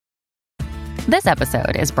This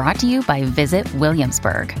episode is brought to you by Visit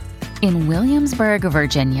Williamsburg. In Williamsburg,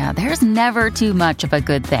 Virginia, there's never too much of a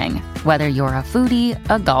good thing. Whether you're a foodie,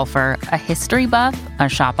 a golfer, a history buff, a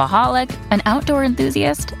shopaholic, an outdoor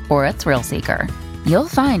enthusiast, or a thrill seeker, you'll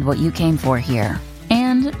find what you came for here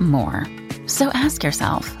and more. So ask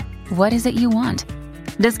yourself, what is it you want?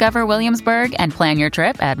 Discover Williamsburg and plan your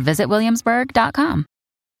trip at visitwilliamsburg.com.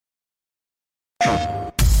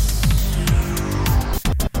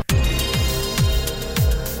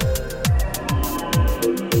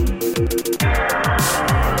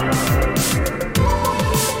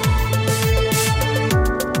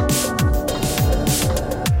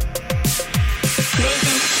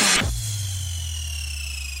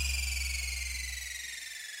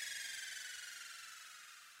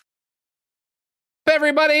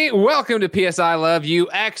 Everybody, welcome to PS I Love You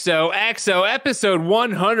XOXO episode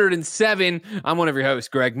 107. I'm one of your hosts,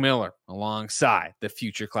 Greg Miller, alongside the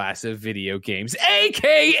future class of video games,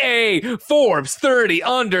 aka Forbes 30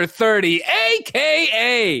 under 30,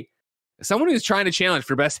 aka someone who's trying to challenge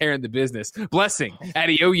for best hair in the business, Blessing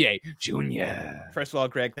Adeoye Jr. First of all,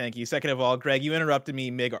 Greg, thank you. Second of all, Greg, you interrupted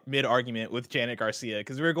me mid-argument with Janet Garcia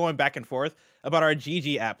because we were going back and forth about our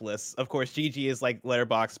GG app lists. Of course, GG is like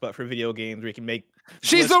Letterboxd, but for video games where you can make...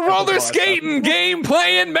 She's the roller skating, game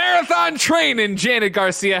playing, marathon training, Janet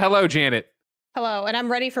Garcia. Hello, Janet. Hello, and I'm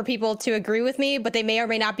ready for people to agree with me, but they may or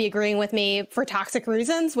may not be agreeing with me for toxic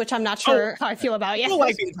reasons, which I'm not sure how I feel about yet. People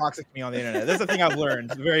like being toxic to me on the internet. That's the thing I've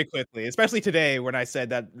learned very quickly, especially today when I said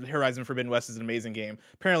that Horizon Forbidden West is an amazing game.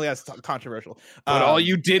 Apparently that's controversial. But all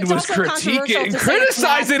you did was critique it and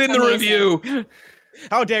criticize it in the review.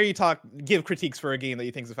 How dare you give critiques for a game that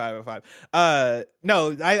you think is a 5 out of 5?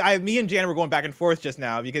 No, me and Janet were going back and forth just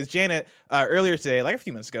now because Janet earlier today, like a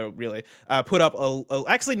few minutes ago, really, put up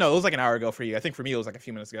actually, no, it was like an hour ago for you. I think for me, it was like a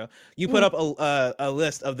few minutes ago. You put up a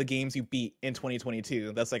list of the games you beat in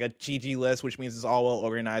 2022. That's like a GG list, which means it's all well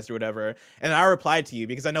organized or whatever. And I replied to you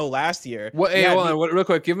because I know last year. Hold on, real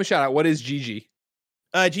quick, give him a shout out. What is GG?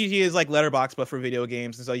 GG is like Letterboxd, but for video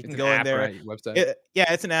games, and so you can go in there. Right? Website.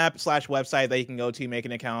 It's an app / website that you can go to, make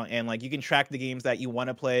an account, and like you can track the games that you want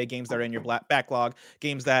to play, games that are in your backlog,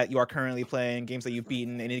 games that you are currently playing, games that you've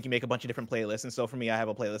beaten, and you can make a bunch of different playlists. And so for me, I have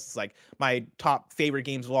a playlist. It's like my top favorite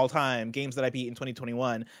games of all time, games that I beat in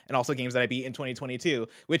 2021, and also games that I beat in 2022,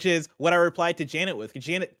 which is what I replied to Janet with.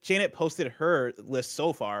 Janet posted her list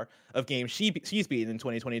so far of games she's beaten in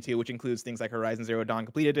 2022, which includes things like Horizon Zero Dawn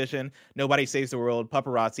Complete Edition, Nobody Saves the World,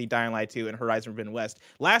 Paparazzi, Dying Light 2, and Horizon Forbidden West.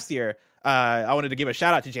 Last year, I wanted to give a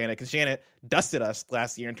shout out to Janet because Janet dusted us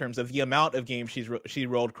last year in terms of the amount of games she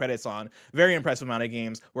rolled credits on. Very impressive amount of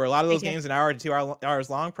games. Were a lot of those games an hour to 2 hours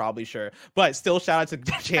long? Probably, sure. But still, shout out to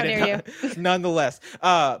Janet nonetheless.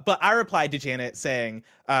 But I replied to Janet saying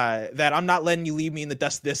that I'm not letting you leave me in the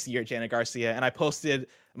dust this year, Janet Garcia. And I posted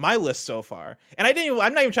my list so far, and I'm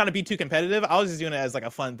not even trying to be too competitive. I was just doing it as like a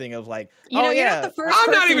fun thing of like, you're not the first I'm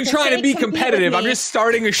not even trying to be competitive. I'm just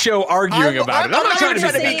starting a show arguing about it. I'm not trying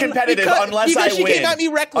to be competitive unless I win. She came at me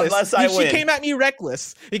reckless. She came at me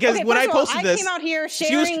reckless because when I posted this, I came out here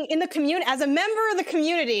sharing in the community as a member of the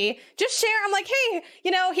community. Just share. I'm like, hey,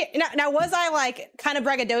 now was I like kind of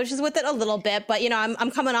braggadocious with it a little bit? But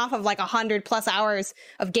I'm coming off of like 100+ hours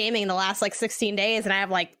of gaming in the last like 16 days, and I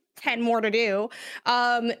have like 10 more to do.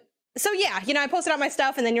 So yeah, I posted out my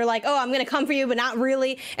stuff, and then you're like, oh, I'm going to come for you, but not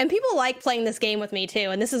really. And people like playing this game with me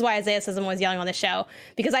too. And this is why Isaiah says I'm always yelling on the show,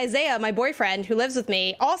 because Isaiah, my boyfriend who lives with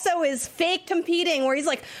me, also is fake competing, where he's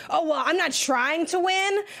like, oh, well, I'm not trying to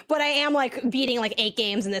win, but I am like beating like 8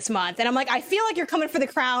 games in this month. And I'm like, I feel like you're coming for the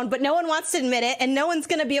crown, but no one wants to admit it, and no one's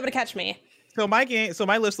going to be able to catch me. So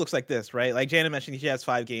my list looks like this, right? Like Janet mentioned, she has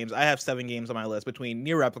 5 games. I have 7 games on my list between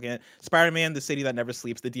Nier Replicant, Spider-Man: The City That Never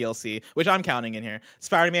Sleeps, the DLC, which I'm counting in here,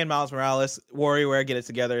 Spider-Man: Miles Morales, WarioWare: Get It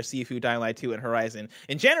Together, Sifu, Dying Light 2, and Horizon.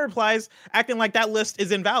 And Janet replies, acting like that list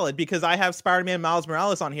is invalid because I have Spider-Man: Miles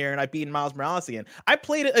Morales on here and I've beaten Miles Morales again. I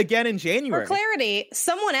played it again in January. For clarity,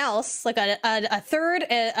 someone else, like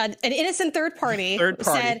an innocent third party,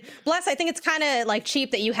 said, Bless, I think it's kind of like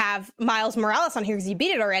cheap that you have Miles Morales on here because you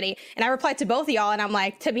beat it already. And I replied to both of y'all, and I'm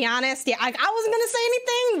like, to be honest, I wasn't gonna say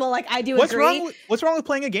anything. Well, like, I do agree. What's wrong with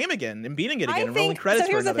playing a game again and beating it again and rolling credits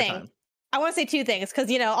for another time? I want to say 2 things because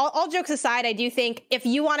all jokes aside, I do think if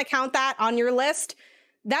you want to count that on your list,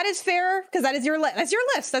 that is fair because that is your list. That's your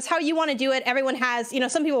list. That's how you want to do it. Everyone has,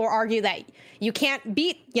 some people will argue that you can't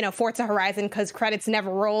beat, Forza Horizon because credits never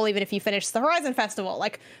roll, even if you finish the Horizon Festival.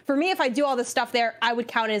 Like, for me, if I do all this stuff there, I would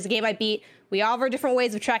count it as a game I beat. We all have our different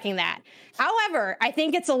ways of tracking that. However, I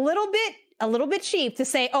think it's a little bit a little bit cheap to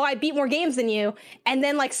say, oh, I beat more games than you. And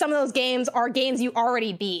then like some of those games are games you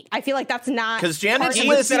already beat. I feel like that's not because Janet's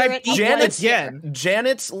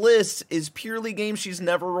list is purely games she's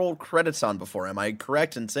never rolled credits on before. Am I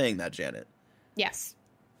correct in saying that, Janet? Yes.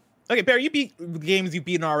 Okay, Barry, you beat games you've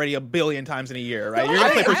beaten already a billion times in a year, right? No, You're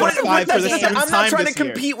gonna play Persona 5 for the seventh time. I'm not trying to this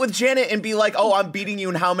year. compete with Janet and be like, oh, I'm beating you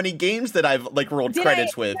in how many games that I've like rolled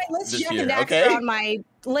credits with this this year. Okay, on my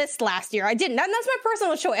list last year, I didn't. That's my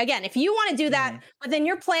personal choice. Again, if you want to do that, but then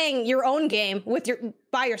you're playing your own game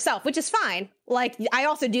by yourself, which is fine. Like I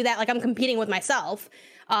also do that. Like I'm competing with myself,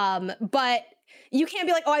 but. You can't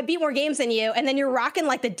be like, oh, I beat more games than you, and then you're rocking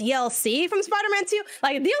like the DLC from Spider-Man 2.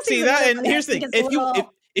 Like the DLC. See that, and here's the thing: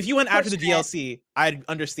 if you went after the DLC, I'd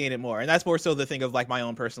understand it more, and that's more so the thing of like my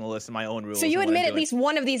own personal list and my own rules. So you admit at least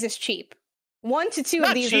one of these is cheap. 1 to 2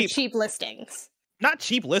 of these are cheap listings. Not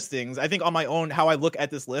cheap listings. I think on my own, how I look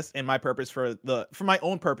at this list and my purpose for my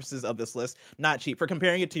own purposes of this list, not cheap. For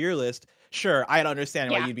comparing it to your list, sure, I'd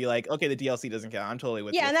understand why you'd be like, okay, the DLC doesn't count. I'm totally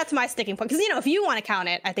with you. Yeah, and that's my sticking point. Because, if you want to count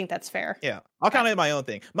it, I think that's fair. Yeah, I'll count it my own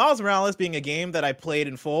thing. Miles Morales being a game that I played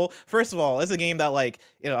in full. First of all, it's a game that, like,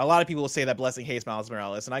 a lot of people will say that Blessing hates Miles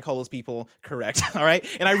Morales, and I call those people correct, all right?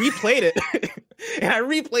 And I replayed it.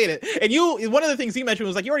 And one of the things you mentioned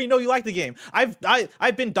was like, you already know you like the game. I've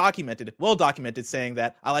been well documented, saying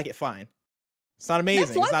that I like it fine. It's not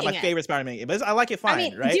amazing. It's not my favorite Spider-Man game, but I like it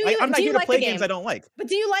fine, right? I'm not here to play games I don't like. But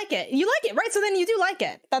do you like it? You like it, right? So then you do like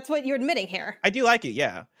it. That's what you're admitting here. I do like it,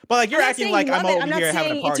 yeah. But like you're acting like I'm over here having a party. I'm not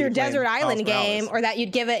saying it's your desert island game or that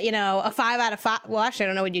you'd give it, a 5 out of 5. Well, actually, I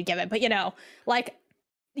don't know what you'd give it, but like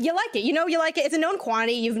you like it. You like it. It's a known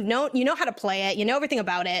quantity. You know how to play it. You know everything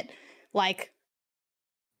about it. Like,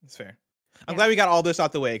 it's fair. I'm glad we got all this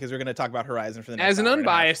out the way because we're going to talk about Horizon for the next As an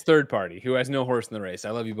unbiased third party who has no horse in the race, I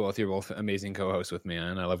love you both. You're both amazing co-hosts with me,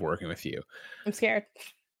 and I love working with you. I'm scared.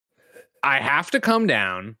 I have to come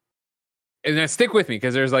down, and then stick with me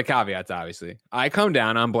because there's like caveats, obviously. I come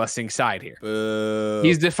down on Blessing's side here.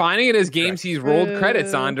 He's defining it as games he's rolled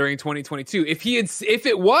credits on during 2022. If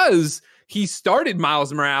it was... he started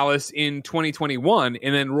Miles Morales in 2021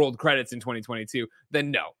 and then rolled credits in 2022, then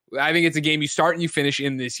no. I think it's a game you start and you finish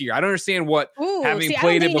in this year. I don't understand what having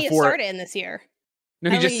played it before. He started in this year.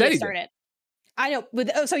 No, he just said he did. I know.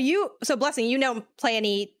 So Blessing, you don't play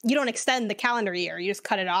any. You don't extend the calendar year. You just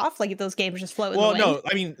cut it off. Like those games just float. Well, no.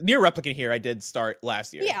 I mean, Near Replicant here, I did start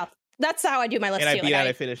last year. Yeah, that's how I do my list and too.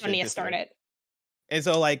 I finished when it. You start it. And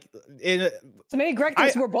so, like, so maybe Greg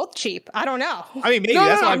thinks we're both cheap. I don't know. I mean, maybe no,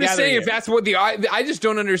 that's what I'm just saying if that's what I just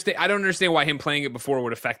don't understand. I don't understand why him playing it before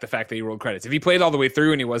would affect the fact that he rolled credits. If he played all the way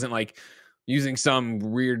through and he wasn't like using some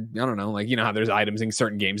weird, I don't know, like how there's items in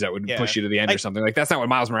certain games that would push you to the end or something. Like that's not what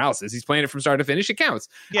Miles Morales is. He's playing it from start to finish. It counts.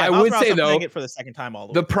 Yeah, I would say though, playing it for the second time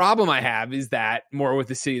all the way. problem I have is that more with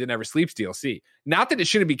the City That Never Sleeps DLC. Not that it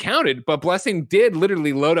shouldn't be counted, but Blessing did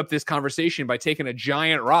literally load up this conversation by taking a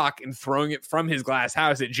giant rock and throwing it from his glass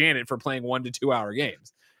house at Janet for playing 1 to 2 hour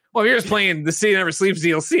games. Well, if you're just playing the City That Never Sleeps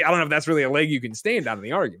DLC, I don't know if that's really a leg you can stand out of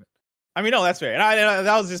the argument. I mean, no, that's fair. And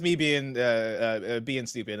that was just me being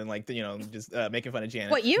stupid and like just making fun of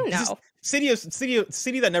Janet. What you know? City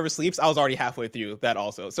That Never Sleeps. I was already halfway through that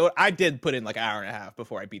also, so I did put in like an hour and a half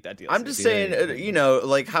before I beat that DLC. I'm just saying,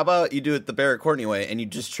 like how about you do it the Barrett Courtney way and you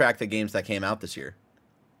just track the games that came out this year?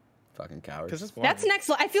 Fucking cowards. That's next.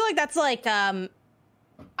 I feel like that's like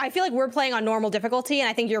I feel like we're playing on normal difficulty, and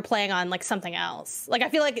I think you're playing on like something else. Like I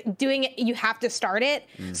feel like doing it, you have to start it.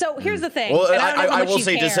 So here's the thing. Well, I will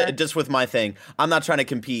say just with my thing, I'm not trying to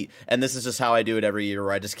compete, and this is just how I do it every year,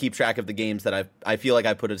 where I just keep track of the games that I feel like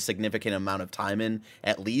I put a significant amount of time in,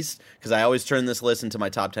 at least, because I always turn this list into my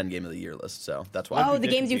top 10 game of the year list. So that's why. Oh, the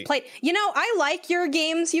games you've played. I like your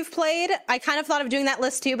games you've played. I kind of thought of doing that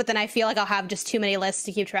list too, but then I feel like I'll have just too many lists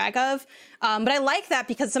to keep track of. But I like that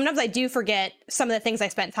because sometimes I do forget some of the things I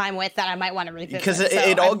spent time with that I might want to revisit. Because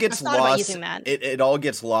it all gets lost. It all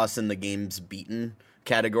gets lost in the games beaten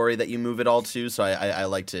category that you move it all to. So I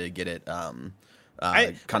like to get it kind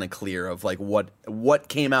of clear of like what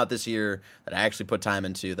came out this year that I actually put time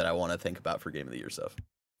into that I want to think about for Game of the Year stuff.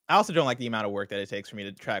 I also don't like the amount of work that it takes for me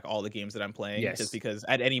to track all the games that I'm playing. Yes. Just because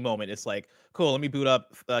at any moment it's like, cool, let me boot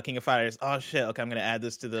up King of Fighters. Oh shit, okay, I'm gonna add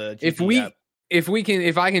this to the GG app.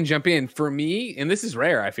 If I can jump in, for me, and this is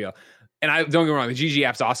rare, I feel, and I don't get me wrong, the GG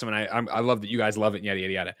app's awesome, and I love that you guys love it, and yada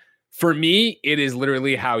yada yada. For me, it is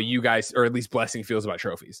literally how you guys, or at least Blessing, feels about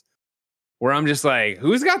trophies. Where I'm just like,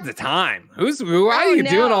 who's got the time? Who are you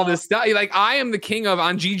doing all this stuff? Like, I am the king of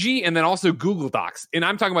on GG and then also Google Docs. And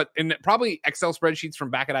I'm talking about and probably Excel spreadsheets from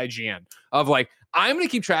back at IGN of like, I'm going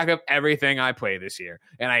to keep track of everything I play this year.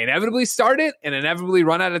 And I inevitably start it and inevitably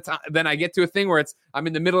run out of time. Then I get to a thing where it's, I'm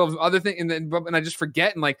in the middle of other things, and I just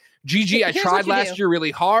forget. And like GG, I Here's tried what you last do. year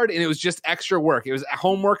really hard, and it was just extra work. It was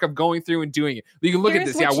homework of going through and doing it. You can look at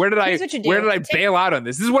this. Yeah, where did I bail out on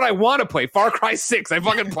this? This is what I want to play. Far Cry 6. I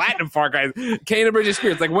fucking platinum Far Cry. Kane and Bridge of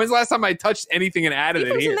Spirits. Like, when's the last time I touched anything and added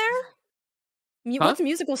it here? In there? What's a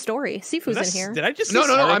musical story? Sifu's in here. Did I just no?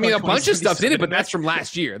 I mean, a bunch of stuff's in it, but that's from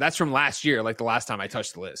last year. That's from last year, like the last time I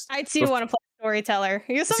touched the list. I too want to play Storyteller.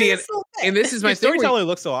 See, and this is my Storyteller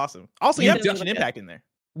looks so awesome. Also, you have Genshin Impact in there.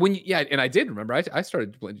 And I did remember. I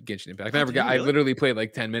started playing Genshin Impact. I literally played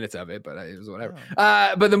like 10 minutes of it, but it was whatever.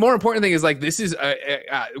 But the more important thing is like this is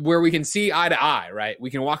where we can see eye to eye, right? We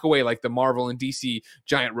can walk away like the Marvel and DC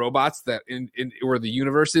giant robots that or the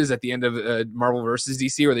universes at the end of Marvel versus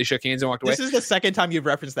DC, where they shook hands and walked away. This is the second time you've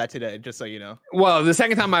referenced that today, just so you know. Well, the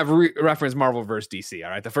second time I've referenced Marvel versus DC. All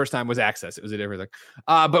right, the first time was Access. It was a different thing.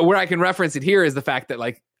 But where I can reference it here is the fact that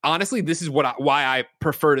like honestly, this is why I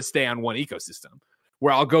prefer to stay on one ecosystem.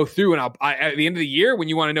 Where I'll go through and I at the end of the year, when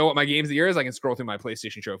you want to know what my games of the year is, I can scroll through my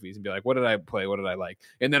PlayStation trophies and be like, what did I play? What did I like?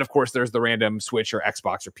 And then, of course, there's the random Switch or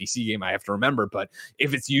Xbox or PC game I have to remember. But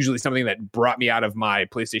if it's usually something that brought me out of my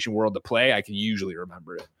PlayStation world to play, I can usually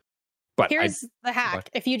remember it. But here's the hack.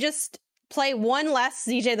 If you just play one less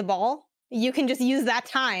ZJ the Ball, you can just use that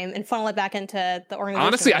time and funnel it back into the organization.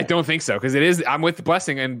 Honestly, I don't think so, because I'm with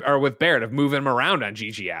Blessing or with Barrett of moving them around on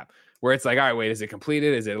GG app. Where it's like, all right, wait, is it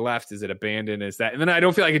completed? Is it left? Is it abandoned? Is that? And then I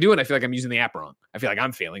don't feel like I do it. I feel like I'm using the app wrong. I feel like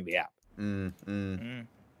I'm failing the app.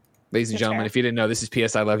 Ladies and gentlemen, if you didn't know, this is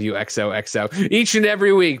PS I Love You XOXO. Each and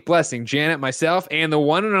every week, Blessing, Janet, myself, and the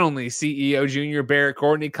one and only CEO Junior Barrett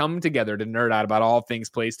Courtney come together to nerd out about all things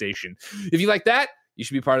PlayStation. If you like that, you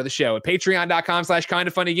should be part of the show at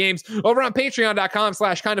patreon.com/kindoffunnygames. Over on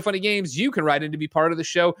patreon.com/kindoffunnygames, you can write in to be part of the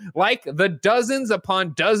show like the dozens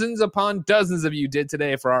upon dozens upon dozens of you did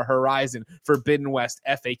today for our Horizon Forbidden West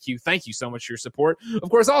FAQ. Thank you so much for your support. Of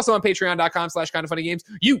course, also on patreon.com/kindoffunnygames,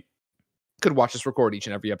 you could watch us record each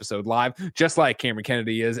and every episode live, just like Cameron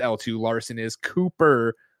Kennedy is, L2 Larson is,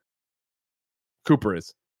 Cooper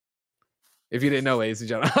is. If you didn't know, ladies and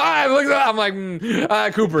gentlemen, I'm like,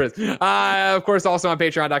 Cooper is. Of course, also on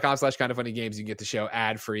patreon.com/kindoffunnygames, you can get the show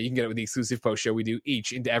ad-free. You can get it with the exclusive post show we do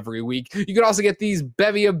each and every week. You can also get these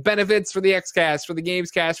bevy of benefits for the XCast, for the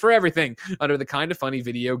Gamescast, for everything under the Kinda Funny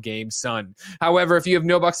video game sun. However, if you have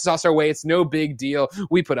no bucks to toss our way, it's no big deal.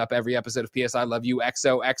 We put up every episode of PS I Love You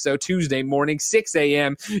XOXO Tuesday morning, 6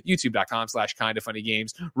 a.m.,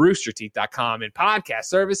 youtube.com/kindoffunnygames, roosterteeth.com, and podcast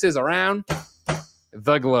services around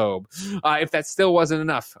the globe. If that still wasn't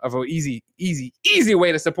enough of an easy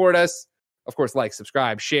way to support us, of course, like,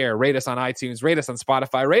 subscribe, share, rate us on iTunes, rate us on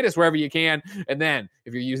Spotify, rate us wherever you can. And then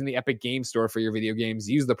if you're using the Epic Game Store for your video games,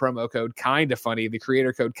 use the promo code KINDAFUNNY, the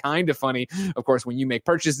creator code KINDAFUNNY. Of course, when you make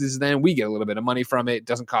purchases, then we get a little bit of money from it. It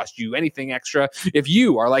doesn't cost you anything extra. If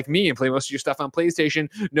you are like me and play most of your stuff on PlayStation,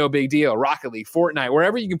 no big deal. Rocket League, Fortnite,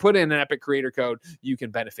 wherever you can put in an Epic creator code, you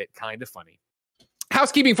can benefit. Kinda Funny.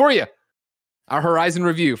 Housekeeping for you. Our Horizon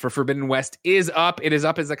review for Forbidden West is up. It is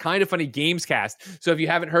up as a Kinda Funny Gamescast. So if you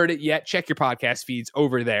haven't heard it yet, check your podcast feeds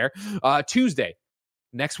over there. Tuesday,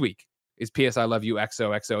 next week, is PS I Love You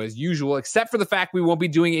XOXO as usual, except for the fact we won't be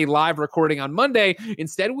doing a live recording on Monday.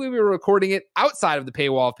 Instead, we'll be recording it outside of the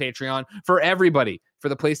paywall of Patreon for everybody for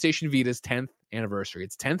the PlayStation Vita's 10th anniversary.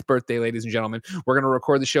 It's 10th birthday, ladies and gentlemen. We're going to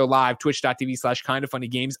record the show live,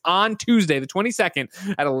 twitch.tv/kindoffunnygames on Tuesday, the 22nd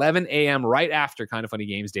at 11 a.m. right after Kinda Funny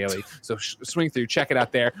Games Daily. So swing through, check it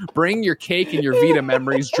out there. Bring your cake and your Vita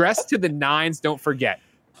memories. Dress to the nines. Don't forget.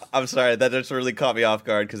 I'm sorry. That just really caught me off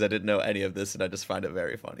guard because I didn't know any of this and I just find it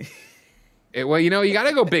very funny. Well, you know, you got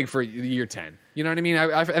to go big for year 10. You know what I mean?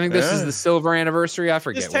 I think this is the silver anniversary. I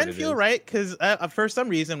forget. Does 10 feel right? Because for some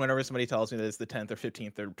reason, whenever somebody tells me that it's the 10th or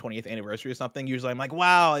 15th or 20th anniversary or something, usually I'm like,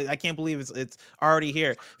 wow, I can't believe it's already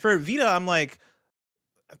here. For Vita, I'm like,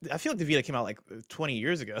 I feel like the Vita came out like 20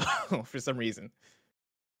 years ago for some reason.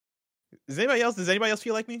 Does anybody else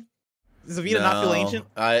feel like me? Does the Vita not feel ancient?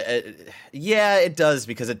 Yeah, it does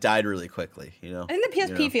because it died really quickly. You know, I think the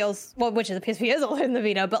PSP feels which is the PSP is older than the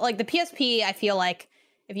Vita, but like the PSP, I feel like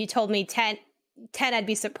if you told me 10, I'd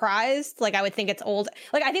be surprised. Like I would think it's old.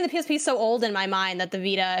 Like I think the PSP is so old in my mind that the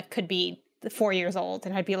Vita could be 4 years old,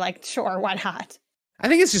 and I'd be like, sure, why not? I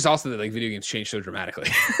think it's just also that like video games change so dramatically.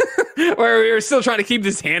 Where we were still trying to keep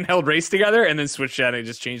this handheld race together, and then Switch chat and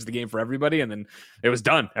just changed the game for everybody, and then it was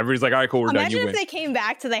done. Everybody's like, all right, cool, we're done. Imagine if they came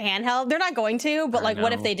back to the handheld. They're not going to, but like,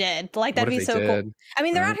 what if they did? Like, that'd be so cool. I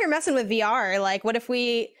mean, they're out here messing with VR. Like, what if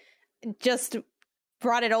we just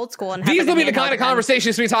brought it old school. And these will be the kind of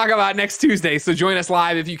conversations we talk about next Tuesday. So join us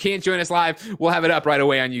live. If you can't join us live, we'll have it up right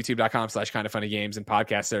away on youtube.com/kindoffunnygames and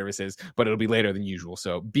podcast services, but it'll be later than usual.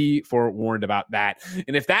 So be forewarned about that.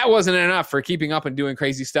 And if that wasn't enough for keeping up and doing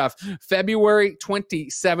crazy stuff, February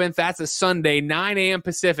 27th, that's a Sunday, 9 a.m.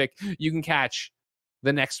 Pacific, you can catch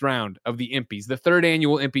the next round of the Impies, the third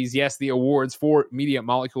annual Impies. Yes, the awards for Media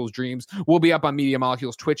Molecules Dreams will be up on Media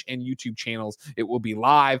Molecules Twitch and YouTube channels. It will be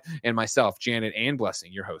live, and myself, Janet, and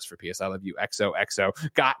Blessing, your host for PS I Love You, XOXO,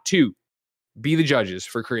 got to be the judges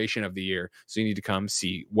for Creation of the Year. So you need to come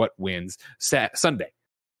see what wins Sunday,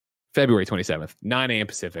 February 27th, 9 a.m.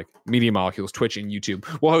 Pacific, Media Molecules, Twitch, and YouTube.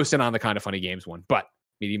 We'll host it on the Kind of Funny Games one, but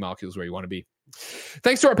Media Molecules where you want to be.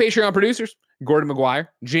 Thanks to our Patreon producers, Gordon McGuire,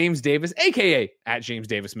 James Davis, a.k.a. at James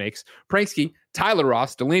Davis Makes, Pranksky, Tyler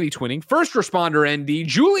Ross, Delaney Twinning, First Responder ND,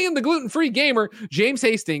 Julian the Gluten-Free Gamer, James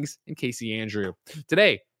Hastings, and Casey Andrew.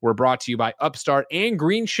 Today, we're brought to you by Upstart and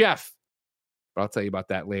Green Chef. But I'll tell you about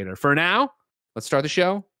that later. For now, let's start the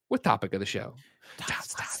show with topic of the show.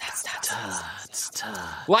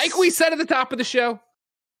 Like we said at the top of the show,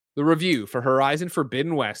 the review for Horizon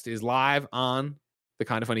Forbidden West is live on the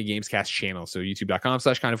Kind of Funny Games cast channel. So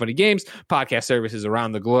youtube.com/kindoffunnygames, podcast services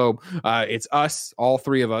around the globe. It's us, all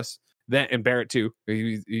three of us, then and Barrett too.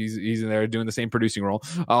 He's in there doing the same producing role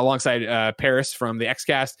alongside Paris from the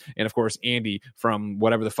XCast, and of course Andy from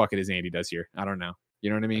whatever the fuck it is Andy does here. I don't know. You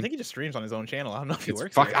know what I mean? I think he just streams on his own channel. I don't know if he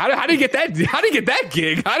works. How did he get that? How did he get that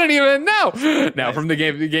gig? I don't even know. Now, from the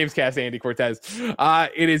Games Cast, Andy Cortez.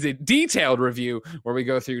 It is a detailed review where we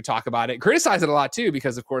go through, talk about it, criticize it a lot too,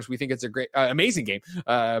 because of course we think it's a great, amazing game,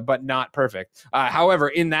 but not perfect. However,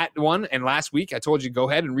 in that one and last week, I told you go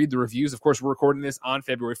ahead and read the reviews. Of course, we're recording this on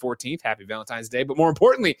February 14th. Happy Valentine's Day, but more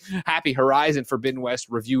importantly, happy Horizon Forbidden West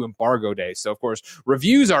review embargo day. So of course,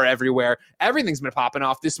 reviews are everywhere. Everything's been popping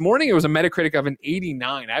off. This morning, it was a Metacritic of an 89.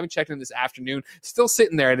 I haven't checked in this afternoon. Still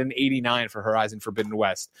sitting there at an 89 for Horizon Forbidden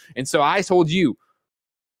West. And so I told you,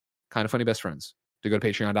 Kind of Funny best friends, to go to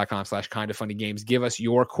patreon.com/kindoffunnygames. Give us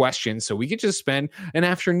your questions so we could just spend an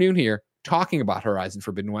afternoon here talking about Horizon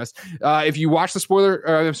Forbidden West. If you watch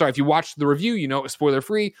if you watch the review, you know it was spoiler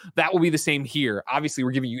free. That will be the same here. Obviously,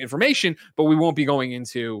 we're giving you information, but we won't be going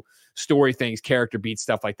into story things, character beats,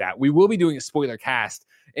 stuff like that. We will be doing a spoiler cast.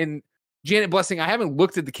 And Janet, Blessing, I haven't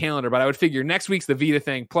looked at the calendar, but I would figure next week's the Vita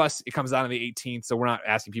thing. Plus, it comes out on the 18th, so we're not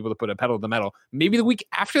asking people to put a pedal to the metal. Maybe the week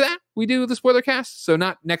after that, we do the spoiler cast. So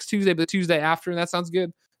not next Tuesday, but the Tuesday after. That sounds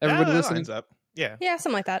good. Everybody listening? Up. Yeah,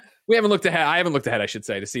 something like that. We haven't looked ahead. I haven't looked ahead, I should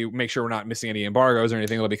say, to make sure we're not missing any embargoes or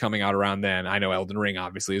anything that'll be coming out around then. I know Elden Ring,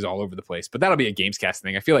 obviously, is all over the place, but that'll be a Gamescast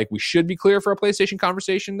thing. I feel like we should be clear for a PlayStation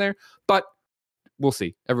conversation there, but we'll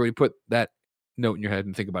see. Everybody put that note in your head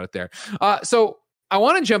and think about it there. So I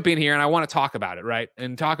want to jump in here and I want to talk about it, right?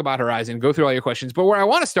 And talk about Horizon, go through all your questions. But where I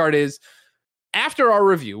want to start is after our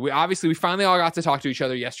review, we finally all got to talk to each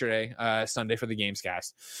other yesterday, Sunday for the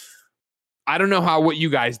Gamescast. I don't know what you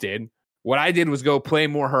guys did. What I did was go play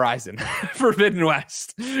more Horizon Forbidden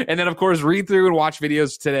West. And then, of course, read through and watch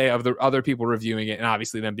videos today of the other people reviewing it. And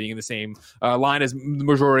obviously them being in the same line as the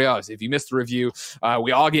majority of us. If you missed the review,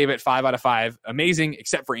 we all gave it 5 out of 5. Amazing,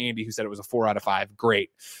 except for Andy, who said it was a 4 out of 5.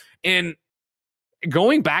 Great. And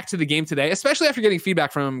going back to the game today, especially after getting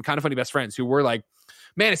feedback from Kind of Funny best friends who were like,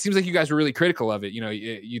 man, it seems like you guys were really critical of it. You know,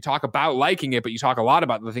 you talk about liking it, but you talk a lot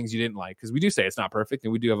about the things you didn't like, because we do say it's not perfect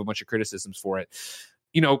and we do have a bunch of criticisms for it.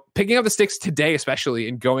 You know, picking up the sticks today, especially,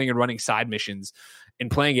 and going and running side missions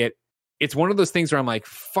and playing it, it's one of those things where I'm like,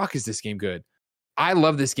 fuck, is this game good? I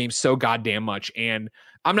love this game so goddamn much. And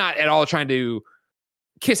I'm not at all trying to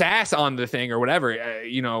kiss ass on the thing or whatever.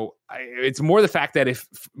 It's more the fact that if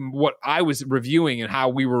what I was reviewing and how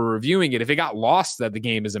we were reviewing it, if it got lost that the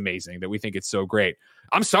game is amazing, that we think it's so great,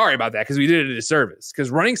 I'm sorry about that, because we did it a disservice.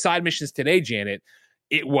 Because running side missions today, Janet,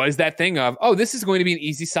 it was that thing of, oh, this is going to be an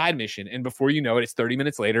easy side mission. And before you know it, it's 30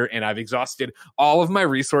 minutes later and I've exhausted all of my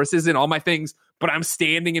resources and all my things, but I'm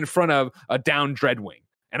standing in front of a downed Dreadwing.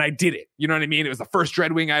 And I did it. You know what I mean? It was the first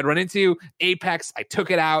Dreadwing I'd run into, Apex. I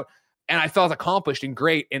took it out and I felt accomplished and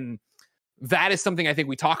great. And that is something I think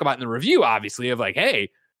we talk about in the review, obviously, of like, hey,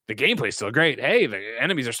 the gameplay's still great. Hey, the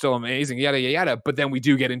enemies are still amazing, yada, yada, yada. But then we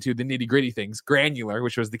do get into the nitty gritty things, granular,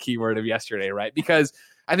 which was the key word of yesterday, right? Because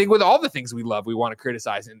I think with all the things we love, we want to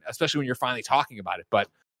criticize, and especially when you're finally talking about it. But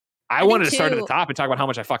I wanted to start at the top and talk about how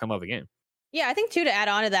much I fucking love the game. Yeah, I think too, to add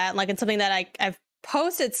on to that, like it's something that I've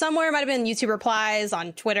posted somewhere, it might have been YouTube replies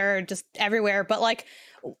on Twitter, just everywhere, but like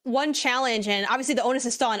one challenge, and obviously the onus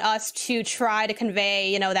is still on us to try to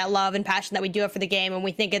convey, you know, that love and passion that we do have for the game, and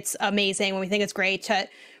we think it's amazing, when we think it's great, to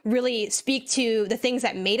really speak to the things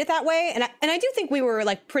that made it that way. And I do think we were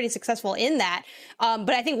like pretty successful in that.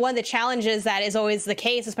 But I think one of the challenges that is always the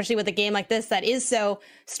case, especially with a game like this that is so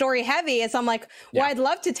story heavy, is I'm like, well, I'd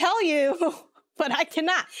love to tell you, but I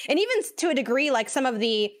cannot. And even to a degree, like some of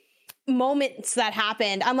the moments that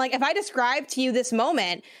happened, I'm like, if I describe to you this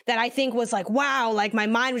moment that I think was like, wow, like my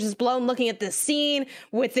mind was just blown looking at this scene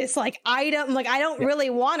with this like item, like I don't really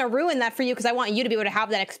want to ruin that for you, because I want you to be able to have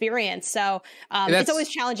that experience. So it's always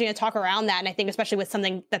challenging to talk around that. And I think especially with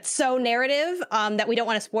something that's so narrative, that we don't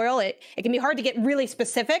want to spoil it, it can be hard to get really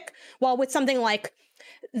specific. While with something like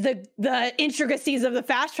the intricacies of the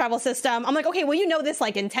fast travel system, I'm like, okay, well, you know this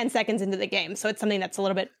like in 10 seconds into the game. So it's something that's a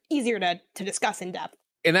little bit easier to discuss in depth.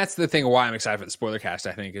 And that's the thing why I'm excited for the spoiler cast,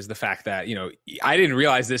 I think, is the fact that, you know, I didn't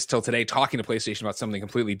realize this till today talking to PlayStation about something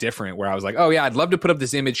completely different, where I was like, oh yeah, I'd love to put up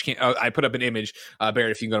this image. I put up an image,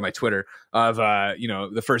 Barrett, if you can go to my Twitter, of, you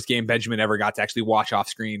know, the first game Benjamin ever got to actually watch off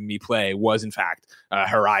screen me play was in fact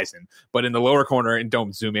Horizon. But in the lower corner, and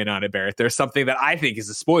don't zoom in on it, Barrett, there's something that I think is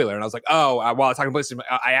a spoiler. And I was like, oh, while I was talking to PlayStation,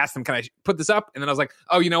 I asked them, can I put this up? And then I was like,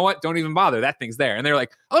 oh, you know what? Don't even bother. That thing's there. And they're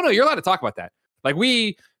like, oh no, you're allowed to talk about that. Like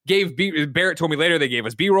Barrett told me later they gave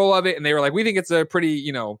us B-roll of it, and they were like, we think it's a pretty,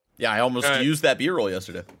 you know... Yeah, I almost used that B-roll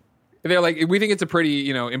yesterday. They're like, we think it's a pretty,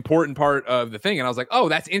 you know, important part of the thing. And I was like, oh,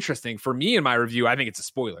 that's interesting. For me in my review, I think it's a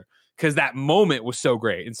spoiler, because that moment was so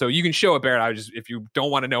great. And so you can show it, Barrett. If you don't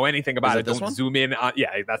want to know anything about it, don't zoom in on... Yeah,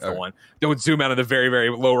 that's the one. Don't zoom out of the very, very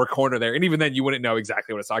lower corner there. And even then, you wouldn't know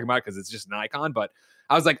exactly what it's talking about, because it's just an icon. But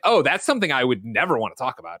I was like, oh, that's something I would never want to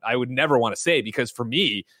talk about. I would never want to say, because for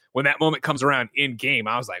me... when that moment comes around in game,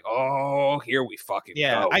 I was like, "Oh, here we fucking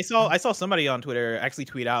go." I saw somebody on Twitter actually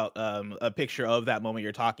tweet out a picture of that moment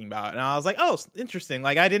you're talking about, and I was like, "Oh, interesting."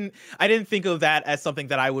 Like I didn't think of that as something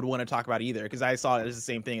that I would want to talk about either, because I saw it as the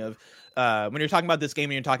same thing of when you're talking about this game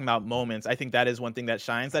and you're talking about moments. I think that is one thing that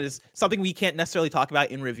shines. That is something we can't necessarily talk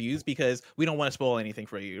about in reviews, because we don't want to spoil anything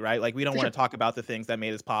for you, right? Like we don't want to talk about the things that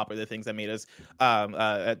made us pop, or the things that made us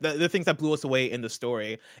the things that blew us away in the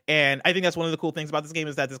story. And I think that's one of the cool things about this game,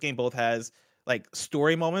 is that this game both has like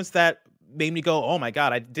story moments that made me go, oh my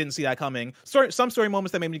god, I didn't see that coming. Some story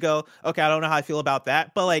moments that made me go, okay, I don't know how I feel about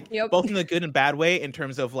that, but like both in the good and bad way, in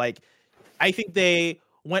terms of like, I think they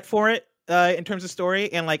went for it in terms of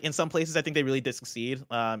story, and like in some places I think they really did succeed,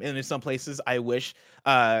 and in some places I wish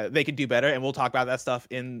they could do better, and we'll talk about that stuff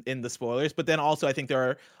in the spoilers. But then also I think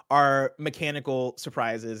there are mechanical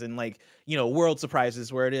surprises, and like, you know, world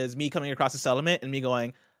surprises, where it is me coming across a settlement and me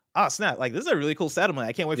going, oh snap, like this is a really cool settlement.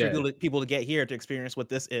 I can't wait for people to get here to experience what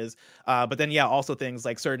this is. But then also things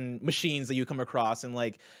like certain machines that you come across, and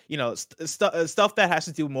like, you know, stuff that has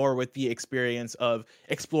to do more with the experience of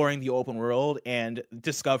exploring the open world and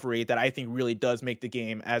discovery, that I think really does make the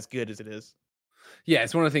game as good as it is. Yeah,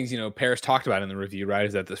 it's one of the things, you know, Paris talked about in the review, right?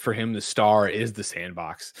 Is that for him, the star is the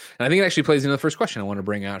sandbox. And I think it actually plays into the first question I want to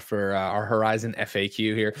bring out for our Horizon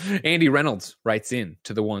FAQ here. Andy Reynolds writes in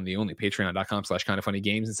to the one, the only,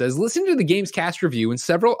 patreon.com/kindoffunnygames, and says, listening to the Games Cast review and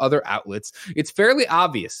several other outlets, it's fairly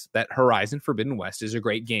obvious that Horizon Forbidden West is a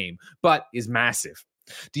great game, but is massive.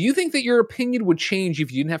 Do you think that your opinion would change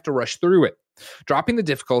if you didn't have to rush through it? Dropping the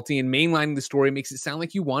difficulty and mainlining the story makes it sound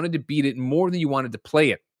like you wanted to beat it more than you wanted to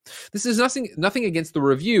play it. This is nothing against the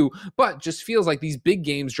review, but just feels like these big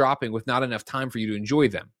games dropping with not enough time for you to enjoy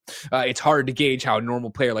them. It's hard to gauge how a normal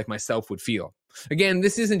player like myself would feel. Again,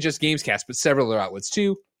 this isn't just Gamescast, but several other outlets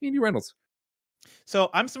too. Andy Reynolds. So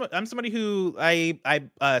I'm somebody who I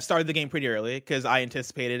started the game pretty early, because I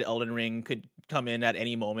anticipated Elden Ring could come in at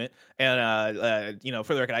any moment. And you know,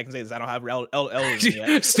 for the record, I can say this: I don't have Elden Ring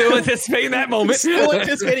yet. Still anticipating that moment. Still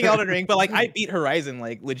anticipating Elden Ring, but like I beat Horizon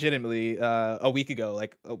like legitimately a week ago,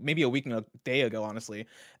 like maybe a day ago, honestly.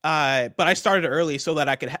 But I started early so that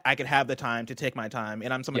I could have the time to take my time.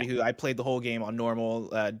 And I'm somebody who I played the whole game on normal.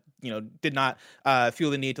 You know, did not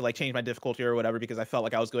feel the need to like change my difficulty or whatever, because I felt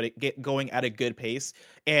like I was going at a good pace,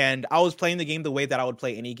 and I was playing the game the way that I would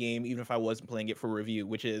play any game, even if I wasn't playing it for review.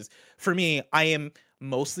 Which is, for me, I am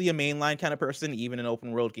mostly a mainline kind of person, even in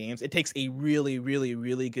open world games. It takes a really, really,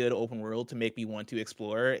 really good open world to make me want to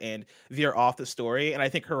explore and veer off the story. And I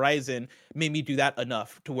think Horizon made me do that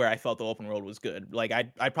enough to where I felt the open world was good. Like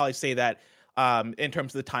I'd probably say that in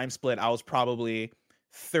terms of the time split, I was probably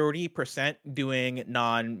 30% doing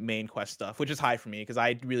non-main quest stuff, which is high for me because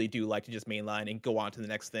I really do like to just mainline and go on to the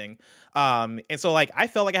next thing. And so like I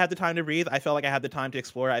felt like I had the time to breathe. I felt like I had the time to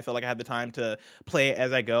explore. I felt like I had the time to play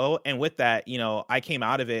as I go. And with that, you know, I came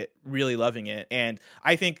out of it really loving it. And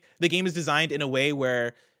I think the game is designed in a way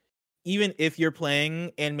where even if you're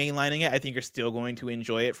playing and mainlining it, I think you're still going to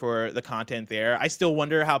enjoy it for the content there. I still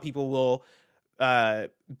wonder how people will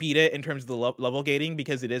beat it in terms of the level gating,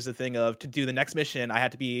 because it is a thing of, to do the next mission I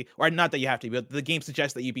had to be, or not that you have to, but the game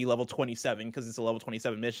suggests that you be level 27 because it's a level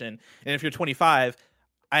 27 mission, and if you're 25,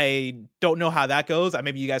 I don't know how that goes.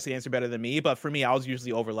 Maybe you guys can answer better than me, but for me, I was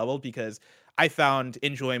usually over leveled because I found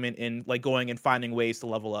enjoyment in like going and finding ways to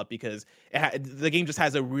level up, because the game just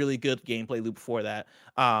has a really good gameplay loop for that.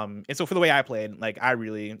 And so for the way I played, like I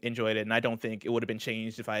really enjoyed it, and I don't think it would have been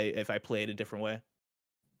changed if I played a different way.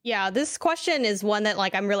 Yeah, this question is one that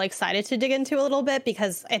like I'm really excited to dig into a little bit,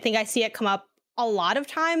 because I think I see it come up a lot of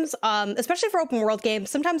times, especially for open world games,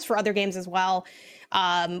 sometimes for other games as well,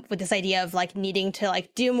 with this idea of like needing to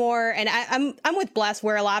like do more. And I'm with Bless,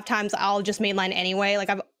 where a lot of times I'll just mainline anyway. Like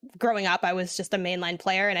growing up, I was just a mainline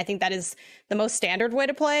player, and I think that is the most standard way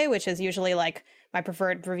to play, which is usually like my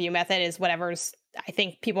preferred review method is whatever's I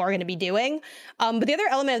think people are going to be doing. But the other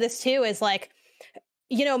element of this too is like,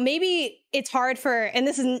 you know, maybe it's hard for, and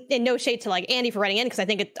this is in no shade to like Andy for writing in, because I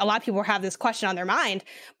think a lot of people have this question on their mind,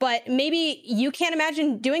 but maybe you can't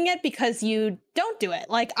imagine doing it because you don't do it.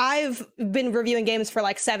 Like I've been reviewing games for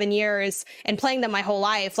like 7 years and playing them my whole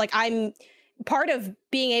life. Like I'm part of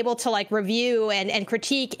being able to like review and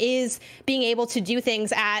critique is being able to do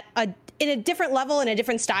things in a different level, in a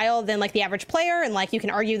different style than like the average player. And like you can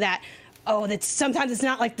argue that, oh, that's sometimes it's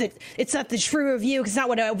not like it's not the true review because it's not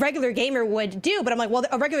what a regular gamer would do. But I'm like, well,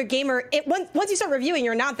 a regular gamer, once you start reviewing,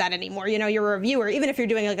 you're not that anymore. You know, you're a reviewer, even if you're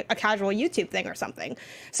doing a casual YouTube thing or something.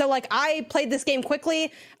 So like, I played this game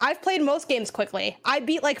quickly. I've played most games quickly. I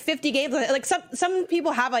beat like 50 games. Like some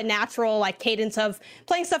people have a natural like cadence of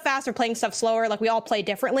playing stuff fast or playing stuff slower. Like we all play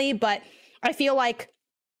differently, but I feel like,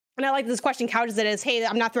 and I like this question couches it as, hey,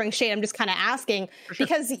 I'm not throwing shade. I'm just kind of asking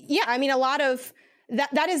because yeah, I mean, a lot of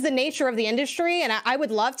that is the nature of the industry, and I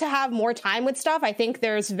would love to have more time with stuff. I think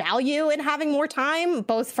there's value in having more time,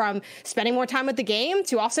 both from spending more time with the game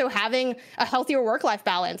to also having a healthier work-life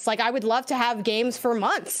balance. Like I would love to have games for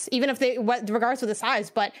months, even if regardless of the size,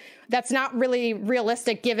 but that's not really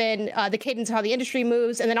realistic given the cadence of how the industry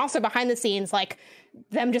moves, and then also behind the scenes, like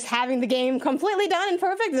them just having the game completely done and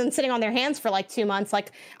perfect and sitting on their hands for like 2 months.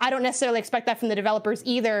 Like I don't necessarily expect that from the developers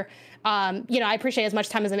either. You know, I appreciate as much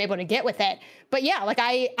time as I'm able to get with it. But yeah, like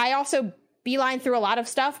I also beeline through a lot of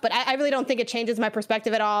stuff, but I really don't think it changes my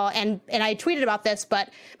perspective at all. And I tweeted about this, but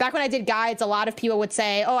back when I did guides, a lot of people would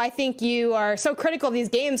say, oh, I think you are so critical of these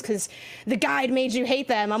games because the guide made you hate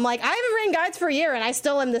them. I'm like, I haven't written guides for a year and I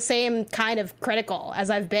still am the same kind of critical as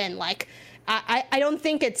I've been. Like, I don't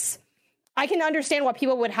think I can understand why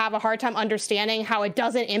people would have a hard time understanding how it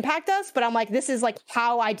doesn't impact us, but I'm like, this is like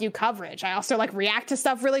how I do coverage. I also like react to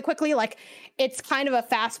stuff really quickly. Like it's kind of a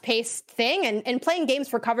fast-paced thing, and playing games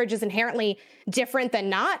for coverage is inherently different than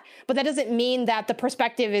not, but that doesn't mean that the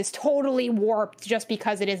perspective is totally warped just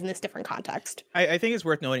because it is in this different context. I think it's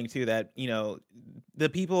worth noting too that, you know, the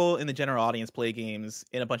people in the general audience play games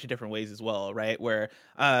in a bunch of different ways as well, right? Where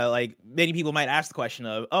like many people might ask the question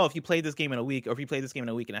of, oh, if you played this game in a week, or if you played this game in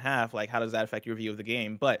a week and a half, like how does that affect your view of the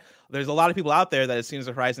game? But there's a lot of people out there that as soon as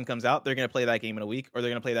Horizon comes out, they're going to play that game in a week, or they're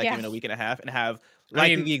going to play that game in a week and a half and have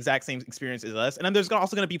likely the exact same experience as us. And then there's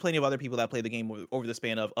also going to be plenty of other people that play the game over the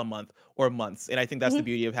span of a month or months. And I think that's the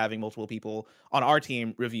beauty of having multiple people on our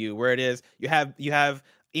team review, where it is you have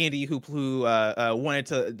Andy who wanted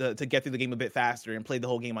to get through the game a bit faster and played the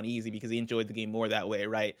whole game on easy because he enjoyed the game more that way,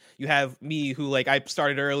 right? You have me who like I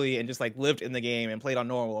started early and just like lived in the game and played on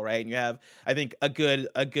normal, right? And you have, I think, a good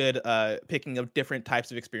picking of different types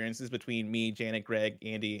of experiences between me, Janet, Greg,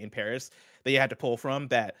 Andy, and Paris that you had to pull from.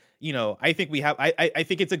 That, you know, I think we have I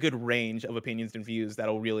think it's a good range of opinions and views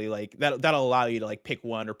that'll really like that'll allow you to like pick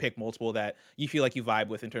one or pick multiple that you feel like you vibe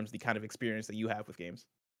with in terms of the kind of experience that you have with games.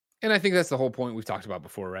 And I think that's the whole point we've talked about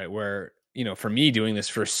before, right? Where, you know, for me doing this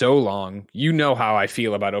for so long, you know how I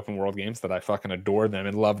feel about open world games, that I fucking adore them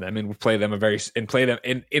and love them and would play them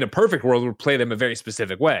in a perfect world, would play them a very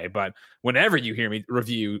specific way. But whenever you hear me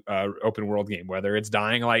review open world game, whether it's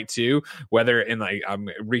Dying Light 2, whether in like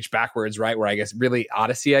Reach Backwards, right? Where I guess really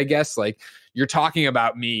Odyssey, I guess, like you're talking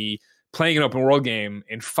about me playing an open world game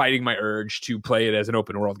and fighting my urge to play it as an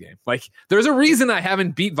open world game. Like there's a reason I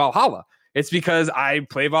haven't beat Valhalla. It's because I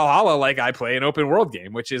play Valhalla like I play an open world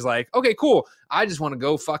game, which is like, okay, cool. I just want to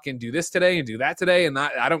go fucking do this today and do that today. And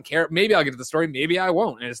I don't care. Maybe I'll get to the story. Maybe I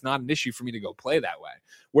won't. And it's not an issue for me to go play that way.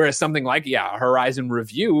 Whereas something like, Horizon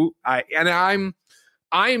Review, I'm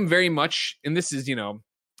very much, and this is,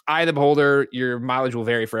 eye of the beholder, your mileage will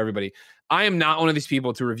vary for everybody. I am not one of these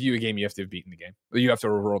people to review a game you have to have beaten the game. You have to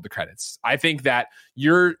roll the credits. I think that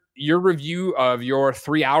your review of your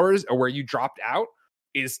 3 hours or where you dropped out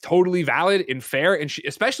is totally valid and fair, and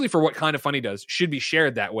especially for what Kind of Funny does, should be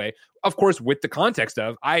shared that way. Of course, with the context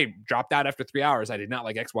of, I dropped out after 3 hours. I did not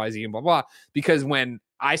like X, Y, Z, and blah, blah. Because when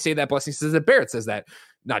I say that, Blessing says that, Barrett says that.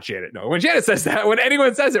 Not Janet, no. When Janet says that, when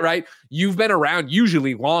anyone says it, right, you've been around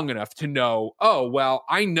usually long enough to know, oh, well,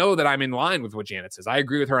 I know that I'm in line with what Janet says. I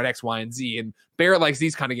agree with her on X, Y, and Z. And Barrett likes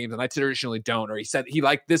these kind of games, and I traditionally don't. Or he said he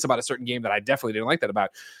liked this about a certain game that I definitely didn't like that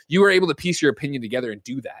about. You were able to piece your opinion together and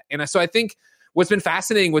do that. And so I think what's been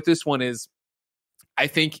fascinating with this one is, I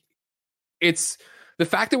think it's the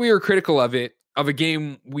fact that we were critical of a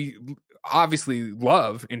game we obviously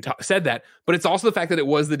love and said that, but it's also the fact that it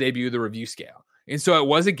was the debut of the review scale. And so it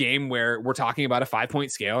was a game where we're talking about a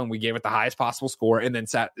 5-point scale, and we gave it the highest possible score, and then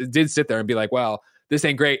did sit there and be like, well, this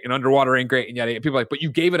ain't great, and Underwater ain't great, and yet people are like, but you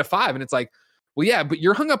gave it a 5, and it's like, well, yeah, but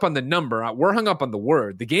you're hung up on the number. We're hung up on the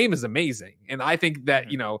word. The game is amazing, and I think that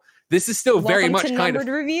this is still very much to kind of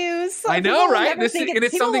reviews. I know, right?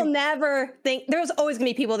 People will never think. There's always going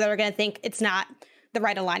to be people that are going to think it's not the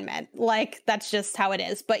right alignment. Like, that's just how it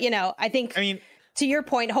is. But I think. To your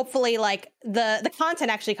point, hopefully, like the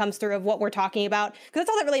content actually comes through of what we're talking about, because that's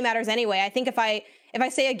all that really matters anyway. I think if I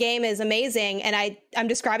say a game is amazing and I'm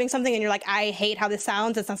describing something and you're like, I hate how this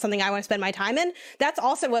sounds, it's not something I want to spend my time in, that's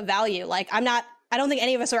also a value. Like, I don't think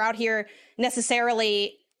any of us are out here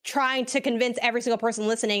necessarily trying to convince every single person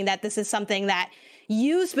listening that this is something that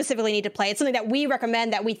you specifically need to play. It's something that we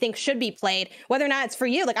recommend, that we think should be played, whether or not it's for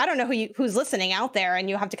you. Like, I don't know who's listening out there, and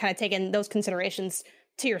you have to kind of take in those considerations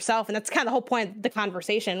to yourself. And that's kind of the whole point of the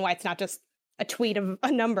conversation, why it's not just a tweet of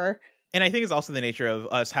a number. And I think it's also the nature of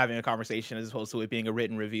us having a conversation as opposed to it being a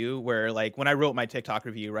written review, where like when I wrote my TikTok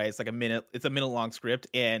review, right, it's a minute long script,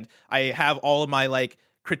 and I have all of my like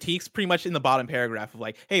critiques pretty much in the bottom paragraph of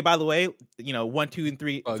like, hey, by the way, 1, 2, and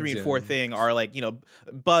 3 and 4 thing are like,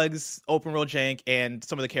 bugs, open world jank, and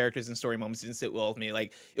some of the characters and story moments didn't sit well with me.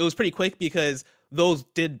 Like, it was pretty quick because those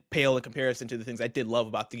did pale in comparison to the things I did love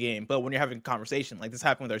about the game. But when you're having a conversation, like this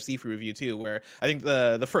happened with our Sifu review too, where I think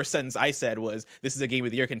the first sentence I said was, this is a game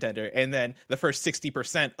of the year contender. And then the first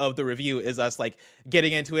 60% of the review is us like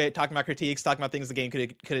getting into it, talking about critiques, talking about things the game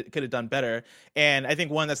could have done better. And I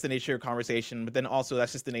think that's the nature of conversation, but then also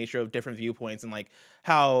that's just the nature of different viewpoints, and like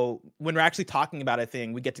how when we're actually talking about a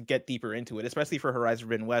thing, we get to get deeper into it, especially for Horizon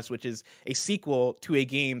Forbidden West, which is a sequel to a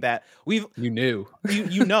game that you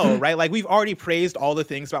know, right? Like, we've already praised all the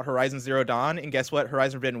things about Horizon Zero Dawn, and guess what?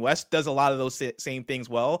 Horizon Forbidden West does a lot of those same things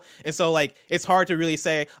well. And so like, it's hard to really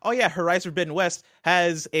say, oh yeah, Horizon Forbidden West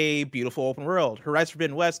has a beautiful open world. Horizon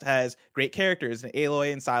Forbidden West has great characters, and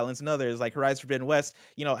Aloy and Silence and others. Like, Horizon Forbidden West,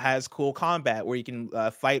 has cool combat where you can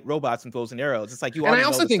fight robots with bows and arrows. It's like, you already know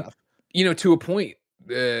this stuff. To a point,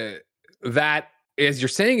 that, as you're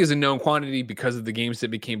saying, is a known quantity because of the games that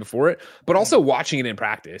became before it, but also watching it in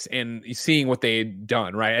practice and seeing what they had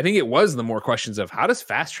done, right? I think it was the more questions of, how does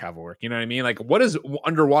fast travel work? You know what I mean? Like, what does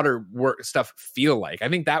underwater work stuff feel like? I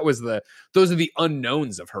think that was those are the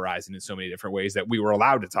unknowns of Horizon in so many different ways that we were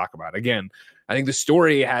allowed to talk about. Again, I think the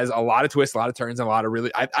story has a lot of twists, a lot of turns, and a lot of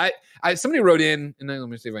really, somebody wrote in, and let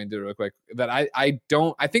me see if I can do it real quick, that I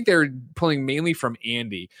think they're pulling mainly from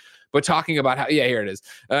Andy, but talking about how, here it is.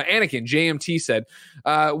 Anakin, JMT said,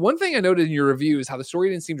 one thing I noted in your review is how the story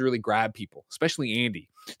didn't seem to really grab people, especially Andy.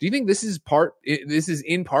 Do you think this is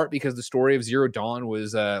in part because the story of Zero Dawn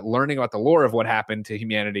was learning about the lore of what happened to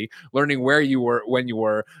humanity, learning where you were, when you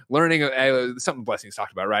were, learning something Blessings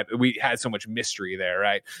talked about, right? We had so much mystery there,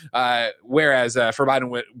 right? Whereas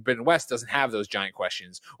Forbidden West doesn't have those giant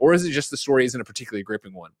questions. Or is it just the story isn't a particularly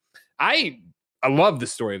gripping one? I love the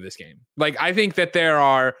story of this game. Like, I think that there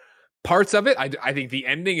are parts of it, I think the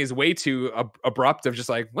ending is way too abrupt, of just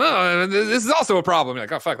like, well, this is also a problem. You're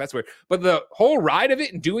like, oh, fuck, that's weird. But the whole ride of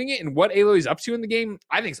it and doing it and what Aloy's up to in the game,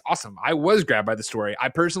 I think is awesome. I was grabbed by the story. I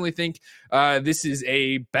personally think this is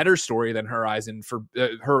a better story than Horizon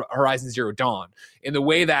Zero Dawn, in the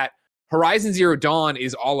way that Horizon Zero Dawn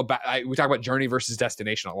is all about, we talk about journey versus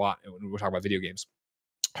destination a lot when we talk about video games.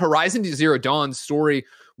 Horizon Zero Dawn's story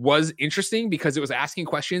was interesting because it was asking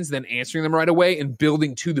questions, then answering them right away, and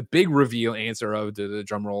building to the big reveal answer of the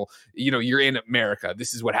drum roll. You're in America.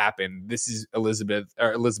 This is what happened. This is Elizabeth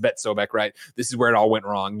Sobek, right? This is where it all went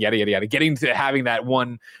wrong. Yada yada yada. Getting to having that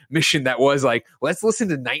one mission that was like, let's listen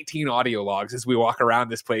to 19 audio logs as we walk around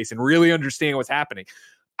this place and really understand what's happening.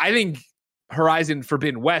 I think Horizon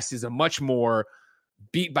Forbidden West is a much more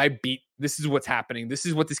beat by beat. This is what's happening. This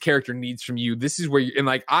is what this character needs from you. This is where you, and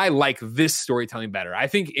like, I like this storytelling better. I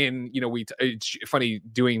think it's funny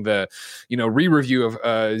doing the, re-review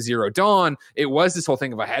of Zero Dawn. It was this whole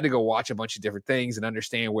thing of I had to go watch a bunch of different things and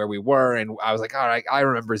understand where we were. And I was like, all right, I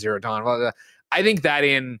remember Zero Dawn. Blah, blah, blah. I think that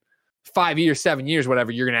in 5 years, 7 years,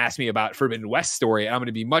 whatever, you're going to ask me about Forbidden West story. And I'm going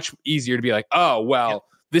to be much easier to be like, oh, well,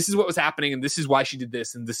 this is what was happening. And this is why she did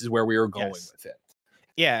this. And this is where we were going with it.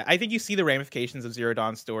 Yeah, I think you see the ramifications of Zero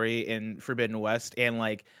Dawn's story in Forbidden West, and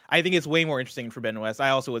like I think it's way more interesting in Forbidden West. I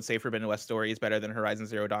also would say Forbidden West story is better than Horizon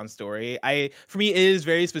Zero Dawn's story. For me, it is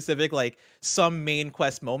very specific, like some main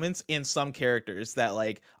quest moments in some characters that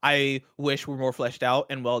like I wish were more fleshed out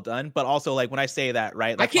and well done. But also like when I say that,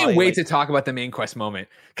 right? Like, I can't wait to talk about the main quest moment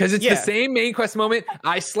because it's the same main quest moment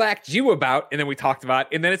I slacked you about, and then we talked about,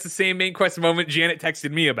 and then it's the same main quest moment Janet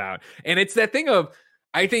texted me about, and it's that thing of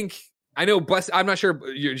I know, I'm not sure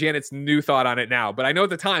Janet's new thought on it now, but I know at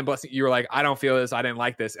the time, you were like, I don't feel this. I didn't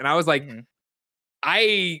like this. And I was like,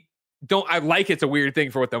 I like it's a weird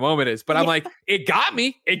thing for what the moment is, but I'm like, it got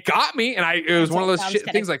me. And it was one of those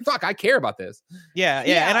things like, fuck, I care about this. Yeah.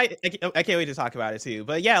 And I can't wait to talk about it too.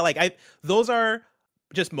 But yeah, like those are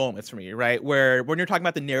just moments for me, right? Where when you're talking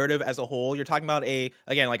about the narrative as a whole, you're talking about a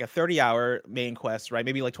 30-hour main quest, right?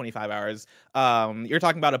 Maybe like 25 hours. You're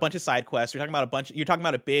talking about a bunch of side quests. You're talking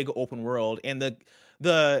about a big open world, and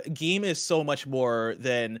the game is so much more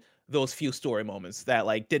than those few story moments that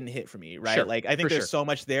like didn't hit for me, right? Sure, like I think there's so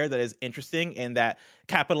much there that is interesting and that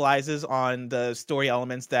capitalizes on the story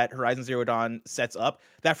elements that Horizon Zero Dawn sets up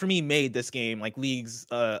that for me made this game like leagues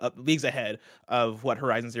ahead of what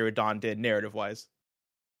Horizon Zero Dawn did narrative wise.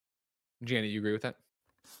 Janet, you agree with that?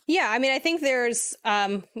 Yeah, I mean, I think there's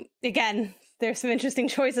there's some interesting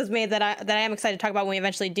choices made that I am excited to talk about when we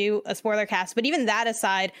eventually do a spoiler cast. But even that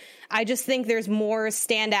aside, I just think there's more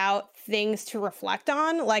standout things to reflect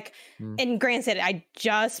on. Like, and granted, I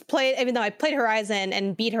just played, even though I played Horizon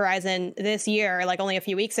and beat Horizon this year, like only a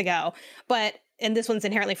few weeks ago, and this one's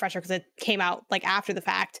inherently fresher because it came out like after the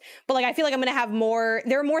fact. But like, I feel like I'm going to have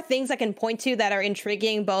there are more things I can point to that are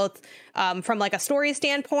intriguing, both from like a story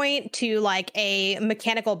standpoint to like a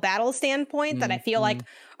mechanical battle standpoint that I feel like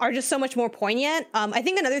are just so much more poignant. I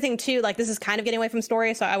think another thing too, like this is kind of getting away from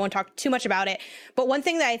story, so I won't talk too much about it. But one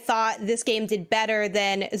thing that I thought this game did better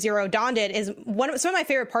than Zero Dawn did is some of my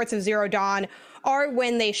favorite parts of Zero Dawn are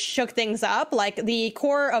when they shook things up. Like the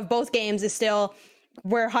core of both games is still,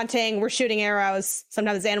 we're hunting, we're shooting arrows,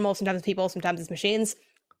 sometimes it's animals, sometimes it's people, sometimes it's machines.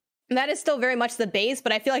 And that is still very much the base,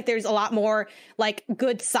 but I feel like there's a lot more like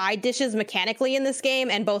good side dishes mechanically in this game,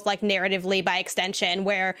 and both like narratively by extension,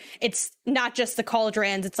 where it's not just the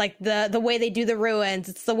cauldrons, it's like the way they do the ruins,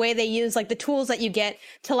 it's the way they use like the tools that you get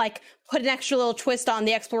to like put an extra little twist on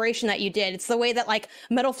the exploration that you did. It's the way that like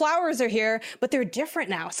metal flowers are here, but they're different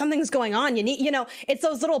now. Something's going on. You need, it's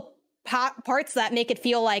those little parts that make it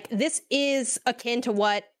feel like this is akin to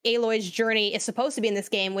what Aloy's journey is supposed to be in this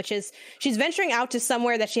game, which is she's venturing out to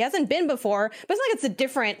somewhere that she hasn't been before, but it's like it's a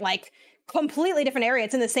different, like completely different area.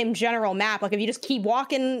 It's in the same general map. Like if you just keep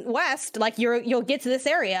walking west, like you'll get to this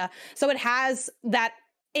area. So it has that,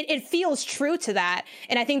 it feels true to that.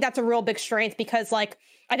 And I think that's a real big strength, because like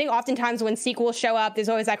I think oftentimes when sequels show up, there's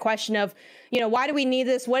always that question of, why do we need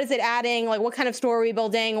this? What is it adding? Like, what kind of story are we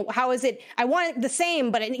building? How is it? I want it the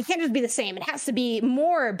same, but it can't just be the same. It has to be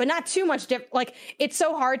more, but not too much different. Like, it's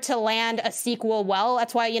so hard to land a sequel well.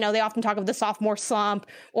 That's why, they often talk of the sophomore slump,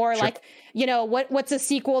 or like, what's a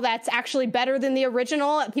sequel that's actually better than the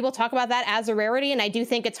original? People talk about that as a rarity, and I do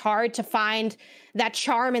think it's hard to find that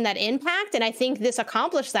charm and that impact. And I think this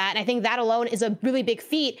accomplished that. And I think that alone is a really big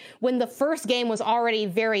feat when the first game was already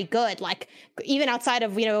very good. Like even outside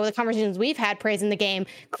of, the conversations we've had praising the game,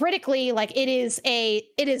 critically, like it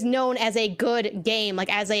is known as a good game,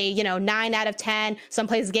 like as a, 9 out of 10. Some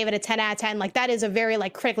places gave it a 10 out of 10. Like that is a very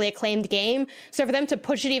like critically acclaimed game. So for them to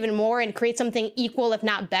push it even more and create something equal, if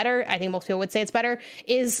not better, I think most people would say it's better,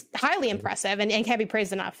 is highly impressive and can't be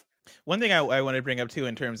praised enough. One thing I want to bring up too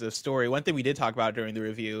in terms of story, one thing we did talk about during the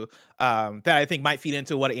review that I think might feed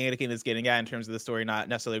into what Anakin is getting at in terms of the story not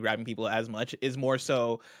necessarily grabbing people as much, is more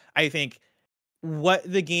so, I think, what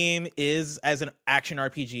the game is as an action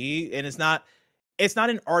RPG. And it's not it's not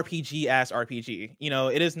an RPG ass RPG. You know,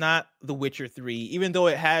 it is not The Witcher 3, even though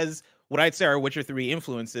it has what I'd say are Witcher 3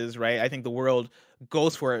 influences, right? I think the world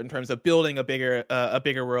goes for it in terms of building a bigger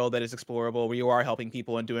world that is explorable, where you are helping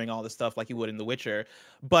people and doing all the stuff like you would in The Witcher.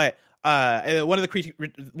 But one of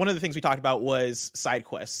the things we talked about was side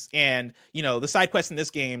quests, and you know, the side quests in this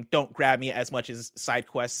game don't grab me as much as side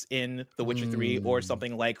quests in The Witcher 3 or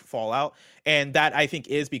something like Fallout, and that I think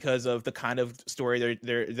is because of the kind of story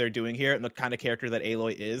they're doing here and the kind of character that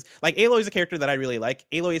Aloy is. Like, Aloy is a character that I really like.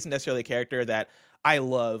 Aloy isn't necessarily a character that I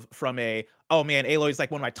love from oh man, Aloy is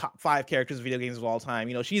like one of my top 5 characters of video games of all time.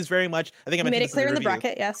 You know, she's very much, I think I made it clear in the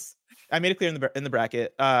bracket. Yes, I made it clear in the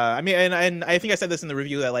bracket. I mean, and I think I said this in the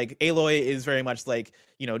review that like Aloy is very much like,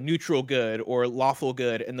 you know, neutral good or lawful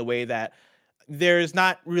good in the way that there's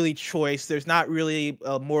not really choice, there's not really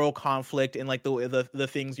a moral conflict in like the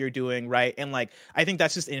things you're doing, right? And like, I think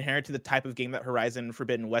that's just inherent to the type of game that Horizon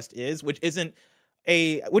Forbidden West is, which isn't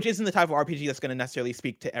the type of RPG that's going to necessarily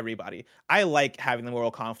speak to everybody. I like having the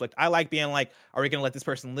moral conflict. I like being like, are we going to let this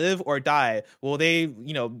person live or die? Well, they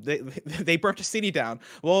burnt a city down.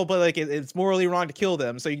 Well, but like it's morally wrong to kill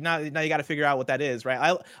them. So now you got to figure out what that is,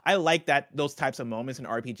 right? I like those types of moments in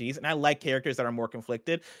RPGs, and I like characters that are more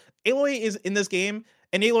conflicted. Aloy is in this game,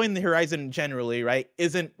 and Aloy in the Horizon generally, right,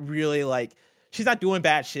 isn't really like, she's not doing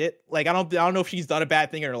bad shit. Like, I don't know if she's done a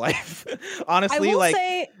bad thing in her life. Honestly, I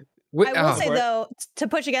will say though, to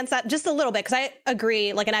push against that just a little bit, because I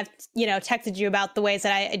agree, like, and I've, you know, texted you about the ways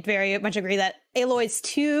that I very much agree that Aloy's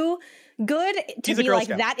too good to be like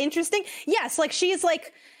that interesting. Yes, like she's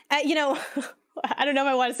like, you know, I don't know if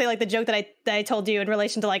I want to say like the joke that I told you in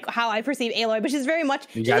relation to like how I perceive Aloy, but she's very much.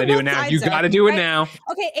 You got to do it now. You got to do it now.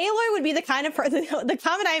 Okay, Aloy would be the kind of person. The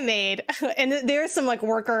comment I made, and there's some like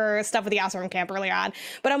worker stuff with the Asylum Camp early on,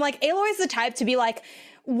 but I'm like, Aloy's the type to be like,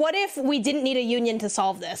 what if we didn't need a union to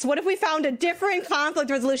solve this? What if we found a different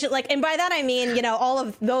conflict resolution? Like, and by that I mean, you know, all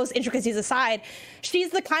of those intricacies aside,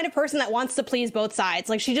 she's the kind of person that wants to please both sides.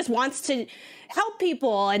 Like, she just wants to help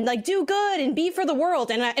people and like do good and be for the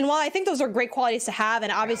world. And while I think those are great qualities to have,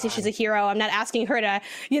 and obviously she's a hero, I'm not asking her to,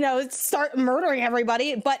 you know, start murdering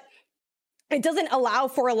everybody, but it doesn't allow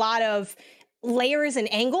for a lot of layers and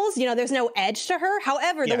angles. You know, there's no edge to her.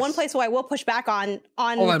 However, the one place where I will push back on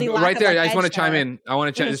the lack right there, of, like, I just want to chime her. in. I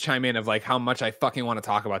want to chime in of like how much I fucking want to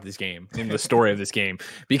talk about this game and the story of this game,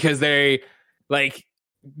 because they like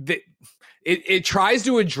it tries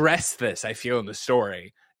to address this, I feel, in the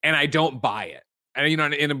story, and I don't buy it. And you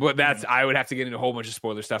know, but that's I would have to get into a whole bunch of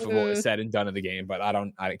spoiler stuff of what was said and done in the game, but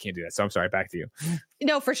I can't do that. So I'm sorry. Back to you.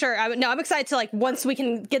 No, for sure. I'm excited to, like, once we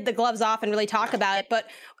can get the gloves off and really talk about it. But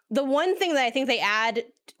the one thing that I think they add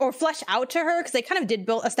or flesh out to her, because they kind of did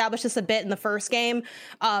establish this a bit in the first game,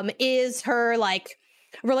 is her like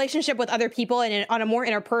relationship with other people and on a more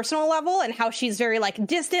interpersonal level, and how she's very like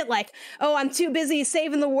distant, like, oh, I'm too busy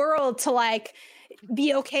saving the world to like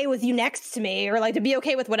be okay with you next to me, or like to be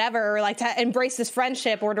okay with whatever, or like to embrace this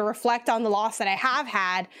friendship or to reflect on the loss that I have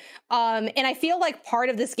had. And I feel like part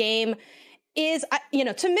of this game is, you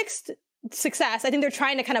know, to mixed success. I think they're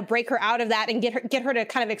trying to kind of break her out of that and get her to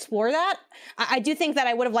kind of explore that. I do think that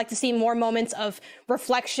I would have liked to see more moments of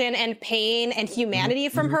reflection and pain and humanity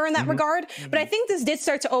from her in that regard. But I think this did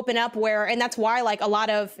start to open up where, and that's why like a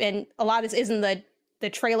lot of this is in the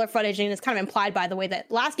trailer footage, and it's kind of implied by the way that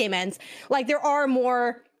last game ends. Like, there are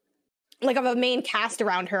more like of a main cast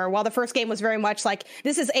around her, while the first game was very much like,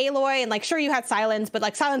 this is Aloy, and like, sure, you had Silence, but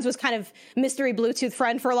like Silence was kind of mystery Bluetooth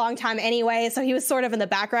friend for a long time anyway, so he was sort of in the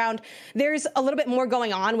background. There's a little bit more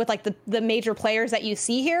going on with like the major players that you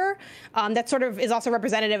see here, that sort of is also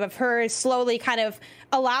representative of her slowly kind of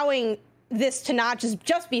allowing this to not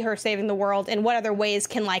just be her saving the world, and what other ways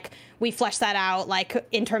can like we flesh that out, like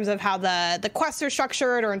in terms of how the quests are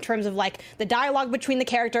structured, or in terms of like the dialogue between the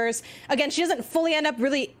characters. Again, she doesn't fully end up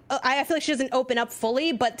really, I feel like she doesn't open up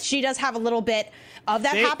fully, but she does have a little bit of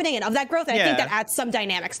that happening and of that growth, and I think that adds some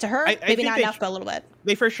dynamics to her. Maybe not enough, but a little bit.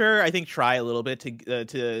 They for sure, I think, try a little bit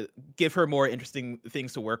to give her more interesting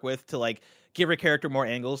things to work with, to like give her character more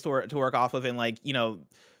angles to work off of, and like, you know,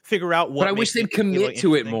 figure out what. But I wish they'd commit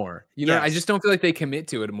to it more. You know, I just don't feel like they commit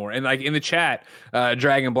to it more. And like in the chat,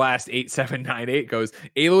 Dragon Blast 8798 goes,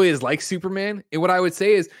 Aloy is like Superman. And what I would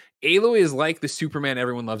say is, Aloy is like the Superman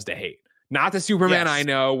everyone loves to hate. Not the Superman I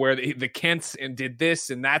know where the Kents and did this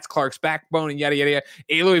and that's Clark's backbone and yada yada yada.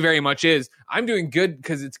 Aloy very much is, I'm doing good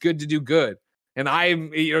because it's good to do good. And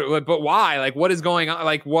but why? Like, what is going on?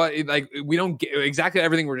 Like, what? Like, we don't get exactly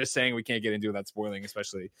everything we're just saying. We can't get into without spoiling,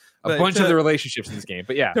 especially a bunch of the relationships in this game.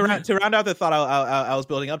 But yeah, to round out the thought I was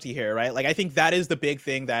building up to here, right? Like, I think that is the big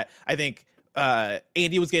thing that I think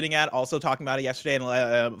Andy was getting at, also talking about it yesterday,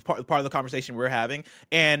 and part of the conversation we were having.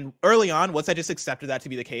 And early on, once I just accepted that to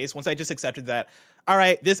be the case, once I just accepted that, all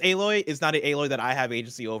right, this Aloy is not an Aloy that I have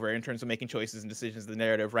agency over in terms of making choices and decisions in the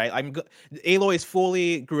narrative, right? Aloy is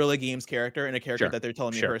fully Guerrilla Games character and a character that they're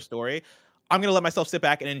telling me her story. I'm gonna let myself sit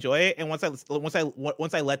back and enjoy it. And once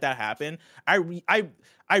I let that happen, I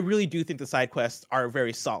really do think the side quests are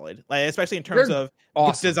very solid, like especially in terms of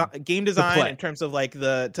awesome. Game design, in terms of like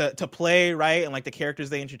to play, right, and like the characters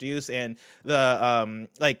they introduce and the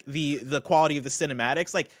like the quality of the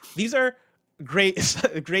cinematics. Like these are great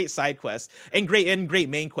side quests and great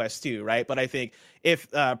main quests too, right? But I think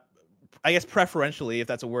if I guess preferentially, if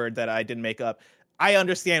that's a word that I didn't make up, I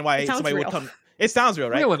understand why somebody would come. It sounds real,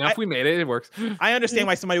 right? Real enough. We made it. It works. I understand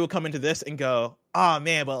why somebody would come into this and go, "Oh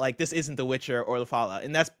man, but like this isn't The Witcher or the Fallout,"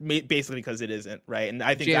 and that's basically because it isn't, right? And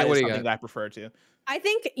I think that is something that I prefer to. I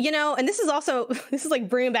think, and this is like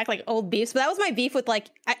bringing back like old beefs, but that was my beef with like,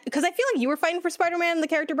 because I feel like you were fighting for Spider-Man in the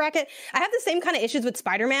character bracket. I have the same kind of issues with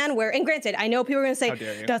Spider-Man where, and granted, I know people are going to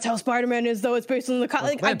say, that's how Spider-Man is, though it's based on the,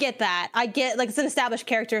 like, I get that. I get, like, it's an established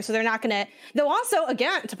character, so they're not going to, though also,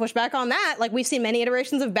 again, to push back on that, like, we've seen many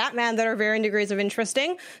iterations of Batman that are varying degrees of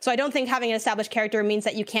interesting, so I don't think having an established character means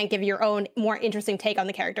that you can't give your own more interesting take on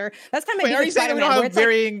the character. That's kind of my beef with Spider-Man. Are you saying we don't have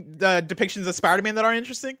varying depictions of Spider-Man that are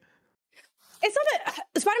interesting? It's not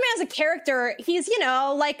that Spider-Man as a character, he's,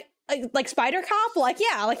 like Spider Cop, like,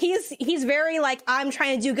 yeah, like he's very like, I'm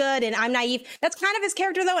trying to do good and I'm naive. That's kind of his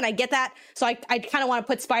character though, and I get that. So I kind of want to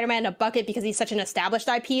put Spider-Man in a bucket because he's such an established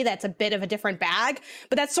IP that's a bit of a different bag.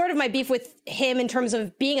 But that's sort of my beef with him in terms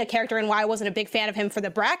of being a character and why I wasn't a big fan of him for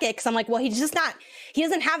the bracket, because I'm like, well, he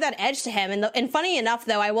doesn't have that edge to him. And funny enough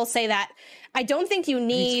though, I will say that I don't think you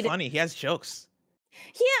need... He's funny, he has jokes.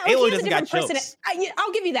 Yeah, like he has a different person.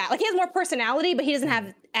 I'll give you that. Like he has more personality, but he doesn't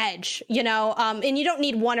have edge, and you don't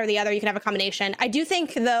need one or the other. You can have a combination. I do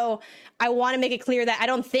think, though, I want to make it clear that I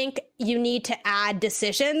don't think you need to add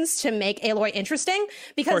decisions to make Aloy interesting,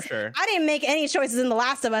 because I didn't make any choices in The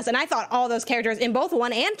Last of Us, and I thought all those characters in both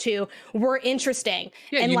 1 and 2 were interesting.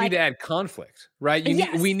 Yeah, and you need to add conflict, right?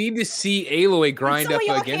 We need to see Aloy grind up against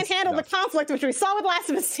some of y'all can't handle the conflict, which we saw with Last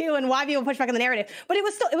of Us 2 and why people push back on the narrative. But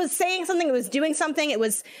it was saying something, it was doing something, it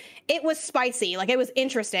was spicy, like it was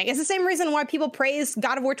interesting. It's the same reason why people praise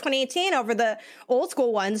God of War 2018 over the old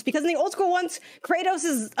school ones, because in the old school ones, Kratos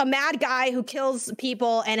is a mad guy who kills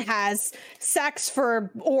people and has sex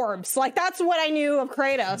for orbs. Like that's what I knew of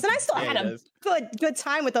Kratos, and I still had a good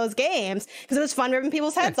time with those games because it was fun ripping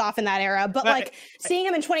people's heads off in that era. But like seeing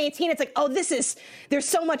him in 2018, it's like, oh, there's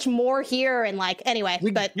so much more here, and like anyway.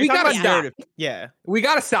 We gotta stop. Yeah, we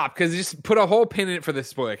gotta stop, because just put a whole pin in it for the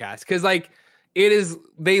spoiler cast, because like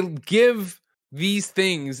they give these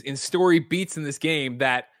things in story beats in this game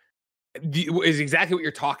that is exactly what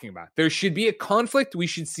you're talking about. There should be a conflict. We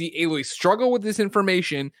should see Aloy struggle with this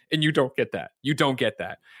information, and you don't get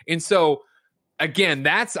that. And so, again,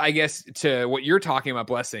 that's, I guess, to what you're talking about,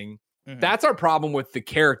 Blessing. Mm-hmm. That's our problem with the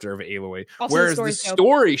character of Aloy. Also, whereas the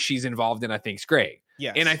story she's involved in, I think, is great.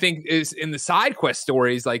 Yes. And I think is in the side quest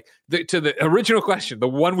stories, like to the original question, the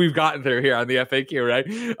one we've gotten through here on the FAQ,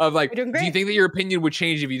 right? Of like, do you think that your opinion would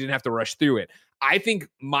change if you didn't have to rush through it? I think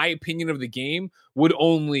my opinion of the game would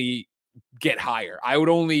only get higher. I'm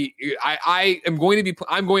going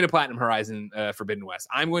to Platinum Horizon Forbidden West.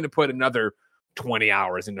 I'm going to put another 20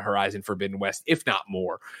 hours into Horizon Forbidden West, if not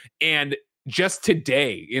more. And just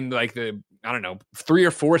today, in like the, I don't know, 3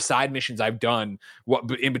 or 4 side missions I've done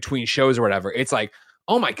in between shows or whatever, it's like,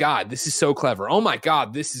 oh my God, this is so clever. Oh my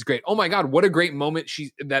God, this is great. Oh my God, what a great moment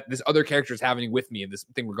that this other character is having with me in this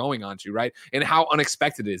thing we're going on to, right? And how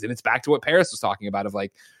unexpected it is. And it's back to what Paris was talking about of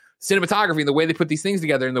like cinematography and the way they put these things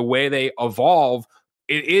together and the way they evolve.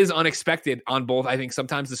 It is unexpected on both, I think,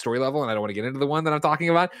 sometimes the story level, and I don't want to get into the one that I'm talking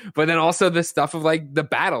about, but then also the stuff of like the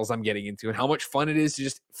battles I'm getting into and how much fun it is to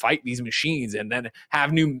just fight these machines and then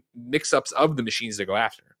have new mix-ups of the machines to go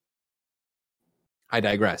after. I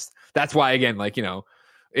digressed. That's why, again, like,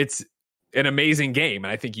 it's an amazing game.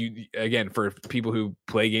 And I think again, for people who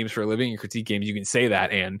play games for a living and critique games, you can say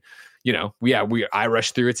that. And, I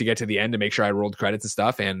rushed through it to get to the end to make sure I rolled credits and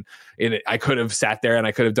stuff. And I could have sat there and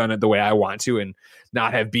I could have done it the way I want to and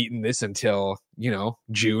not have beaten this until,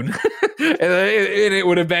 June. and it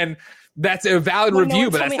would have been, that's a valid review,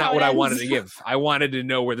 but that's not what I wanted to give. I wanted to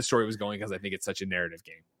know where the story was going because I think it's such a narrative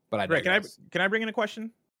game. But can I bring in a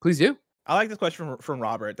question? Please do. I like this question from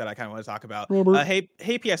Robert that I kind of want to talk about. Robert.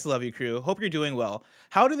 Hey, PS Love You crew. Hope you're doing well.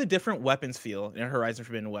 How do the different weapons feel in Horizon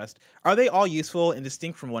Forbidden West? Are they all useful and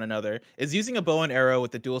distinct from one another? Is using a bow and arrow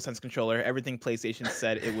with the DualSense controller everything PlayStation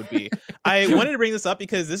said it would be? I wanted to bring this up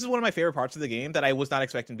because this is one of my favorite parts of the game that I was not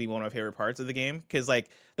expecting to be one of my favorite parts of the game. Because like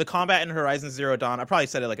the combat in Horizon Zero Dawn, I probably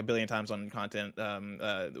said it like a billion times on content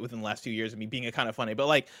within the last few years of me being kind of funny, but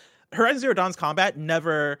like Horizon Zero Dawn's combat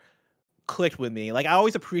never clicked with me. Like I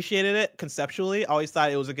always appreciated it conceptually. I always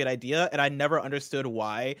thought it was a good idea, and I never understood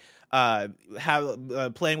why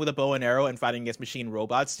playing with a bow and arrow and fighting against machine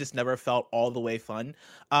robots just never felt all the way fun.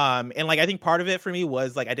 And like I think part of it for me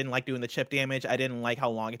was like I didn't like doing the chip damage. I didn't like how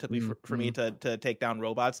long it took me for me to take down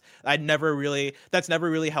robots. That's never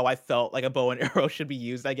really how I felt like a bow and arrow should be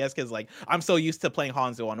used, I guess, because like I'm so used to playing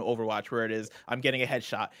Hanzo on Overwatch where it is I'm getting a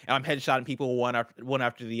headshot and I'm headshotting people one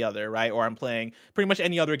after the other, right? Or I'm playing pretty much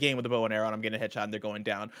any other game with a bow and arrow and I'm getting a headshot and they're going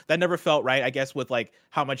down. That never felt right, I guess, with like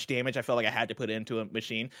how much damage I felt like I had to put into a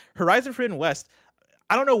machine. Horizon Forbidden West,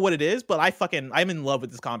 I don't know what it is, but I'm in love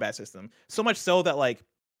with this combat system. So much so that like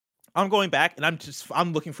I'm going back and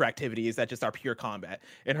I'm looking for activities that just are pure combat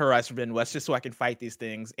in Horizon Forbidden West just so I can fight these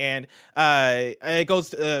things. And it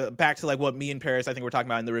goes back to like what me and Paris I think we're talking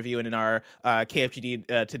about in the review and in our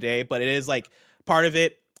KFGD today, but it is like part of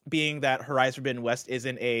it being that Horizon Forbidden West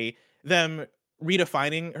isn't them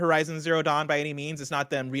redefining Horizon Zero Dawn by any means. It's not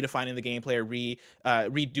them redefining the gameplay or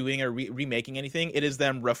redoing or remaking anything. It is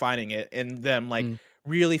them refining it and them like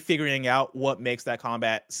really figuring out what makes that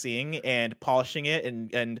combat sing and polishing it.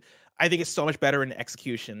 And I think it's so much better in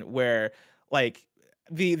execution where like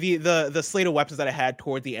the slate of weapons that I had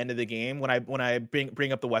toward the end of the game when I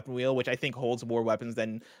bring up the weapon wheel, which I think holds more weapons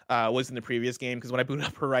than was in the previous game, because when I booted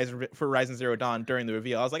up Horizon Zero Dawn during the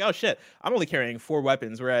reveal, I was like, oh shit, I'm only carrying 4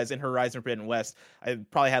 weapons, whereas in Horizon Forbidden West I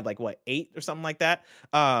probably had like 8 or something like that.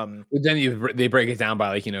 But then they break it down by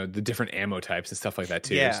like, you know, the different ammo types and stuff like that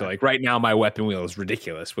too. Yeah. So like right now my weapon wheel is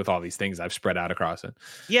ridiculous with all these things I've spread out across it.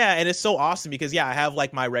 Yeah, and it's so awesome because I have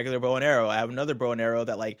like my regular bow and arrow. I have another bow and arrow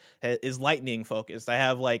that like is lightning focused. I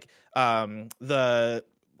have like the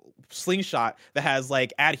slingshot that has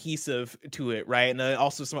like adhesive to it, right? And then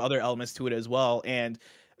also some other elements to it as well. And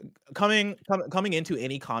coming into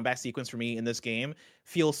any combat sequence for me in this game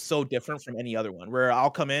feels so different from any other one, where I'll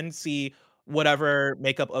come in, see whatever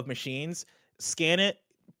makeup of machines, scan it,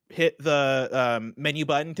 hit the menu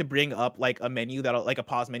button to bring up like a menu that'll like a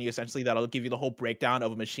pause menu essentially that'll give you the whole breakdown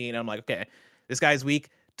of a machine. And I'm like, okay, this guy's weak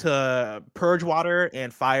to purge water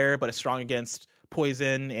and fire, but is strong against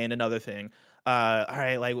poison and another thing. All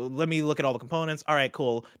right, like let me look at all the components. All right,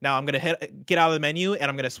 cool. Now I'm gonna get out of the menu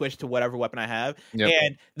and I'm gonna switch to whatever weapon I have. Yep.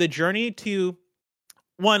 And the journey to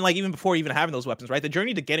one, like even before even having those weapons, right? The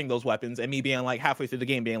journey to getting those weapons and me being like halfway through the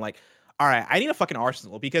game being like, all right, I need a fucking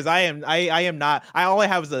arsenal because I am not. All I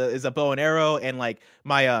have is a bow and arrow and like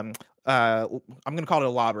my I'm gonna call it a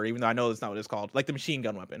lobber, even though I know that's not what it's called. Like the machine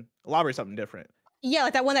gun weapon. A lobber is something different. Yeah,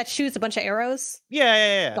 like that one that shoots a bunch of arrows.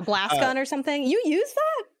 Yeah. Like a blast gun or something. You use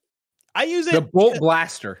that? I use it. The bolt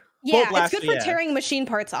blaster. Yeah, it's good for tearing machine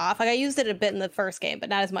parts off. Like I used it a bit in the first game, but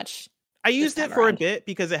not as much. I used it for a bit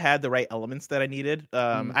because it had the right elements that I needed.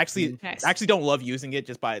 Actually don't love using it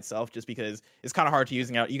just by itself, just because it's kind of hard to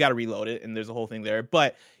using out. You got to reload it, and there's a whole thing there.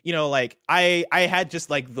 But you know, like I had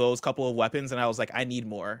just like those couple of weapons, and I was like, I need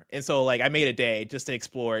more. And so like I made a day just to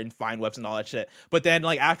explore and find weapons and all that shit. But then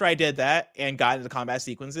like after I did that and got into combat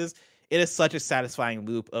sequences, it is such a satisfying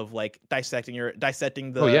loop of like dissecting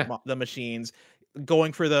the machines,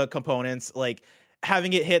 going for the components, like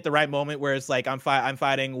having it hit the right moment where it's like I'm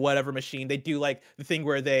fighting whatever machine. They do like the thing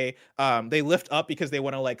where they lift up because they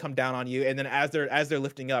want to like come down on you, and then as they're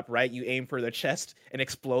lifting up, right, you aim for their chest and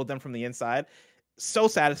explode them from the inside. So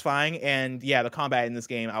satisfying. And yeah, the combat in this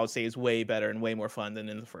game I would say is way better and way more fun than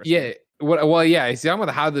in the first game. Well, yeah. See, I'm with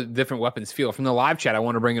how the different weapons feel. From the live chat, I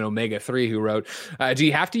want to bring in Omega 3, who wrote, do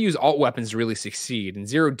you have to use alt weapons to really succeed? In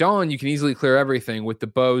Zero Dawn, you can easily clear everything with the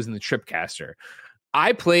bows and the tripcaster.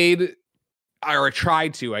 I played, or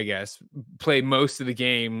tried to, I guess, play most of the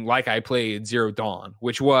game like I played Zero Dawn,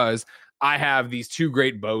 which was I have these 2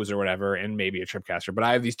 great bows or whatever, and maybe a tripcaster, but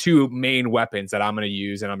I have these 2 main weapons that I'm going to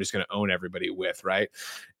use and I'm just going to own everybody with, right?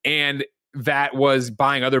 And that was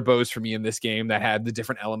buying other bows for me in this game that had the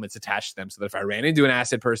different elements attached to them, so that if I ran into an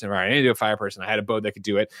acid person, if I ran into a fire person, I had a bow that could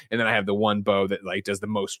do it, and then I have the one bow that like does the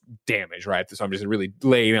most damage, right? So I'm just really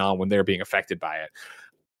laying on when they're being affected by it.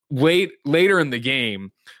 Later in the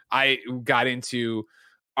game, I got into,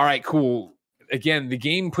 all right, cool. again, the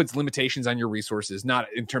game puts limitations on your resources, not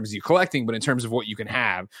in terms of you collecting, but in terms of what you can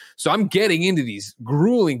have. So I'm getting into these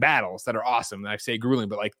grueling battles that are awesome. And I say grueling,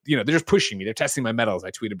 but like, you know, they're just pushing me. They're testing my metals.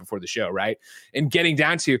 I tweeted before the show, right? And getting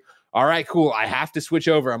down to, all right, cool. I have to switch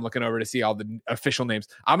over. I'm looking over to see all the official names.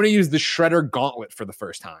 I'm going to use the Shredder Gauntlet for the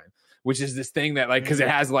first time, which is this thing that like, because it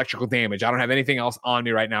has electrical damage. I don't have anything else on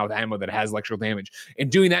me right now with ammo that has electrical damage. And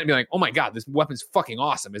doing that and be like, oh my God, this weapon's fucking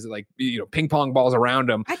awesome. Is it like, you know, ping pong balls around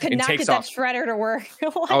them? I could not get that Shredder to work.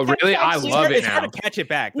 Oh, really? I love it now. It's got to catch it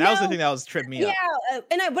back. That was the thing that was tripping me up.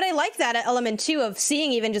 Yeah, but I like that element too of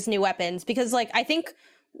seeing even just new weapons, because like I think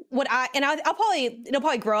it'll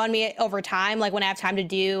probably grow on me over time, like when I have time to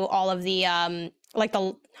do all of the like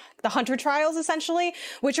the hunter trials essentially,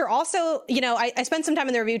 which are also, you know, I spent some time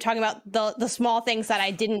in the review talking about the small things that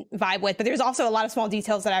I didn't vibe with, but there's also a lot of small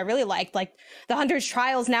details that I really liked. Like the hunter's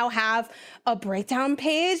trials now have a breakdown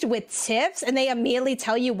page with tips, and they immediately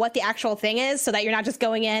tell you what the actual thing is, so that you're not just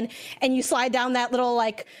going in and you slide down that little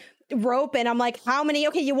like rope and I'm like, how many?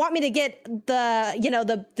 Okay, you want me to get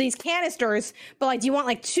these canisters, but like, do you want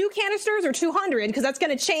like 2 canisters or 200? Because that's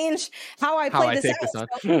going to change how I play this out.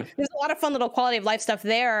 So there's a lot of fun little quality of life stuff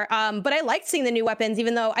there. But I liked seeing the new weapons,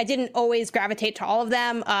 even though I didn't always gravitate to all of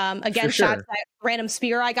them. Again, shout out to that random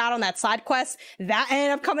spear I got on that side quest. That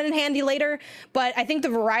ended up coming in handy later. But I think the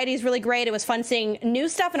variety is really great. It was fun seeing new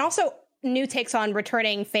stuff, and also new takes on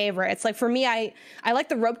returning favorites. Like for me, I like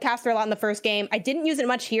the ropecaster a lot in the first game. I didn't use it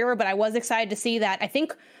much here, but I was excited to see that. I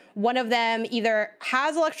think one of them either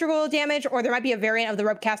has electrical damage, or there might be a variant of the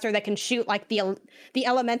ropecaster that can shoot like the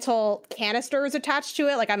elemental canisters attached to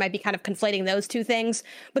it. Like I might be kind of conflating those two things,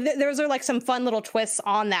 but those are like some fun little twists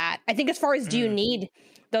on that. I think as far as do you need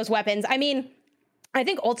those weapons? I mean, I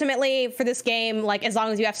think ultimately for this game, like as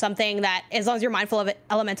long as you have something that, as long as you're mindful of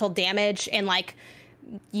elemental damage and like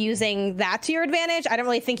using that to your advantage, I don't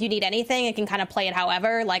really think you need anything. It can kind of play it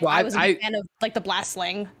however. Like I was a big fan of like the blast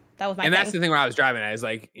sling. That was my thing. That's the thing where I was driving at is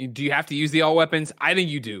like, do you have to use the all weapons? I think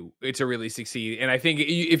you do to really succeed. And I think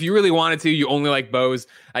if you really wanted to, you only like bows,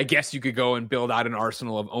 I guess you could go and build out an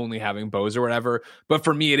arsenal of only having bows or whatever. But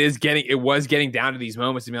for me, it was getting down to these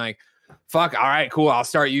moments to be like, fuck, all right, cool, I'll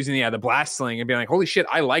start using the blast sling and be like, holy shit,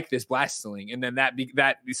 I like this blast sling. And then that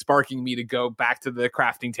sparking me to go back to the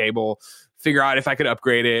crafting table, figure out if I could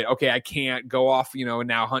upgrade it. Okay, I can't go off, and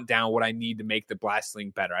now hunt down what I need to make the blast sling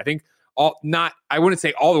better. I think I wouldn't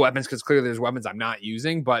say all the weapons, because clearly there's weapons I'm not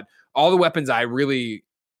using, but all the weapons I really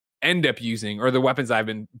end up using, or the weapons I've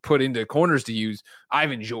been put into corners to use,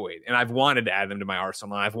 I've enjoyed, and I've wanted to add them to my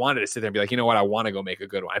arsenal. I've wanted to sit there and be like, you know what, I want to go make a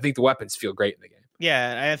good one. I think the weapons feel great in the game.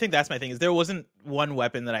 Yeah, I think that's my thing. Is there wasn't one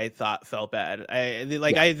weapon that I thought felt bad.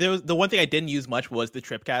 The one thing I didn't use much was the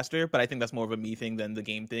tripcaster, but I think that's more of a me thing than the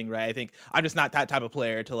game thing, right? I think I'm just not that type of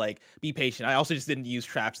player to like be patient. I also just didn't use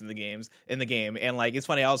traps in the game, and like it's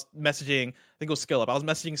funny. I was messaging, I think it was Skill Up. I was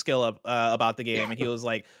messaging Skill Up about the game, and he was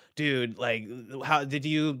like, dude, like, how did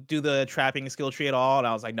you do the trapping skill tree at all? And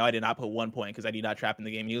I was like, no, I did not put 1 point because I did not trap in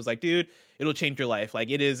the game. And he was like, dude, it'll change your life.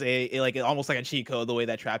 Like, it is almost like a cheat code the way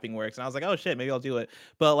that trapping works. And I was like, oh shit, maybe I'll do it.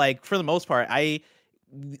 But like for the most part, I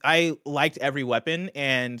liked every weapon,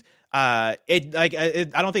 and I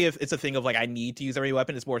don't think it's a thing of like I need to use every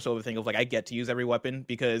weapon. It's more so of a thing of like I get to use every weapon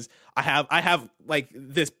because I have like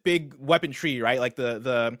this big weapon tree, right? Like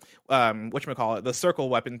the whatchamacallit, the circle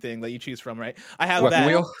weapon thing that you choose from, right? I have weapon that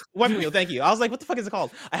wheel. Weapon wheel. Thank you. I was like, what the fuck is it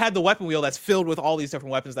called? I had the weapon wheel that's filled with all these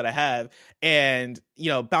different weapons that I have, and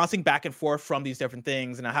bouncing back and forth from these different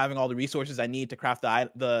things, and having all the resources I need to craft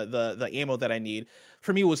the ammo that I need,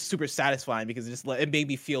 for me was super satisfying because it made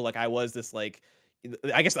me feel like I was this like,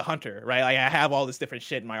 I guess, the hunter, right? Like I have all this different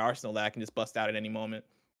shit in my arsenal that I can just bust out at any moment.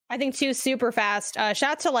 I think too, super fast. Shout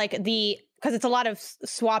out to like because it's a lot of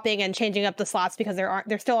swapping and changing up the slots because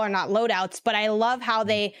there still are not loadouts, but I love how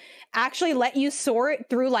they actually let you sort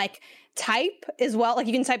through like type as well. Like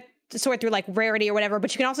you can sort through like rarity or whatever,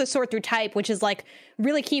 but you can also sort through type, which is like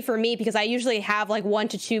really key for me because I usually have like 1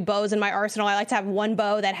 to 2 bows in my arsenal. I like to have one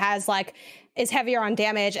bow that has like is heavier on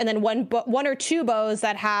damage, and then one or two bows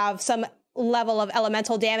that have some level of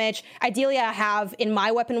elemental damage. Ideally, I have in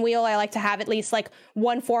my weapon wheel, I like to have at least like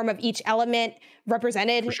one form of each element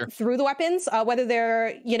represented through the weapons, whether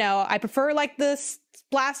they're, I prefer like this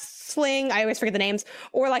blast sling, I always forget the names,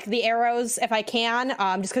 or like the arrows if I can,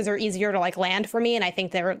 just because they're easier to like land for me, and I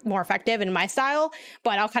think they're more effective in my style,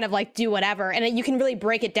 but I'll kind of like do whatever. And you can really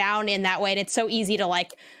break it down in that way, and it's so easy to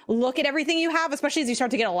like look at everything you have, especially as you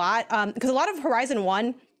start to get a lot, because a lot of Horizon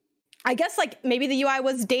 1, I guess like maybe the UI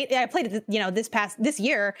was dated. I played it, this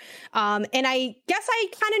year. And I guess I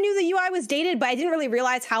kind of knew the UI was dated, but I didn't really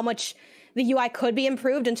realize how much the UI could be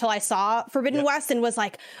improved until I saw Forbidden West and was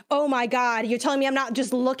like, oh my God, you're telling me I'm not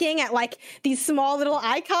just looking at like these small little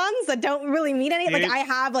icons that don't really mean anything. Like I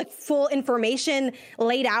have like full information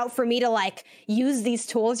laid out for me to like use these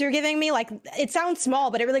tools you're giving me. Like it sounds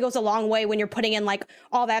small, but it really goes a long way when you're putting in like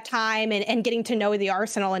all that time and getting to know the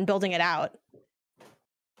arsenal and building it out.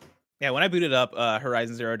 Yeah, when I booted up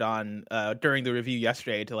Horizon Zero Dawn during the review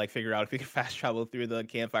yesterday to like figure out if we could fast travel through the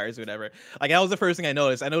campfires or whatever, like that was the first thing I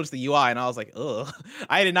noticed. I noticed the UI and I was like, ugh.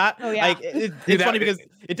 I did not like it's funny because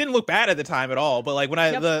it didn't look bad at the time at all. But like when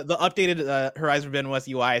the updated Horizon Forbidden West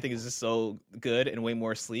UI, I think is just so good and way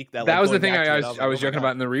more sleek. That was the thing I was joking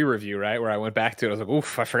about in the re-review, right? Where I went back to it, I was like,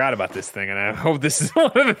 oof, I forgot about this thing, and I hope this is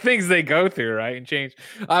one of the things they go through, right, and change.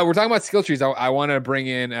 We're talking about skill trees. I want to bring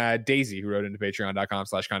in Daisy, who wrote into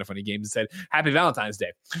patreon.com/kindoffunnygames and said, Happy Valentine's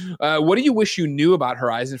Day. What do you wish you knew about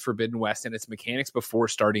Horizon Forbidden West and its mechanics before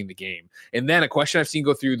starting the game? And then a question I've seen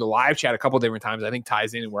go through the live chat a couple different times, I think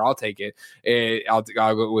ties in where I'll take it. I'll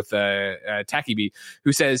go with Tacky B,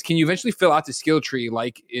 who says, can you eventually fill out the skill tree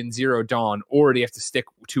like in Zero Dawn, or do you have to stick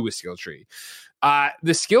to a skill tree?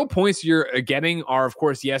 The skill points you're getting are, of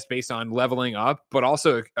course, yes, based on leveling up, but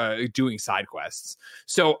also doing side quests.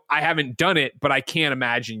 So I haven't done it, but I can't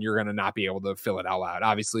imagine you're going to not be able to fill it all out.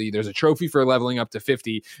 Obviously, there's a trophy for leveling up to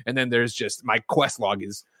 50, and then there's just my quest log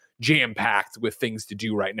is jam-packed with things to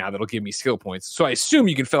do right now that'll give me skill points. So I assume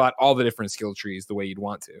you can fill out all the different skill trees the way you'd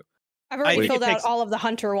want to. I've already filled out all of the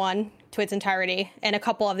Hunter one to its entirety, and a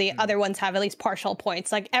couple of the other ones have at least partial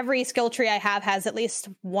points. Like every skill tree I have has at least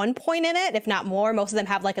 1 point in it, if not more. Most of them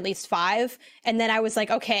have like at least 5. And then I was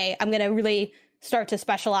like, okay, I'm going to really start to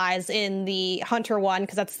specialize in the Hunter one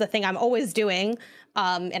because that's the thing I'm always doing.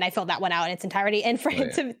 And I filled that one out in its entirety. And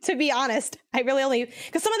to be honest, I really only,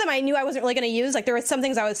 because some of them I knew I wasn't really going to use. Like there were some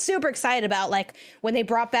things I was super excited about, like when they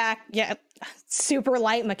brought back, super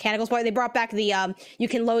light mechanical spoiler. They brought back the you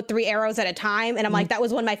can load 3 arrows at a time, and I'm like, that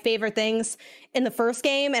was one of my favorite things in the first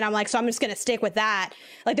game, and I'm like, so I'm just gonna stick with that.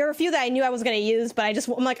 Like there were a few that I knew I was gonna use, but I just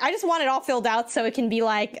want it all filled out so it can be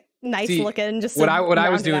like nice looking. Just what I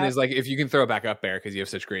was doing is like, if you can throw it back up there because you have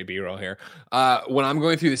such great B-roll here. When I'm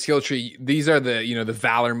going through the skill tree, these are the the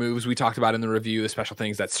Valor moves we talked about in the review, the special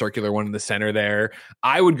things, that circular one in the center there.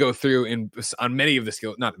 I would go through and on many of the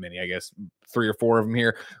skill, not many, I guess 3 or 4 of them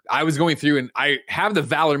here. I was going through and I have the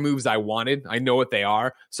Valor moves I wanted. I know what they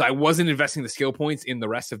are. So I wasn't investing the skill points in the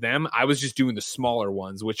rest of them. I was just doing the smaller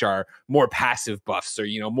ones, which are more passive buffs or,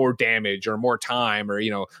 more damage or more time or,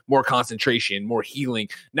 more concentration, more healing.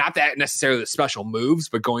 Not that necessarily the special moves,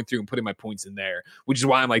 but going through and putting my points in there, which is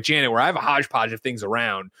why I'm like Janet, where I have a hodgepodge of things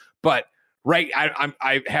around, but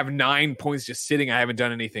I have 9 points just sitting I haven't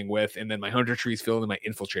done anything with, and then my Hunter tree's filled and my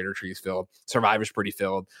Infiltrator tree's filled. Survivor's pretty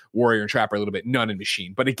filled. Warrior and Trapper a little bit. None in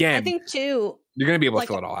Machine. But again, I think too, you're going to be able to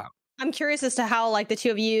fill it all out. I'm curious as to how like the two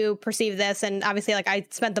of you perceive this, and obviously like I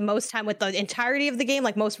spent the most time with the entirety of the game,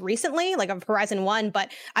 like most recently, like of Horizon 1,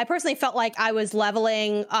 but I personally felt like I was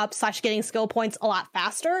leveling up / getting skill points a lot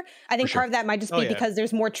faster. I think part of that might just be because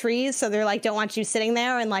there's more trees, so they're like don't want you sitting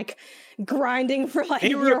there and like grinding for like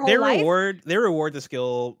your whole life. They reward the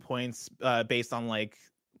skill points based on like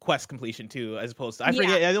quest completion too, as opposed to I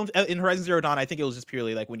don't in Horizon Zero Dawn I think it was just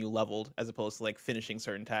purely like when you leveled as opposed to like finishing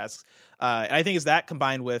certain tasks. And I think it's that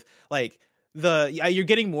combined with like you're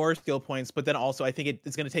getting more skill points, but then also I think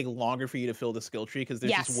it's going to take longer for you to fill the skill tree because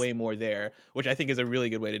there's just way more there, which I think is a really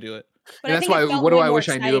good way to do it. But that's why what do I wish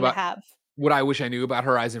I knew about what I wish I knew about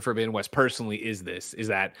Horizon Forbidden West personally is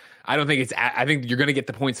that I don't think I think you're going to get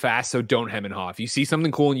the points fast, so don't hem and haw. If you see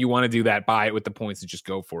something cool and you want to do that, buy it with the points and just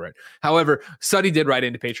go for it. However, Suddy did write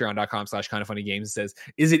into patreon.com/kindoffunnygames and says,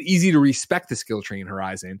 is it easy to respect the skill tree in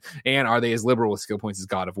Horizon? And are they as liberal with skill points as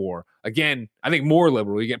God of War? Again, I think more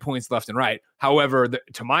liberal. You get points left and right. However,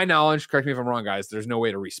 to my knowledge, correct me if I'm wrong, guys, there's no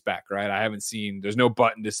way to respec, right? I haven't seen, there's no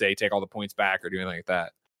button to say take all the points back or do anything like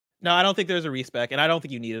that. No, I don't think there's a respec, and I don't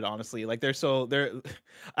think you need it, honestly. Like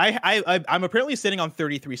I'm apparently sitting on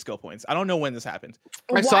 33 skill points. I don't know when this happened.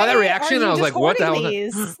 I saw that reaction and I was like, what the hell?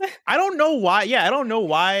 I don't know why. Yeah, I don't know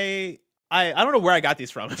why. I don't know where I got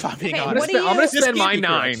these from, if I'm being honest. I'm going to spend my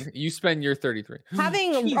 9. You spend your 33.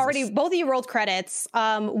 Having already, both of you rolled credits,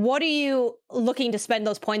 what are you looking to spend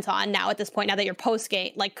those points on now at this point, now that you're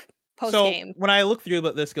post-game, So when I look through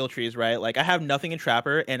the skill trees, right, like I have nothing in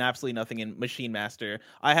Trapper and absolutely nothing in Machine Master.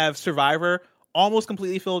 I have Survivor almost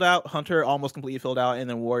completely filled out, Hunter almost completely filled out, and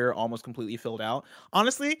then Warrior almost completely filled out.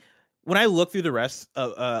 Honestly, when I look through the rest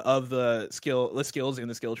of the skills in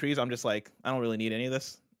the skill trees, I'm just like, I don't really need any of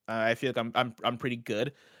this. I feel like I'm pretty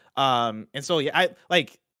good. And so yeah,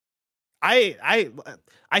 I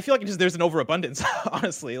feel like there's an overabundance,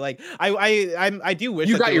 honestly. Like I do wish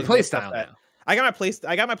you that got your play style now. I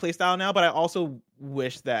got my play style now, but I also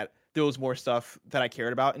wish that there was more stuff that I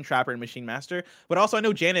cared about in Trapper and Machine Master. But also I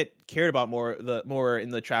know Janet cared about more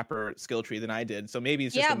in the Trapper skill tree than I did. So maybe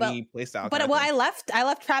it's just a me play style. But I left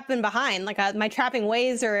trapping behind. Like my trapping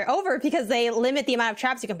ways are over because they limit the amount of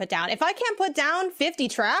traps you can put down. If I can't put down 50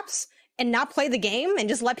 traps and not play the game and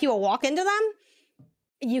just let people walk into them,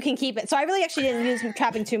 you can keep it. So I really actually didn't use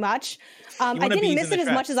trapping too much. I didn't miss it as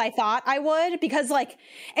much as I thought I would because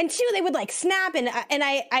and two, they would snap and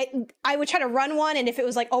I would try to run one. And if it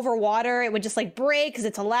was over water, it would just break because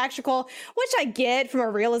it's electrical, which I get from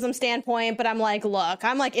a realism standpoint. But I'm look,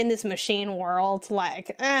 I'm in this machine world, So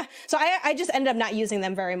I just ended up not using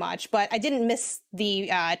them very much, but I didn't miss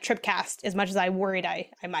the trip cast as much as I worried I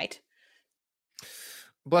might.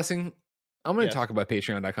 Blessing, I'm going to talk about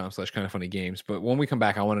patreon.com/kindoffunnygames, but when we come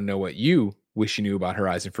back, I want to know what you wish you knew about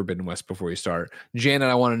Horizon Forbidden West before we start. Janet,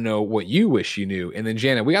 I want to know what you wish you knew. And then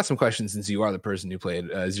Janet, we got some questions since you are the person who played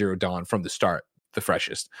Zero Dawn from the start, the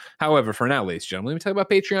freshest. However, for now, ladies and gentlemen, let me tell you about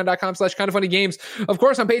patreon.com/kindoffunnygames. Of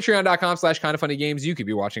course, on patreon.com/kindoffunnygames, you could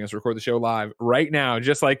be watching us record the show live right now,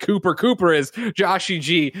 just like Cooper is, Joshy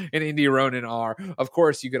G, and Indy Ronan are. Of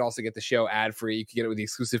course, you could also get the show ad-free. You could get it with the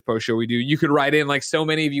exclusive post show we do. You could write in like so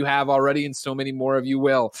many of you have already, and so many more of you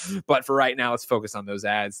will. But for right now, let's focus on those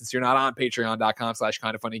ads. Since you're not on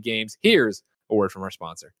patreon.com/kindoffunnygames, here's a word from our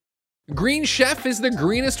sponsor. Green Chef is the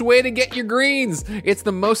greenest way to get your greens. It's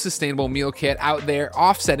the most sustainable meal kit out there,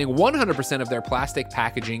 offsetting 100% of their plastic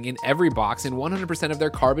packaging in every box and 100% of their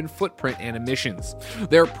carbon footprint and emissions.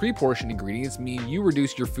 Their pre-portioned ingredients mean you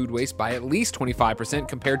reduce your food waste by at least 25%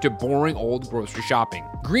 compared to boring old grocery shopping.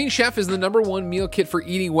 Green Chef is the #1 meal kit for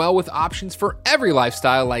eating well with options for every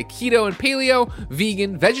lifestyle like keto and paleo,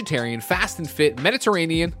 vegan, vegetarian, fast and fit,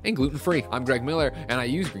 Mediterranean, and gluten-free. I'm Greg Miller, and I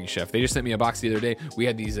use Green Chef. They just sent me a box the other day. We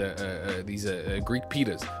had these Greek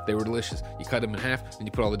pitas. They were delicious. You cut them in half, then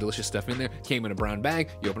you put all the delicious stuff in there. Came in a brown bag.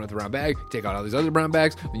 You open up the brown bag, take out all these other brown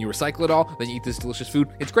bags, then you recycle it all, then you eat this delicious food.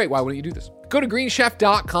 It's great. Why wouldn't you do this? Go to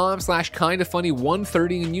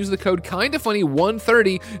greenchef.com/kindoffunny130 and use the code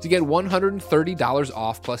kindoffunny130 to get $130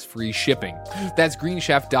 off plus free shipping. That's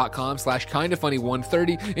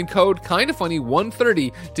greenchef.com/kindoffunny130 and code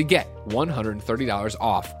kindoffunny130 to get $130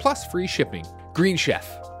 off plus free shipping. Green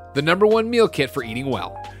Chef, the #1 meal kit for eating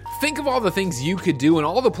well. Think of all the things you could do and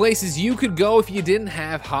all the places you could go if you didn't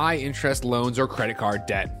have high interest loans or credit card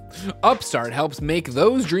debt. Upstart helps make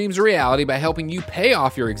those dreams a reality by helping you pay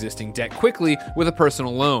off your existing debt quickly with a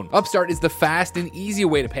personal loan. Upstart is the fast and easy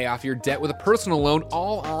way to pay off your debt with a personal loan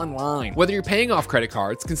all online. Whether you're paying off credit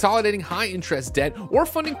cards, consolidating high interest debt, or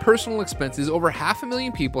funding personal expenses, over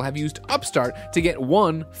 500,000 people have used Upstart to get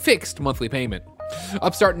one fixed monthly payment.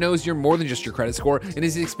 Upstart knows you're more than just your credit score and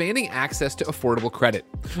is expanding access to affordable credit.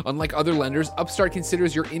 Unlike other lenders, Upstart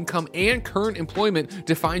considers your income and current employment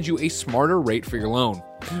to find you a smarter rate for your loan.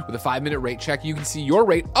 With a 5-minute rate check, you can see your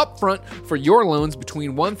rate upfront for your loans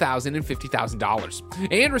between $1,000 and $50,000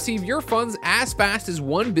 and receive your funds as fast as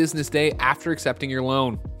 1 business day after accepting your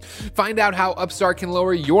loan. Find out how Upstart can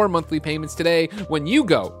lower your monthly payments today when you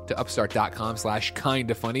go to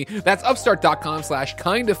upstart.com/kindoffunny. That's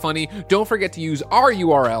upstart.com/kindoffunny. Don't forget to use our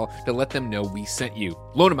URL to let them know we sent you.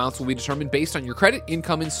 Loan amounts will be determined based on your credit,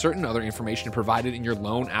 income, and certain other information provided in your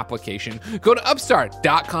loan application. Go to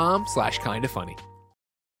upstart.com/kindoffunny.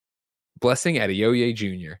 Blessing Adeoye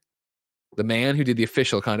Jr., the man who did the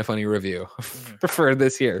official Kind of Funny review for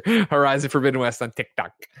this year, Horizon Forbidden West on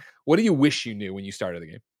TikTok. What do you wish you knew when you started the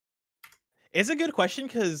game? It's a good question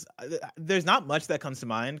because there's not much that comes to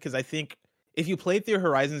mind, because I think if you played through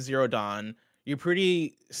Horizon Zero Dawn, you're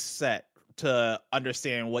pretty set to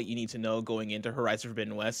understand what you need to know going into Horizon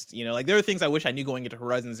Forbidden West. You know, there are things I wish I knew going into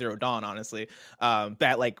Horizon Zero Dawn, honestly,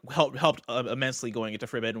 that helped immensely going into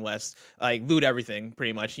Forbidden West. Loot everything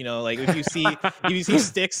pretty much. You know, if you see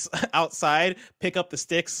sticks outside, pick up the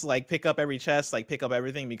sticks. Pick up every chest. Pick up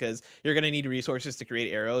everything, because you're gonna need resources to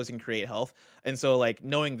create arrows and create health. And so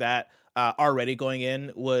knowing that already going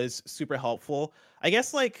in was super helpful. I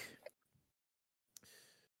guess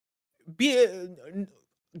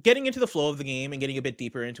getting into the flow of the game and getting a bit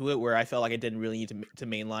deeper into it, where I felt like I didn't really need to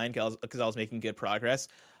mainline because I was making good progress.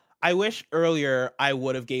 I wish earlier I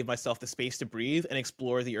would have gave myself the space to breathe and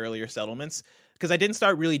explore the earlier settlements, because I didn't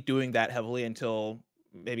start really doing that heavily until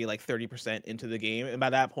maybe 30% into the game, and by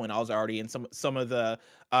that point I was already in some of the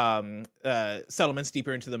settlements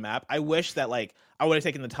deeper into the map. I wish that I would have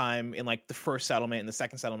taken the time in the first settlement and the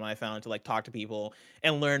second settlement I found to talk to people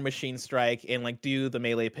and learn Machine Strike and do the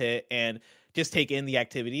melee pit and just take in the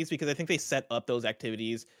activities, because I think they set up those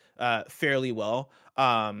activities fairly well.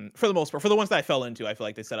 For the most part, for the ones that I fell into, I feel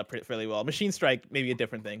like they set up fairly well. Machine Strike, maybe a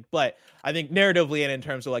different thing, but I think narratively and in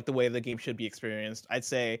terms of like the way the game should be experienced, I'd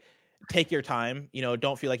say take your time.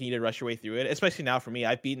 Don't feel like you need to rush your way through it. Especially now for me,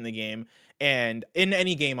 I've beaten the game, and in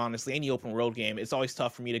any game, honestly, any open world game, it's always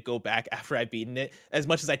tough for me to go back after I've beaten it. As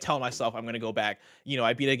much as I tell myself I'm going to go back,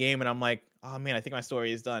 I beat a game and I'm like, oh man, I think my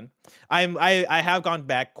story is done. I have gone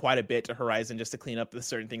back quite a bit to Horizon just to clean up the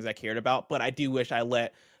certain things I cared about, but I do wish I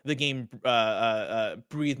let the game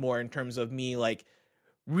breathe more in terms of me like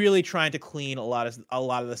really trying to clean a lot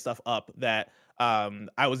of the stuff up that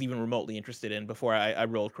I was even remotely interested in before I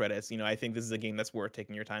rolled credits. I think this is a game that's worth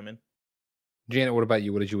taking your time in. Janet, what about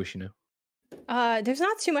you? What did you wish you knew? There's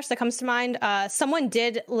not too much that comes to mind. Someone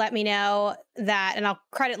did let me know that, and I'll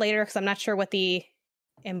credit later because I'm not sure what the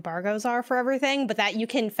embargoes are for everything, but that you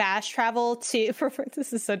can fast travel to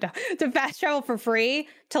this is so dumb, to fast travel for free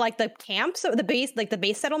to like the camps or the base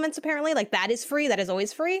settlements. Apparently, like that is free. That is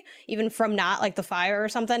always free, even from not like the fire or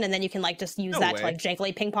something. And then you can like just use to like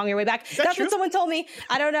jankily ping pong your way back. That's true? What someone told me.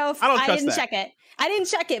 I don't know if I didn't check it. I didn't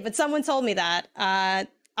check it, but someone told me that.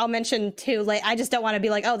 I'll mention too late. I just don't want to be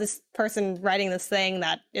like, oh, this person writing this thing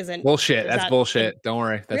that isn't bullshit. That's bullshit. Don't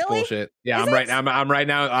worry. That's really? Bullshit. Yeah, I'm right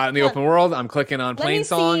now in the open world. I'm clicking on Plain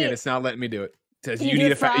Song and it's not letting me do it.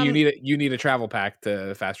 You need a travel pack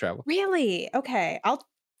to fast travel. Really? Okay. I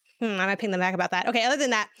might ping them back about that. Okay. Other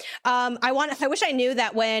than that, I wish I knew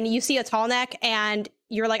that when you see a tall neck and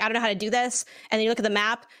you're like, I don't know how to do this, and then you look at the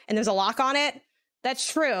map and there's a lock on it.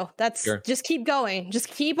 That's true. That's sure. Just keep going. Just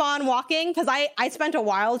keep on walking. Because I spent a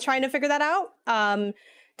while trying to figure that out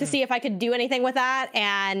to see if I could do anything with that.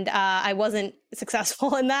 And I wasn't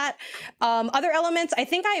successful in that. Other elements, I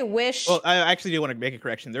think I wish. Well, I actually do want to make a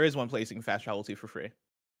correction. There is one place you can fast travel to for free.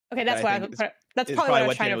 Okay, that's that's probably what I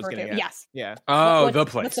was trying to refer to. Yes. Yeah. Oh, the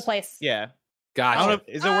place. What's the place? Yeah. Gotcha. I don't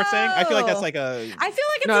know, is it worth saying? I feel like that's like a. I feel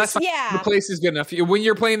like it's The place is good enough. When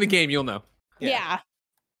you're playing the game, you'll know. Yeah.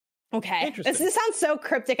 Okay. This sounds so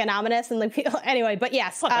cryptic and ominous and like anyway, but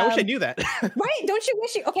yes. I wish I knew that. Right? Don't you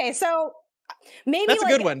wish you? Okay, so maybe that's a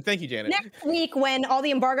good one. Thank you, Janet. Next week when all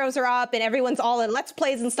the embargoes are up and everyone's all in Let's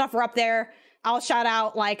Plays and stuff are up there, I'll shout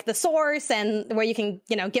out like the source and where you can,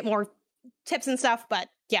 get more tips and stuff. But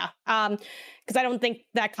yeah, because I don't think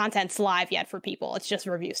that content's live yet for people. It's just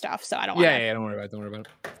review stuff. So I don't want to. Don't worry about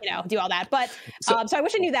it. Do all that. But so I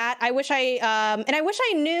wish I knew that. I wish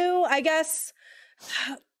I knew, I guess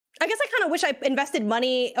I kind of wish I invested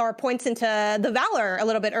money or points into the Valor a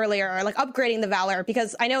little bit earlier, or like upgrading the Valor,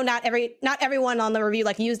 because I know not everyone on the review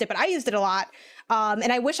like used it, but I used it a lot.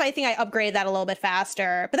 And I think I upgraded that a little bit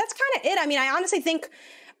faster. But that's kind of it. I mean, I honestly think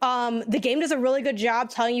the game does a really good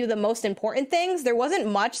job telling you the most important things. There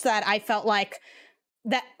wasn't much that I felt like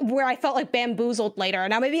bamboozled later.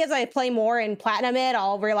 Now, maybe as I play more and platinum it,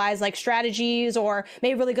 I'll realize like strategies or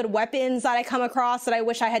maybe really good weapons that I come across that I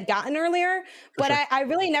wish I had gotten earlier. But sure. I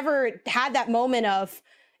really never had that moment of,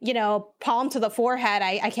 palm to the forehead.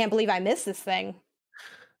 I can't believe I missed this thing.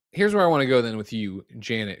 Here's where I want to go then with you,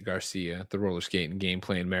 Janet Garcia, the roller skating,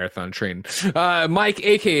 gameplay, and marathon train. Mike,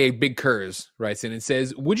 a.k.a. Big Curz, writes in and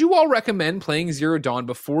says, would you all recommend playing Zero Dawn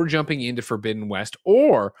before jumping into Forbidden West?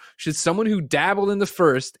 Or should someone who dabbled in the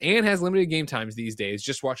first and has limited game times these days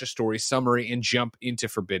just watch a story summary and jump into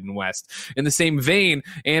Forbidden West? In the same vein,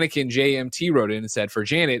 Anakin JMT wrote in and said, for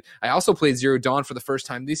Janet, I also played Zero Dawn for the first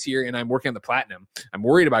time this year, and I'm working on the platinum. I'm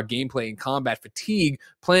worried about gameplay and combat fatigue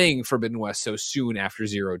playing Forbidden West so soon after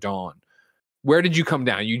Zero Dawn. Where did you come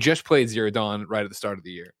down? You just played Zero Dawn right at the start of the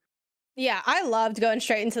year. Yeah, I loved going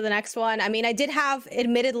straight into the next one. I mean, I did have,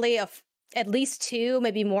 admittedly, at least 2,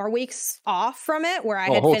 maybe more weeks off from it where I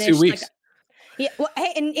had finished 2 weeks. Yeah, well,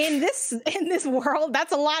 hey, in this world,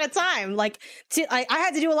 that's a lot of time. Like, I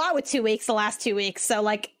had to do a lot with 2 weeks the last 2 weeks, so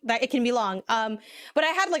like that it can be long. But I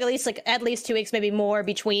had at least 2 weeks, maybe more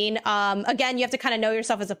between. Again, you have to kind of know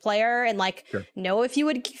yourself as a player and know if you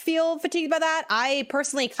would feel fatigued by that. I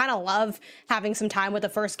personally kind of love having some time with the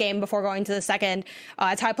first game before going to the second.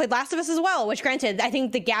 That's how I played Last of Us as well. Which, granted, I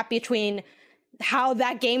think the gap between how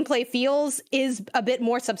that gameplay feels is a bit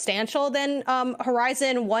more substantial than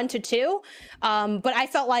Horizon 1 to 2. But I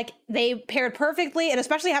felt like they paired perfectly, and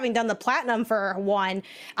especially having done the platinum for 1,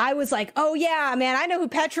 I was like, oh yeah, man, I know who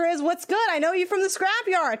Petra is. What's good? I know you from the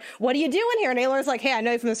scrapyard. What are you doing here? And Aloy's like, hey, I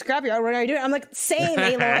know you from the scrapyard. What are you doing? I'm like, same,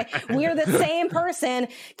 Aloy. We're the same person.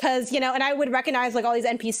 Because, and I would recognize like all these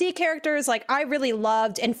NPC characters. Like, I really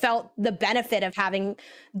loved and felt the benefit of having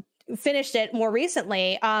finished it more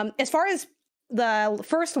recently. As far as the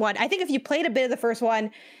first one, I think if you played a bit of the first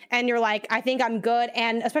one and you're like, I think I'm good,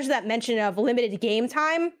 and especially that mention of limited game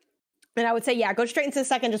time, And I would say, yeah, go straight into the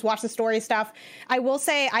second, just watch the story stuff. I will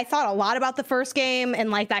say I thought a lot about the first game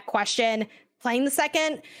and like that question playing the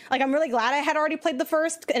second. Like, I'm really glad I had already played the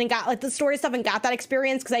first and got like the story stuff and got that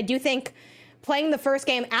experience, because I do think playing the first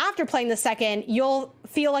game after playing the second, you'll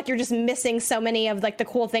feel like you're just missing so many of like the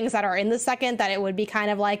cool things that are in the second, that it would be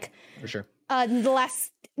kind of like for sure the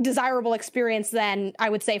less desirable experience than I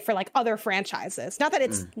would say for like other franchises. Not that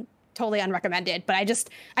it's totally unrecommended, but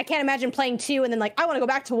I can't imagine playing 2 and then like I want to go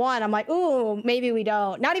back to 1. I'm like, ooh, maybe we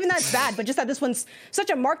don't. Not even that it's bad, but just that this one's such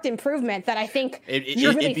a marked improvement that I think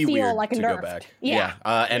you really feel like a nerfed. Yeah.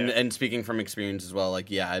 And speaking from experience as well,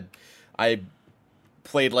 like I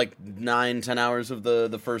played like 9-10 hours of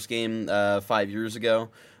the first game 5 years ago,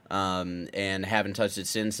 and haven't touched it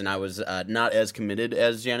since, and I was not as committed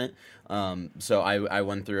as Janet. So I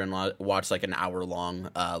went through and watched like an hour long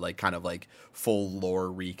like kind of like full lore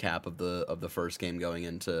recap of the first game going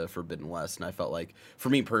into Forbidden West, and I felt like, for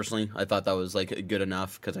me personally, I thought that was like good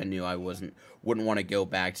enough, because I knew I wouldn't want to go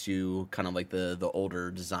back to kind of like the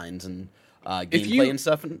older designs and gameplay and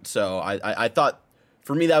stuff, and so I thought,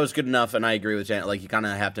 for me, that was good enough, and I agree with Janet. Like, you kind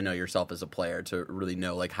of have to know yourself as a player to really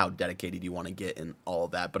know like how dedicated you want to get in all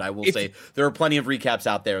of that. But I will say there are plenty of recaps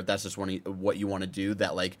out there if that's just what you want to do,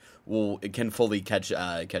 that like can fully catch you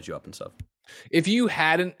up and stuff. If you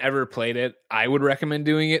hadn't ever played it, I would recommend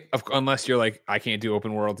doing it, unless you're like, I can't do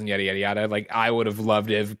open worlds and yada yada yada. Like, I would have loved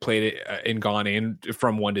to have played it and gone in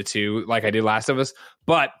from 1 to 2 like I did Last of Us,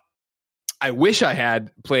 but I wish I had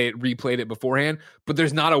replayed it beforehand, but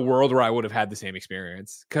there's not a world where I would have had the same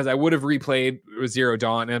experience, because I would have replayed Zero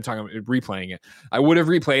Dawn, and I'm talking about replaying it. I would have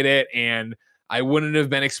replayed it, and I wouldn't have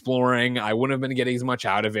been exploring. I wouldn't have been getting as much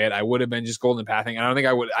out of it. I would have been just golden pathing. I don't think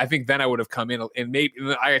I would. I think then I would have come in, and maybe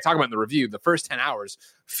I talk about in the review, the first 10 hours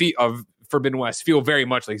of Forbidden West feel very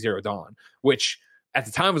much like Zero Dawn, which at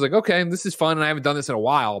the time was like, okay, this is fun, and I haven't done this in a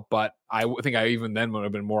while, but I think I even then would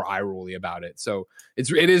have been more eye-rolly about it. So it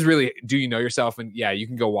is really, do you know yourself? And yeah, you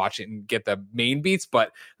can go watch it and get the main beats,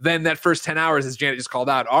 but then that first 10 hours, as Janet just called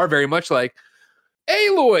out, are very much like,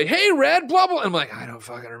 Aloy, hey Red, blah blah. I'm like, I don't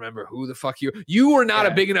fucking remember who the fuck you were not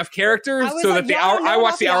a big enough character, so like, that I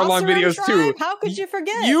watched the hour-long videos too. How could you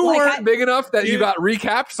forget? You weren't big enough that you got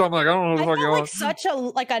recapped, so I'm like, I don't know what the fuck you want. Such a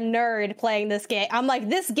nerd playing this game. I'm like,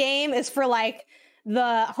 this game is for like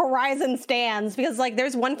the Horizon stands, because like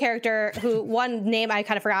there's one character who, one name I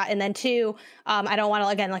kind of forgot, and then 2, I don't want to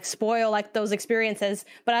again like spoil like those experiences,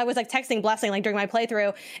 but I was like texting Blessing like during my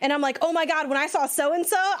playthrough, and I'm like, oh my god, when I saw so and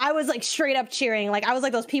so, I was like straight up cheering. Like I was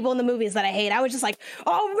like those people in the movies that I hate. I was just like,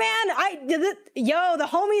 oh man, the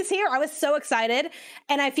homie's here. I was so excited.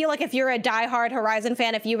 And I feel like if you're a diehard Horizon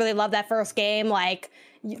fan, if you really love that first game, like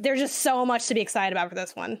there's just so much to be excited about for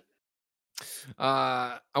this one.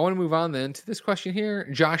 I want to move on then to this question here.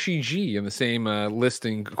 Joshy G, in the same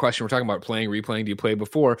listing question we're talking about, playing, replaying, do you play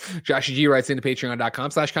before? Joshy G writes into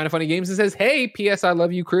patreon.com/kindoffunnygames and says, hey, P.S. I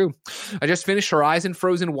love you, crew. I just finished Horizon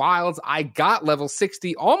Frozen Wilds. I got level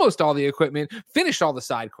 60, almost all the equipment, finished all the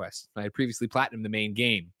side quests. I had previously platinumed the main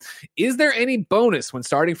game. Is there any bonus when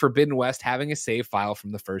starting Forbidden West having a save file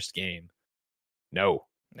from the first game? No.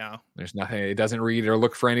 There's nothing. It doesn't read or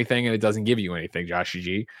look for anything, and it doesn't give you anything, Josh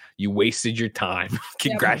G. You wasted your time.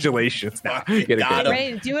 Congratulations. Now get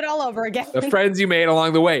ready to do it all over again. The friends you made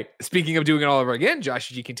along the way. Speaking of doing it all over again, Josh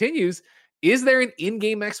G continues, is there an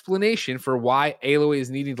in-game explanation for why Aloy is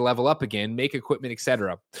needing to level up again, make equipment,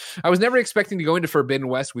 etc.? I was never expecting to go into Forbidden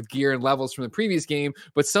West with gear and levels from the previous game,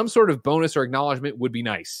 but some sort of bonus or acknowledgement would be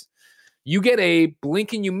nice. You get a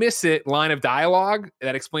blink and you miss it line of dialogue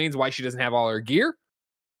that explains why she doesn't have all her gear.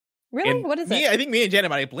 Really? And what is it? I think me and Janet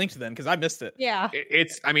might have blinked then, because I missed it. Yeah.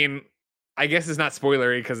 I guess it's not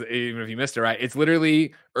spoilery, because even if you missed it, right? It's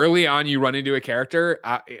literally early on, you run into a character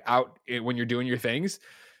out when you're doing your things,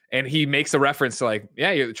 and he makes a reference to like,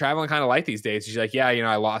 yeah, you're traveling kind of light these days. She's like, yeah,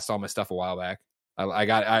 I lost all my stuff a while back.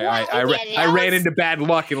 I ran into bad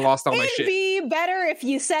luck and lost all my shit. It'd be better if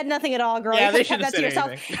you said nothing at all, girl. Yeah, you they should have said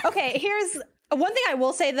yourself. anything. Okay, here's one thing I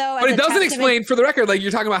will say though. But it doesn't explain, for the record, like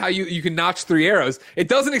you're talking about how you can notch 3 arrows. It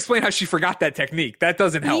doesn't explain how she forgot that technique. That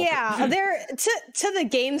doesn't help. Yeah, they're to the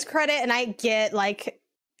game's credit, and I get like,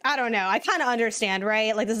 I don't know. I kind of understand,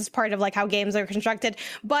 right? Like this is part of like how games are constructed,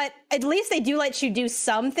 but at least they do let you do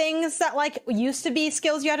some things that like used to be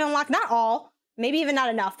skills you had to unlock. Not all. Maybe even not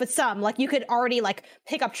enough, but some. Like you could already like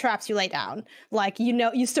pick up traps you lay down. Like,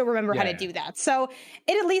 you still remember how to do that. So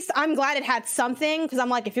it, at least I'm glad it had something, because I'm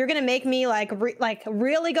like, if you're gonna make me like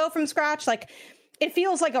really go from scratch, like it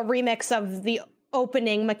feels like a remix of the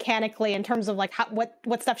opening mechanically in terms of like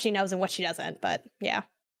what stuff she knows and what she doesn't. But yeah.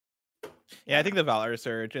 Yeah, I think the Valor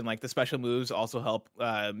Surge and like the special moves also help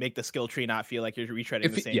make the skill tree not feel like you're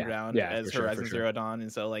retreading the same ground as Horizon Zero Dawn,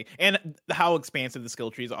 and so like, and how expansive the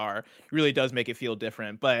skill trees are really does make it feel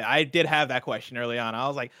different. But I did have that question early on. I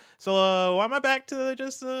was like, so why am I back to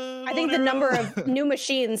just? I think the number of new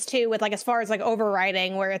machines too, with like as far as like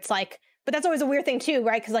overriding, where it's like. But that's always a weird thing too,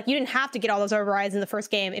 right? Because like you didn't have to get all those overrides in the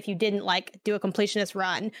first game if you didn't like do a completionist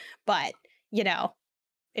run. But you know,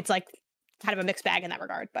 it's like kind of a mixed bag in that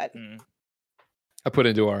regard. But I put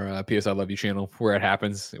into our PS I Love You channel where it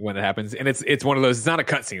happens, when it happens, and it's one of those. It's not a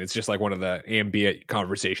cutscene. It's just like one of the ambient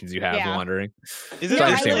conversations you have wandering. Is it? No,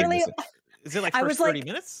 is it like first 30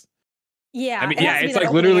 minutes? Yeah, I mean, it's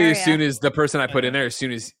like literally as soon as the person I put in there, as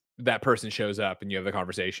soon as that person shows up and you have the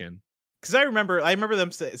conversation. Because I remember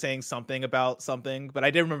them saying something about something, but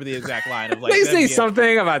I didn't remember the exact line of like they say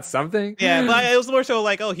something about something. Yeah, but it was more so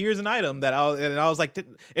like, oh, here's an item that I was like,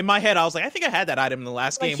 in my head, I was like, I think I had that item in the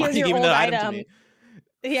last game. Why are you giving that item to me?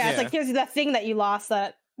 Yeah, it's like here's the thing that you lost.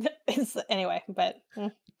 That is anyway, but.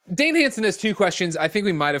 Dane Hansen has 2 questions. I think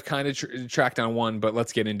we might have kind of tracked on one, but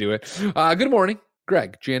let's get into it. Good morning,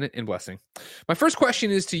 Greg, Janet, and Blessing. My first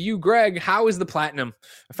question is to you, Greg. How is the platinum?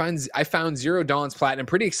 I found Zero Dawn's platinum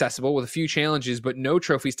pretty accessible with a few challenges, but no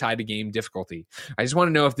trophies tied to game difficulty. I just want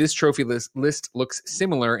to know if this trophy list looks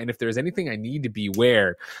similar and if there's anything I need to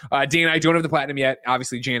beware. Dane, I don't have the platinum yet.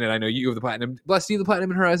 Obviously, Janet, I know you have the platinum. Bless, do you have the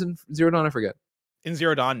platinum in Horizon Zero Dawn? I forget. In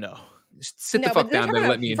Zero Dawn, no. Just sit the fuck down and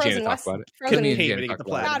let me and Janet talk about it.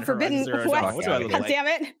 God forbidden West. God damn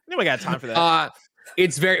it. Nobody got time for that.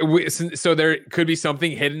 It's very so there could be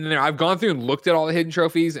something hidden in there. I've gone through and looked at all the hidden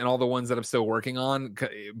trophies and all the ones that I'm still working on,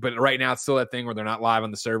 but right now it's still that thing where they're not live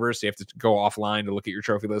on the server, so you have to go offline to look at your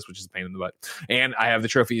trophy list, which is a pain in the butt. And I have the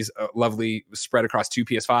trophies lovely spread across 2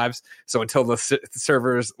 PS5s, so until the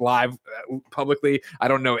server's live publicly, I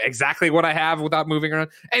don't know exactly what I have without moving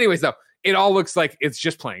around. Anyways, though, it all looks like it's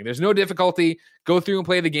just playing. There's no difficulty. Go through and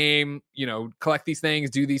play the game, collect these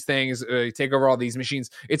things, do these things, take over all these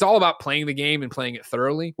machines. It's all about playing the game and playing it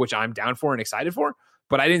thoroughly, which I'm down for and excited for.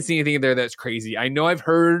 But I didn't see anything in there that's crazy. I know I've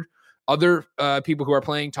heard other people who are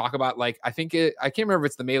playing talk about, like, I can't remember if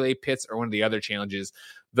it's the melee pits or one of the other challenges,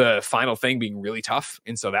 the final thing being really tough.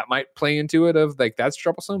 And so that might play into it of like, that's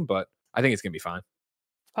troublesome, but I think it's going to be fine.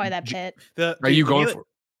 Probably that pit. Are you going for?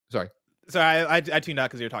 Sorry. Sorry, I tuned out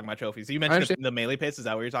because you were talking about trophies. So you mentioned the melee pits. Is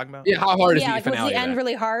that what you're talking about? Yeah, how hard is the finale? Was the end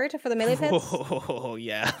really hard for the melee pits? Oh,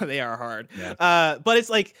 yeah, they are hard. Yeah. But it's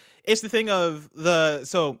like, it's the thing of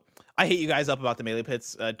so I hit you guys up about the melee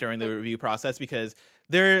pits during the review process because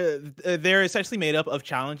they're essentially made up of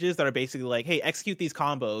challenges that are basically like, hey, execute these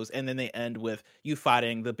combos, and then they end with you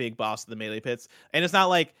fighting the big boss of the melee pits. And it's not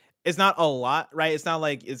like, it's not a lot, right? It's not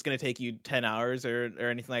like it's going to take you 10 hours or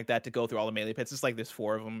anything like that to go through all the melee pits. It's like there's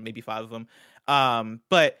 4 of them, maybe 5 of them.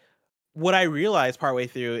 But what I realized partway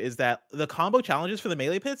through is that the combo challenges for the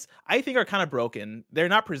melee pits, I think, are kind of broken. They're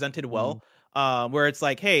not presented well. Where it's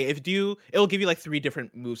like, hey, it'll give you like 3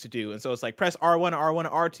 different moves to do. And so it's like press R1,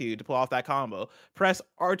 R1, R2 to pull off that combo. Press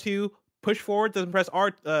R2, push forward, then press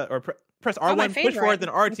press R1, push forward, then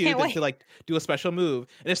R2 to like do a special move.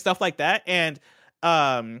 And it's stuff like that. And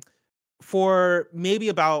for maybe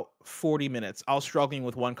about 40 minutes, I was struggling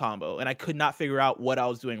with one combo and I could not figure out what I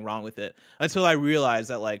was doing wrong with it until I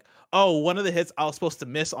realized that, like, oh, one of the hits I was supposed to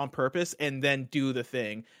miss on purpose and then do the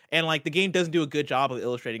thing. And like the game doesn't do a good job of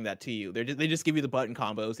illustrating that to you. They just give you the button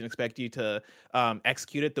combos and expect you to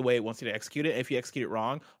execute it the way it wants you to execute it. If you execute it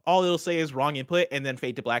wrong, all it'll say is wrong input and then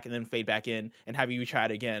fade to black and then fade back in and have you try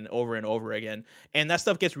it again over and over again. And that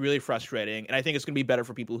stuff gets really frustrating. And I think it's going to be better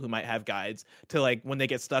for people who might have guides to, like, when they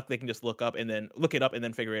get stuck, they can just look it up and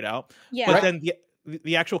then figure it out. Yeah. But then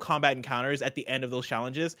the actual combat encounters at the end of those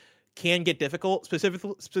challenges can get difficult.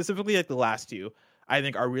 Specifically like the last 2, I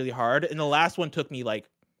think, are really hard. And the last one took me like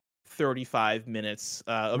 35 minutes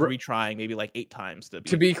of retrying maybe like 8 times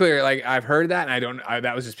to be clear. Like, I've heard that, and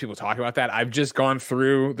that was just people talking about that. I've just gone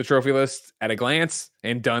through the trophy list at a glance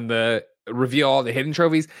and done the reveal all the hidden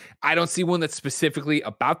trophies. I don't see one that's specifically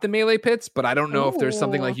about the melee pits, but I don't know if there's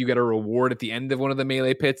something like you get a reward at the end of one of the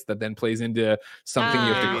melee pits that then plays into something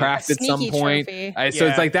you have to craft at some point. So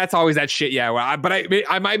it's like, that's always that shit. Yeah. Well,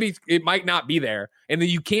 it might not be there. And then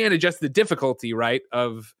you can adjust the difficulty, right,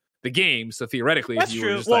 of the game. So theoretically, that's if you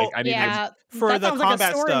true. were just like, I need for the combat like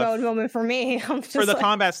a story stuff, mode moment for me. For the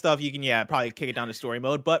combat stuff, you can probably kick it down to story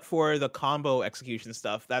mode. But for the combo execution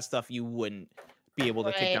stuff, that stuff you wouldn't be able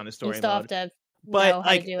to kick down to story mode. But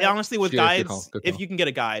like, honestly, with guides, if you can get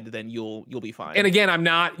a guide, then you'll be fine. And again, I'm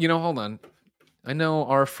not, hold on. I know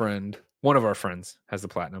one of our friends has the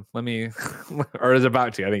platinum. Let me, or is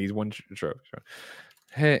about to. I think he's one. Sure.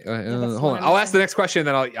 Hey, hold on. I'll ask the next question,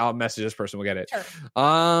 then I'll message this person. We'll get it.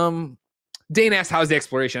 Sure. Dane asked, "How's the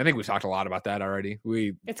exploration?" I think we've talked a lot about that already.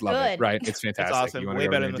 It's love good. it, right? It's fantastic. It's awesome. Way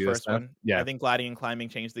better than the first one. Yeah, I think gliding and climbing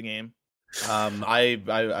changed the game.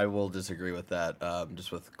 I will disagree with that.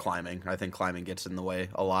 Just with climbing, I think climbing gets in the way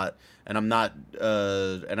a lot, and I'm not.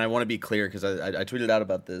 And I want to be clear because I tweeted out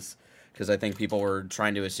about this because I think people were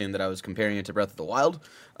trying to assume that I was comparing it to Breath of the Wild,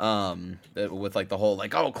 with like the whole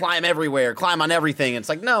like, oh, climb everywhere, climb on everything. It's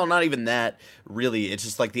like, no, not even that. Really, it's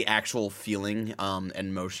just like the actual feeling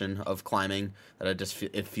and motion of climbing that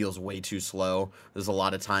it feels way too slow. There's a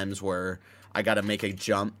lot of times where I got to make a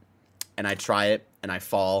jump and I try it and I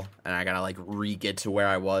fall and I gotta like re-get to where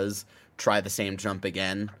I was, try the same jump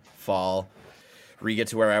again, fall, re-get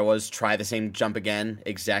to where I was, try the same jump again,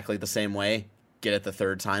 exactly the same way, get it the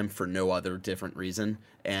third time for no other different reason,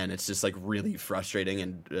 and it's just like really frustrating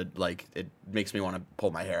and like it makes me want to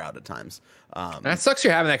pull my hair out at times. That sucks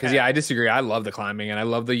you're having that because I disagree. I love the climbing and I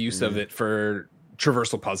love the use of it for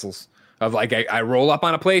traversal puzzles. Of like I roll up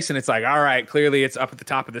on a place and it's like, all right, clearly it's up at the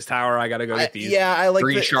top of this tower. I got to go get these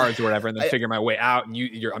green shards or whatever, and then figure my way out. And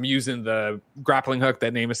I'm using the grappling hook.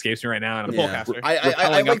 That name escapes me right now. And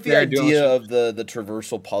I like the idea of the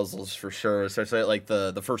traversal puzzles for sure, especially like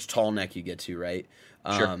the first tall neck you get to, right?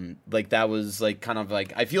 Sure. Like that was like kind of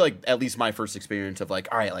like I feel like at least my first experience of like,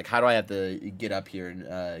 all right, like how do I have to get up here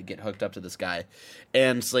and get hooked up to this guy?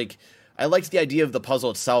 And it's like I liked the idea of the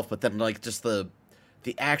puzzle itself, but then like just the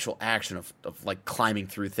actual action of like climbing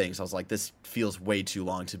through things, I was like, this feels way too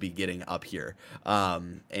long to be getting up here.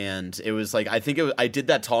 And it was like, I did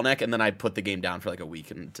that tall neck and then I put the game down for like a week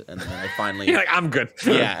and then I finally you're like, I'm good.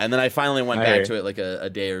 Yeah. And then I finally went back to it like a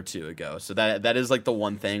day or two ago. So that is like the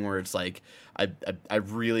one thing where it's like, I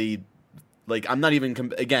really like, I'm not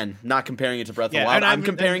even, again, not comparing it to Breath of the Wild. I'm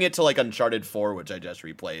comparing it to like Uncharted 4, which I just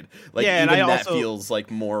replayed. Like even that feels like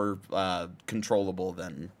more controllable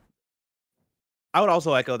than. I would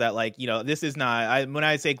also echo that, like, you know, this is not, when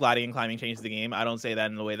I say gliding and climbing changes the game, I don't say that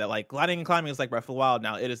in the way that, like, gliding and climbing is like Breath of the Wild.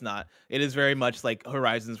 Now, it is not. It is very much like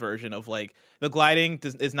Horizon's version of, like, the gliding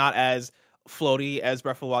is not as floaty as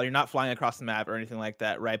Breath of the Wild. You're not flying across the map or anything like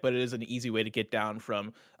that, right? But it is an easy way to get down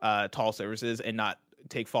from tall surfaces and not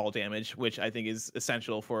take fall damage, which I think is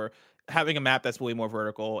essential for having a map that's way more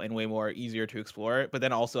vertical and way more easier to explore. But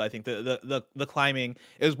then also I think the climbing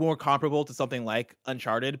is more comparable to something like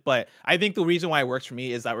Uncharted. But I think the reason why it works for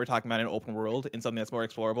me is that we're talking about an open world and something that's more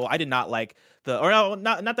explorable. I did not like not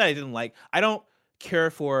that I didn't like, I don't care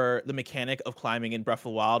for the mechanic of climbing in Breath of the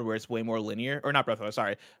Wild where it's way more linear, or not Breath of the Wild,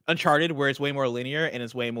 sorry, Uncharted, where it's way more linear and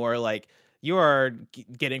it's way more like you are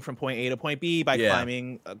getting from point A to point B by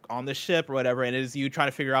climbing on the ship or whatever, and it is you trying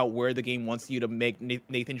to figure out where the game wants you to make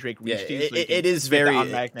Nathan Drake reach to. So it is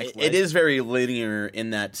very linear in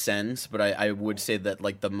that sense, but I would say that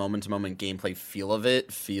like the moment-to-moment gameplay feel of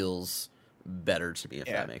it feels better to me, if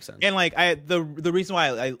that makes sense. And like the reason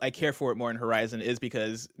why I care for it more in Horizon is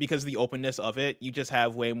because of the openness of it. You just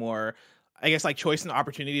have way more, I guess, like choice and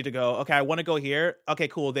opportunity to go, okay, I want to go here. Okay,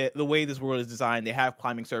 cool. The way this world is designed, they have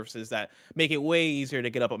climbing surfaces that make it way easier to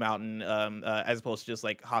get up a mountain as opposed to just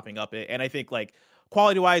like hopping up it. And I think like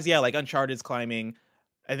quality wise, like Uncharted's climbing,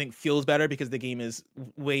 I think feels better because the game is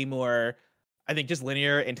way more, I think, just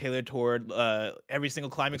linear and tailored toward every single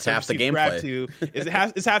climbing surface you grab to.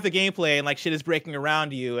 It's half the gameplay, and like shit is breaking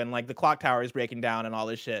around you, and like the clock tower is breaking down and all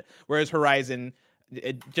this shit. Whereas Horizon,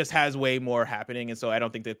 it just has way more happening, and so I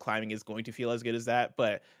don't think the climbing is going to feel as good as that.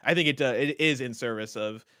 But I think it is in service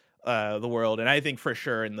of the world, and I think for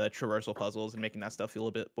sure in the traversal puzzles and making that stuff feel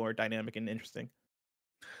a bit more dynamic and interesting.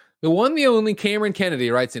 The one, the only Cameron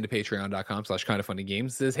Kennedy writes into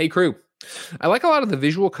patreon.com/kindoffunnygames, says, "Hey crew, I like a lot of the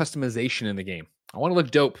visual customization in the game. I want to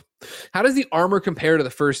look dope. How does the armor compare to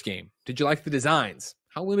the first game? Did you like the designs?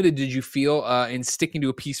 How limited did you feel in sticking to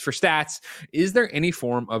a piece for stats? Is there any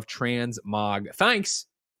form of transmog? Thanks,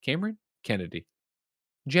 Cameron Kennedy."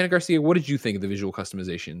 Janet Garcia, what did you think of the visual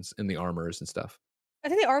customizations and the armors and stuff? I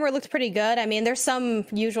think the armor looked pretty good. I mean, there's some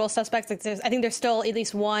usual suspects. Like I think there's still at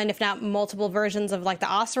least one, if not multiple versions of like the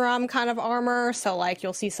Oseram kind of armor. So like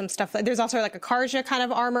you'll see some stuff. There's also like a Karja kind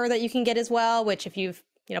of armor that you can get as well, which if you've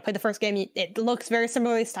played the first game, it looks very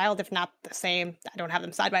similarly styled, if not the same. I don't have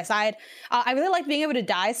them side by side. I really liked being able to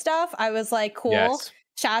dye stuff. I was like, cool. Yes.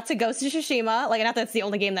 Shout out to Ghost of Tsushima. Like, not that it's the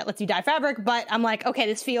only game that lets you dye fabric, but I'm like, okay,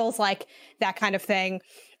 this feels like that kind of thing.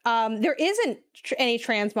 There isn't any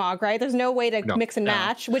transmog, right? There's no way to mix and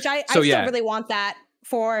match, which I still really want that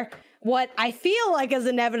for what I feel like is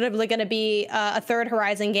inevitably going to be a third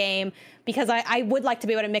Horizon game, because I would like to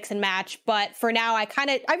be able to mix and match. But for now, I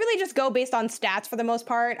really just go based on stats for the most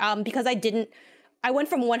part, because I didn't I went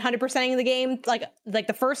from 100%ing the game, like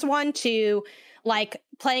the first one, to like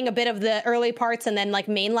playing a bit of the early parts and then like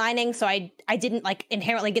mainlining. So I didn't like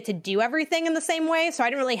inherently get to do everything in the same way. So I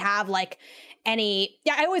didn't really have like I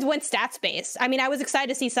always went stats based. I mean, I was excited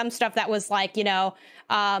to see some stuff that was like,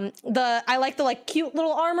 I like the like cute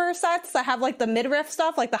little armor sets that have like the midriff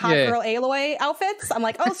stuff, like the hot girl Aloy outfits. I'm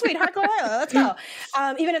like, oh sweet, hot girl Aloy, let's go.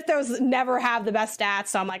 Even if those never have the best stats,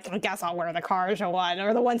 so I'm like, I guess I'll wear the Karja one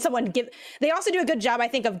or the one someone give. They also do a good job, I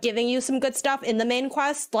think, of giving you some good stuff in the main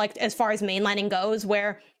quest, like as far as mainlining goes,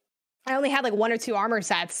 where I only had like 1 or 2 armor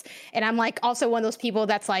sets, and I'm like also one of those people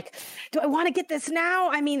that's like, do I want to get this now?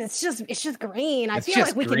 I mean, it's just green. I feel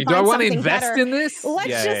like we can find do I want to something invest better. in this?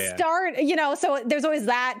 Let's start, so there's always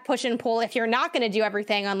that push and pull if you're not going to do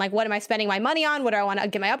everything on like, what am I spending my money on? What do I want to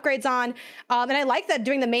get my upgrades on? And I like that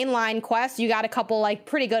during the mainline quest, you got a couple like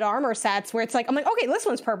pretty good armor sets where it's like, I'm like, okay, this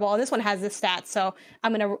one's purple and this one has this stat, so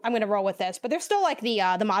I'm gonna roll with this. But there's still like the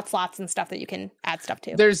mod slots and stuff that you can add stuff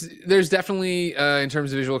to. There's definitely in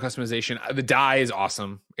terms of visual customization, the dye is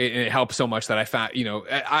awesome. It helps so much that I found,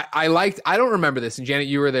 I don't remember this, and Janet,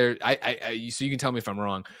 you were there. So you can tell me if I'm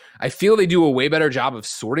wrong. I feel they do a way better job of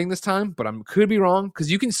sorting this time, but I could be wrong, because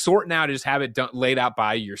you can sort now to just have it laid out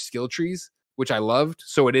by your skill trees, which I loved.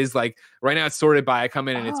 So it is like right now it's sorted by, I come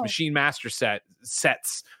in and it's machine master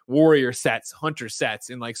sets, warrior sets, hunter sets,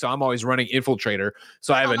 and like, so I'm always running infiltrator.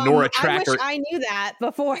 So I have a Nora tracker. I wish I knew that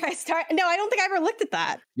before I start. No, I don't think I ever looked at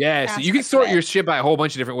that. Yeah, so you can sort your shit by a whole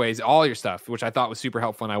bunch of different ways, all your stuff, which I thought was super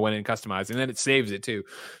helpful, and I went in and customized, and then it saves it too.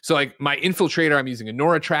 So like my infiltrator, I'm using a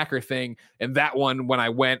Nora tracker thing, and that one, when I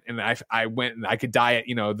went and I went and I could dye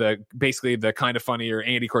it, basically the kind of funny or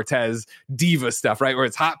Andy Cortez diva stuff, right, where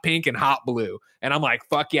it's hot pink and hot blue, and I'm like,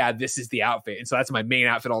 fuck yeah, this is the outfit, and so that's my main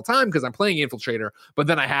outfit all the time because I'm playing infiltrator. But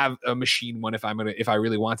then I have a machine one if I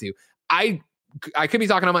really want to. I could be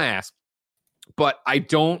talking on my ass, but I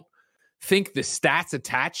don't think the stats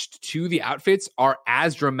attached to the outfits are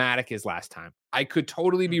as dramatic as last time. I could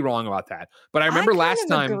totally be wrong about that. But I remember last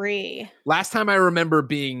time I remember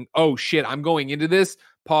being, oh shit, I'm going into this,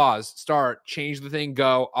 pause, start, change the thing,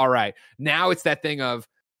 go. All right. Now it's that thing of,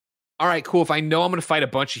 all right, cool. If I know I'm going to fight a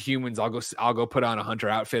bunch of humans, I'll go put on a hunter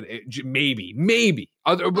outfit. Maybe.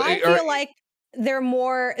 I feel like they're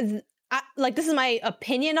more like, this is my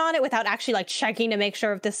opinion on it without actually like checking to make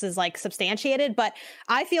sure if this is like substantiated, but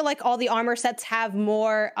I feel like all the armor sets have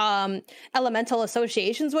more elemental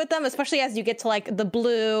associations with them, especially as you get to like the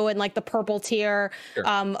blue and like the purple tier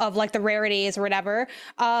of like the rarities or whatever.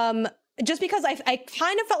 Just because I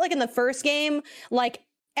kind of felt like in the first game, like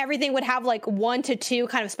everything would have like 1 to 2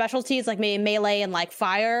 kind of specialties, like maybe melee and like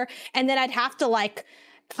fire, and then I'd have to like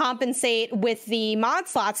compensate with the mod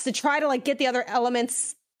slots to try to like get the other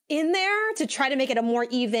elements in there to try to make it a more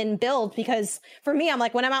even build. Because for me, I'm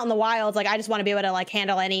like, when I'm out in the wilds, like I just want to be able to like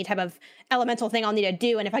handle any type of elemental thing I'll need to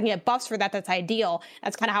do, and if I can get buffs for that, that's ideal.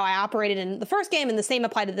 That's kind of how I operated in the first game, and the same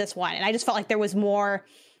applied to this one. And I just felt like there was more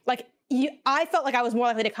like I felt like I was more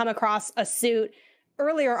likely to come across a suit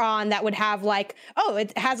earlier on that would have like, oh,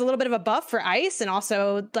 it has a little bit of a buff for ice and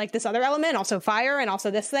also like this other element, also fire, and also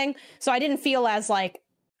this thing. So I didn't feel as like,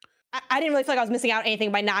 I didn't really feel like I was missing out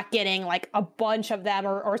anything by not getting like a bunch of them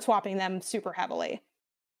or swapping them super heavily.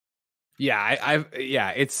 Yeah,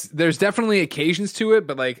 there's definitely occasions to it,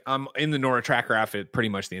 but like I'm in the Nora tracker outfit pretty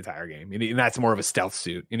much the entire game, and that's more of a stealth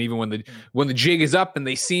suit. And even when the jig is up and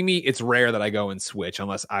they see me, it's rare that I go and switch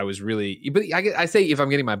unless I was really. But I say if I'm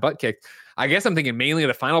getting my butt kicked, I guess I'm thinking mainly of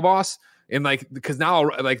the final boss, and like because now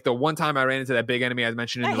like the one time I ran into that big enemy I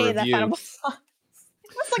mentioned in the review. That final boss.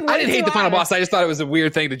 Like I didn't hate the final boss. I just thought it was a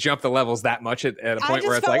weird thing to jump the levels that much at a point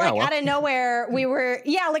where it's like, oh, well. Out of nowhere we were,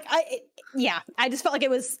 I just felt like it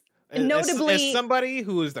was notably. As somebody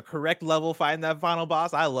who is the correct level fighting that final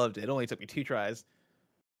boss, I loved it. It only took me 2 tries.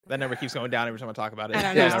 That number keeps going down every time I talk about it.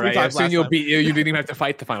 Yeah, right. Yeah, soon you didn't even have to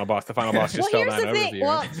fight the final boss. The final boss just fell down over you.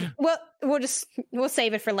 Well, we'll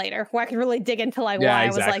save it for later, where I can really dig into like why I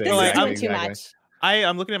was like, this is doing too much.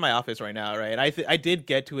 I'm looking at my outfits right now, right? I did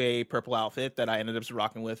get to a purple outfit that I ended up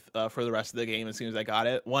rocking with for the rest of the game as soon as I got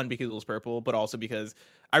it. One, because it was purple, but also because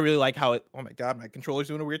I really like how it. Oh my god, my controller's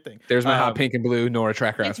doing a weird thing. There's my hot pink and blue Nora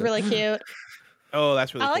tracker. It's really cute. Oh,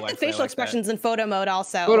 that's really cool. I like the facial expressions in photo mode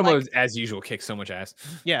also. Photo mode, as usual, kicks so much ass.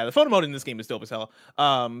 Yeah, the photo mode in this game is dope as hell.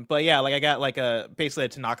 But yeah, like I got like basically a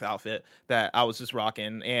Tanaka outfit that I was just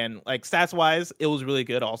rocking, and like stats wise, it was really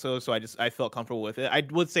good also. So I felt comfortable with it. I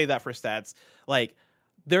would say that for stats, like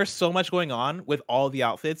there's so much going on with all the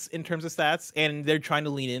outfits in terms of stats, and they're trying to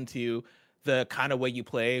lean into the kind of way you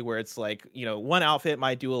play, where it's like, one outfit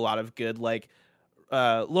might do a lot of good like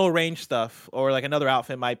low range stuff, or like another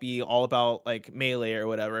outfit might be all about like melee or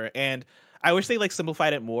whatever. And I wish they like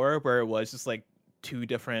simplified it more, where it was just like 2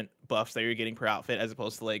 different buffs that you're getting per outfit, as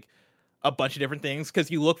opposed to like a bunch of different things. Because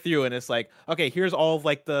you look through and it's like, okay, here's all of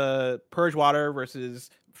like the purge water versus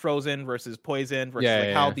frozen versus poison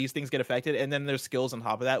versus how these things get affected, and then there's skills on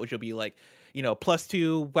top of that, which will be like, you know,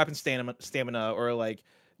 +2 weapon stamina, or like,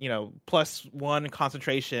 you know, +1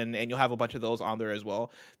 concentration, and you'll have a bunch of those on there as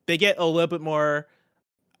well. They get a little bit more.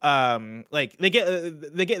 Like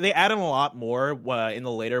they add in a lot more in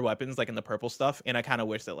the later weapons, like in the purple stuff, and I kind of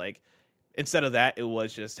wish that like instead of that it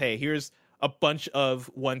was just, hey, here's a bunch of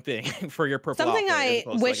one thing for your purple something outfit,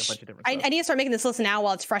 I wish I need to start making this list now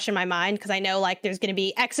while it's fresh in my mind, because I know like there's going to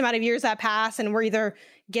be X amount of years that pass and we're either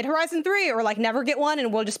get Horizon 3 or like never get one,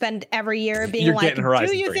 and we'll just spend every year being You're like,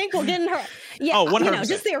 do you 3. think we'll get in her? Yeah, Oh, 100%. you know,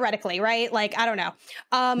 just theoretically, right? Like, I don't know.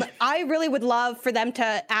 I really would love for them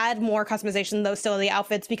to add more customization, though, still in the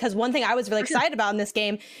outfits, because one thing I was really excited about in this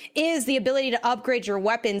game is the ability to upgrade your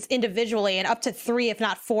weapons individually, and up to 3, if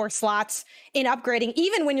not 4 slots in upgrading,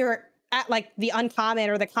 even when you're at like the uncommon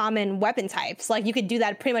or the common weapon types. Like, you could do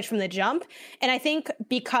that pretty much from the jump. And I think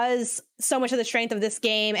because so much of the strength of this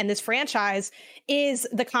game and this franchise is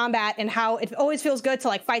the combat, and how it always feels good to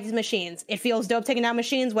like fight these machines. It feels dope taking down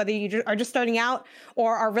machines, whether you are just starting out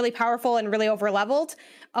or are really powerful and really over leveled.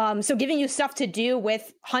 So giving you stuff to do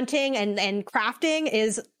with hunting and crafting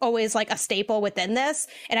is always like a staple within this.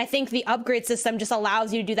 And I think the upgrade system just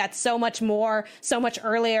allows you to do that so much more, so much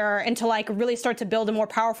earlier, and to like really start to build a more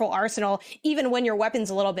powerful arsenal, even when your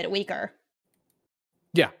weapon's a little bit weaker.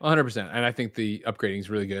 Yeah, 100%. And I think the upgrading is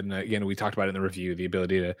really good. And again, we talked about it in the review, the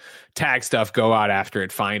ability to tag stuff, go out after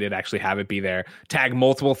it, find it, actually have it be there, tag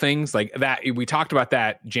multiple things like that. We talked about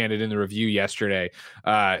that, Janet, in the review yesterday,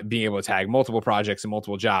 being able to tag multiple projects and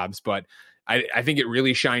multiple jobs. But I think it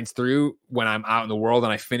really shines through when I'm out in the world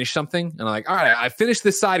and I finish something and I'm like, all right, I finished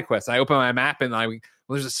this side quest. I open my map and well,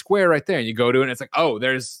 there's a square right there, and you go to it and it's like, oh,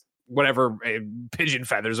 there's whatever pigeon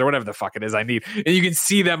feathers or whatever the fuck it is I need, and you can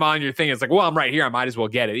see them on your thing. It's like, well, I'm right here, I might as well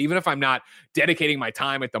get it, even if I'm not dedicating my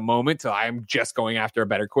time at the moment to I'm just going after a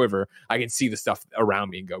better quiver. I can see the stuff around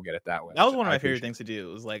me and go get it that way. That was one of my favorite things to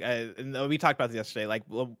do. It was like, we talked about this yesterday, like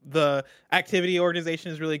the activity organization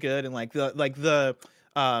is really good, and like the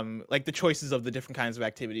choices of the different kinds of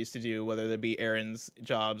activities to do, whether they be errands,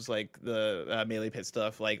 jobs, like the melee pit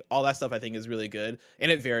stuff, like all that stuff I think is really good, and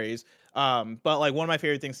it varies. But like one of my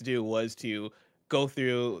favorite things to do was to go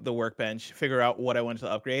through the workbench, figure out what I wanted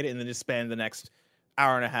to upgrade, and then just spend the next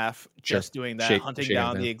hour and a half just doing that, hunting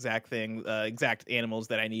down the exact thing, exact animals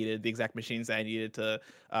that I needed, the exact machines that I needed to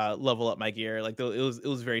level up my gear. Like it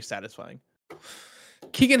was very satisfying.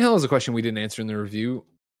 Keegan Hill has a question we didn't answer in the review.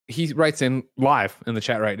 He writes in live in the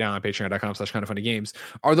chat right now on patreon.com/kindoffunnygames.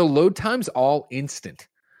 Are the load times all instant?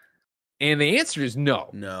 And the answer is no.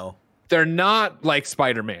 No. They're not like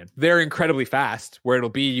Spider-Man. They're incredibly fast, where it'll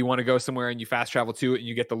be you want to go somewhere and you fast travel to it and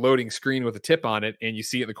you get the loading screen with a tip on it and you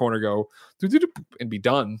see it in the corner go and be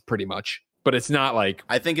done pretty much. But it's not like...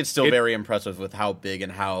 I think it's still very impressive with how big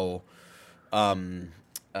and how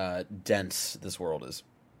dense this world is.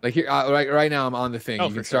 Like here, right now I'm on the thing.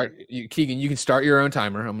 You can start, Keegan, you can start your own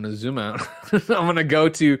timer. I'm going to zoom out. I'm going to go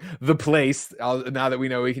to the place. Now that we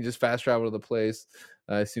know we can just fast travel to the place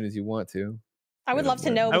as soon as you want to. I would love to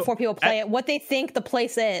know before people play it what they think the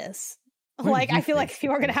place is. Like, I feel like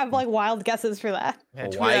people are going to have like wild guesses for that.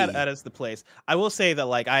 Yeah, that is the place. I will say that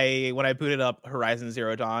like when I booted up Horizon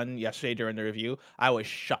Zero Dawn yesterday during the review, I was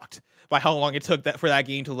shocked by how long it took for that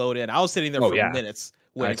game to load in. I was sitting there for minutes.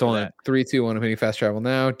 I told him 3, 2, 1. I'm hitting fast travel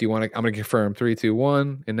now. Do you want to? I'm going to confirm 3, 2,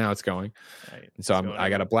 1, and now it's going. Right, and so I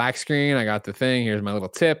got a black screen. I got the thing. Here's my little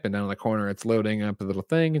tip, and down in the corner, it's loading up a little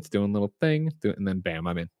thing. It's doing a little thing, and then bam,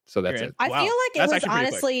 I'm in. So that's it. I feel like it was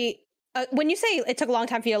honestly. When you say it took a long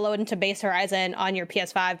time for you to load into Base Horizon on your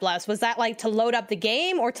PS5, Bless, was that like to load up the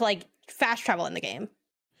game or to like fast travel in the game?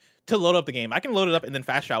 To load up the game. I can load it up and then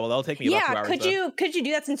fast travel. That'll take me about 2 hours. Could you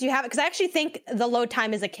do that since you have it? Because I actually think the load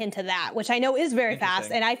time is akin to that, which I know is very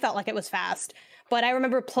fast, and I felt like it was fast. But I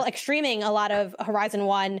remember streaming a lot of Horizon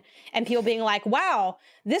 1 and people being like, wow,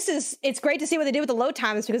 it's great to see what they did with the load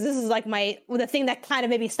times, because this is like the thing that kind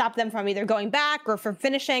of maybe stopped them from either going back or from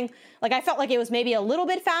finishing. Like, I felt like it was maybe a little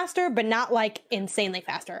bit faster, but not like insanely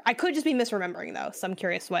faster. I could just be misremembering though. So I'm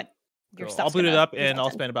curious what your stuff's I'll boot it up and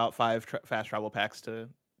I'll spend about 5 fast travel packs to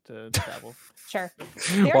travel. Sure.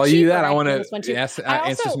 While you do that, I want to answer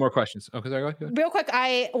some more questions. Okay, sorry, go ahead. Real quick,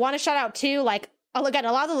 I want to shout out too, like, again,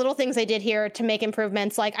 a lot of the little things they did here to make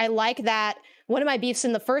improvements. Like, I like that one of my beefs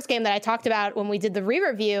in the first game that I talked about when we did the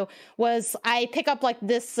re-review was I pick up like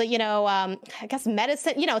this, I guess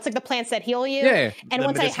medicine, it's like the plants that heal you. Yeah. And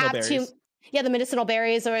once I have the medicinal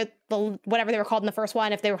berries, or the whatever they were called in the first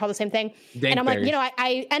one, if they were called the same thing. Dank and I'm berries. like,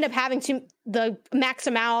 I end up having the max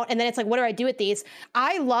amount, and then it's like, what do I do with these?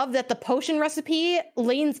 I love that the potion recipe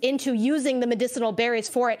leans into using the medicinal berries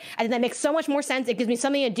for it. I think that makes so much more sense. It gives me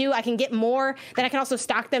something to do. I can get more, then I can also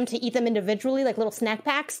stock them to eat them individually, like little snack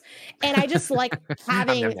packs. And I just like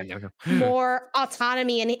having more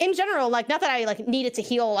autonomy. And in general, like, not that I like needed to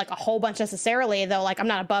heal like a whole bunch necessarily, though, like I'm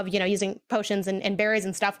not above, using potions and berries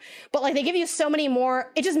and stuff, but like they give you so many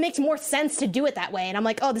more, it just makes more sense to do it that way. And I'm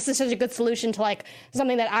like, oh, this is such a good solution to like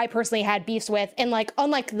something that I personally had beefs with. And like,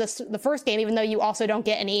 unlike the first game, even though you also don't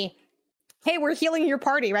get any, hey, we're healing your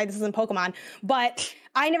party, right? This isn't Pokemon, but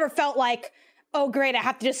I never felt like, oh, great, I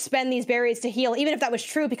have to just spend these berries to heal, even if that was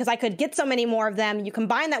true, because I could get so many more of them. You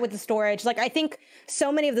combine that with the storage. Like, I think so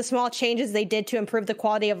many of the small changes they did to improve the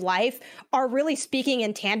quality of life are really speaking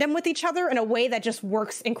in tandem with each other in a way that just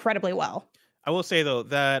works incredibly well. I will say, though,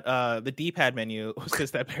 that the D-pad menu was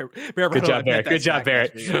just that Good job, Barrett. Good job,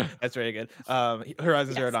 Barrett. That's very good.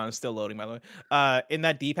 Horizon Zero Dawn is still loading, by the way. In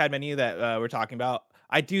that D-pad menu that we're talking about,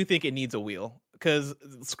 I do think it needs a wheel. Because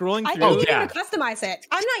scrolling through, I need to customize it.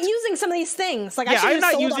 I'm not using some of these things. Like, I should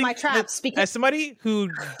have sold on my traps. Because as somebody who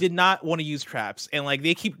did not want to use traps, and like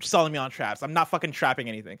they keep selling me on traps, I'm not fucking trapping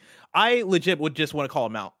anything. I legit would just want to call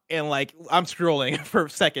them out, and like I'm scrolling for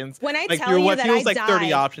seconds. When I like, tell you that feels I like died,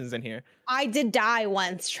 30 options in here. I did die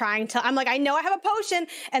once trying to. I'm like, I know I have a potion,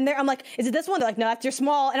 and I'm like, is it this one? They're like, no, that's your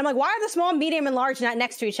small. And I'm like, why are the small, medium, and large not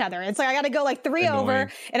next to each other? It's like I got to go like 3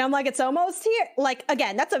 over, and I'm like, it's almost here. Like,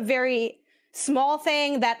 again, that's a very small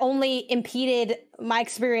thing that only impeded my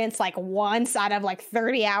experience like once out of like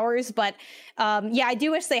 30 hours. But yeah, I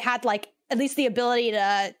do wish they had like at least the ability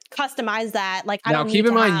to customize that. Like, now keep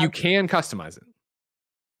in mind, you can customize it.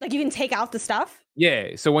 Like, you can take out the stuff.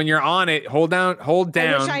 Yeah. So when you're on it, hold down.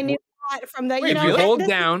 I wish I knew that from the, Wait, if you hold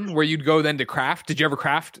down where you'd go then to craft. Did you ever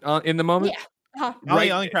craft in the moment? Yeah. Uh-huh. I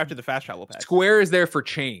only crafted the fast travel pack. Square is there for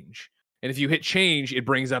change. And if you hit change, it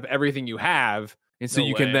brings up everything you have. And so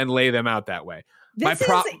you can then lay them out that way.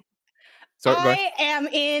 I am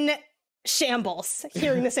in shambles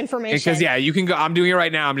hearing this information. Because you can go. I'm doing it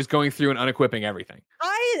right now. I'm just going through and unequipping everything.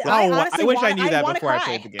 I honestly wish I knew that before I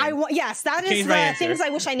played the game. Yes, that is the things I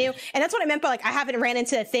wish I knew. And that's what I meant by like, I haven't ran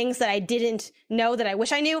into things that I didn't know that I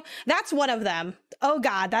wish I knew. That's one of them. Oh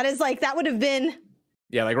God, that is like, that would have been.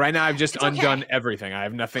 Yeah, like right now I've just undone everything. I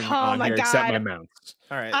have nothing on here except my mounts.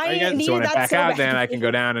 All right. So when I back out, then I can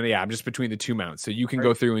go down and I'm just between the 2 mounts. So you can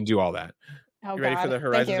go through and do all that. Oh, you ready for the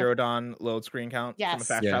Horizon Zero Dawn load screen count? Yes. From the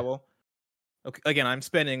fast travel? Okay. Again, I'm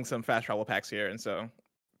spending some fast travel packs here, and so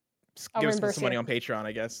give us some money on Patreon,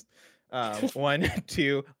 I guess. 1,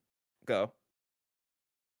 2, go.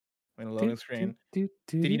 In the loading screen. Did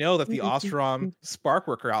you know that the Ostrom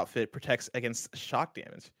Sparkworker outfit protects against shock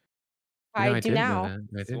damage? I do now.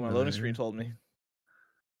 That's what my loading screen told me.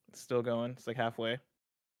 It's still going. It's like halfway.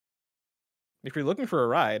 If you're looking for a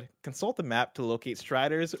ride, consult the map to locate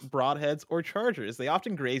striders, broadheads, or chargers. They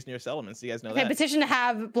often graze near settlements. You guys know that. Petition to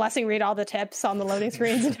have Blessing read all the tips on the loading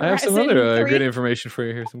screens. I have some other good information for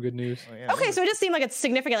you here. Some good news. Oh, yeah. Okay, so it just seemed like it's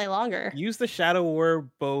significantly longer. Use the Shadow War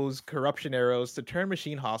Bow's corruption arrows to turn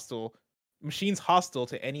machines hostile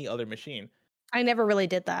to any other machine. I never really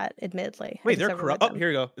did that, admittedly. Wait, they're corrupt. Oh, here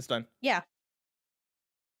we go. It's done. Yeah.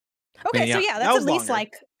 Okay, so yeah, that's at least longer.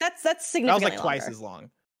 Like that's significantly. That was like twice longer. as long.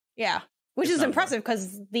 Yeah, which is impressive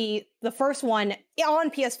because the first one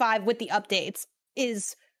on PS5 with the updates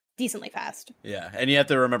is decently fast. Yeah, and you have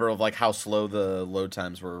to remember of like how slow the load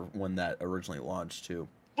times were when that originally launched too.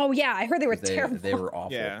 Oh yeah, I heard they were terrible. They were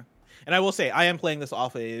awful. Yeah, and I will say I am playing this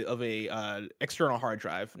off of a external hard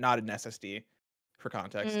drive, not an SSD. For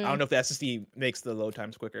context, I don't know if the SSD makes the load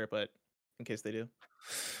times quicker, but in case they do,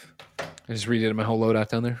 I just redid my whole loadout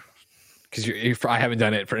down there because I haven't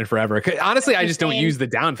done it in forever. Honestly, I just don't use the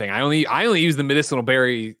down thing. I only use the medicinal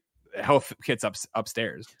berry health kits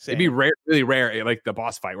upstairs. Same. It'd be really rare, like the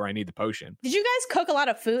boss fight where I need the potion. Did you guys cook a lot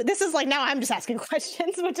of food? This is like, now I'm just asking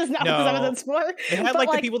questions, which is not because I was in sport. They had like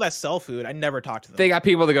the people that sell food. I never talked to them. They got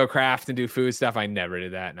people to go craft and do food stuff. I never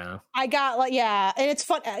did that now. I got like, yeah, and it's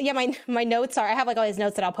fun. Yeah, my notes are, I have like all these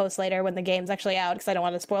notes that I'll post later when the game's actually out because I don't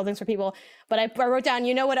want to spoil things for people. But I wrote down,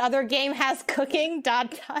 you know what other game has cooking? ...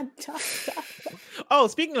 Oh,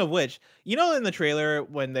 speaking of which, you know, in the trailer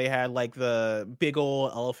when they had like the big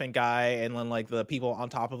old elephant guy and then like the people on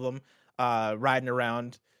top of them riding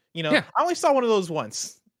around, you know, I only saw one of those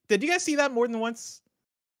once. Did you guys see that more than once?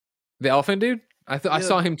 The elephant dude? I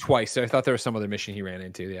saw him twice, so I thought there was some other mission he when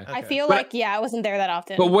into. Yeah, okay. I feel like I wasn't there that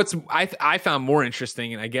often. But what's I found more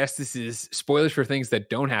interesting, and I guess this is spoilers for things that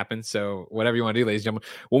don't happen. So whatever you want to do, ladies and gentlemen,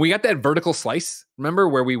 when we got that vertical slice, remember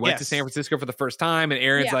where we went to San Francisco for the first time, and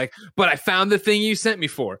Aaron's like, "But I found the thing you sent me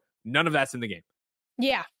for." None of that's in the game.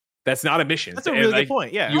 Yeah. That's not a mission. That's a really good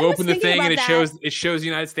point. Yeah, you open the thing and it shows the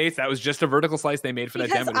United States. That was just a vertical slice they made for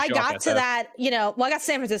that demo. I got to that, I got to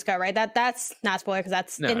San Francisco, right? That's not a spoiler because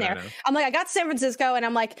that's in there. No. I'm like, I got to San Francisco, and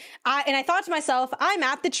I'm like, I thought to myself, I'm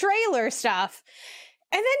at the trailer stuff,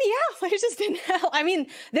 and then I just didn't know. I mean,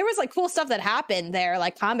 there was like cool stuff that happened there,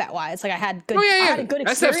 like combat wise. Like I had good, I had a good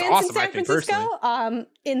experience awesome, in San Francisco,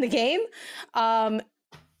 in the game, but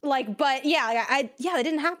it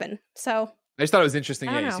didn't happen. So. I just thought it was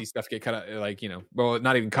interesting. You see stuff get cut out,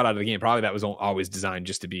 not even cut out of the game. Probably that was always designed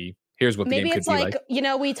just to be, here's what the game could be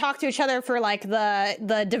like. We talk to each other for like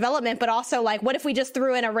the development, but also like, what if we just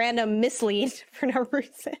threw in a random mislead for no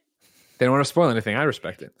reason? They don't want to spoil anything. I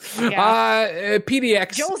respect it. Yeah.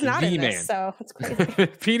 PDX Joel's not in this, so it's crazy.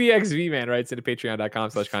 PDX V-Man writes into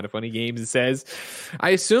patreon.com/kindoffunnygames and says,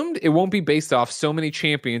 I assumed it won't be based off so many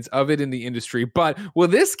champions of it in the industry, but will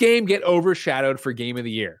this game get overshadowed for Game of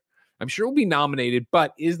the Year? I'm sure we'll be nominated,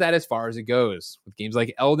 but is that as far as it goes? With games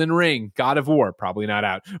like Elden Ring, God of War, probably not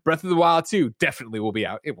out. Breath of the Wild 2 definitely will be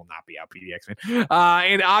out. It will not be out, PDX, man.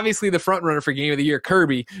 And obviously the front runner for Game of the Year,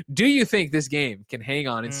 Kirby. Do you think this game can hang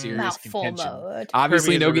on in serious contention? Full mode.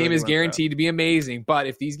 Obviously, no game is guaranteed to be amazing, but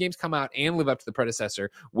if these games come out and live up to the predecessor,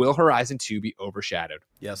 will Horizon 2 be overshadowed?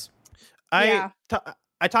 Yes. I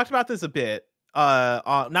talked about this a bit.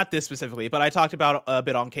 Not this specifically, but I talked about a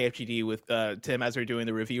bit on KFGD with Tim as we were doing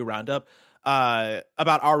the review roundup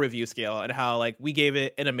about our review scale and how like we gave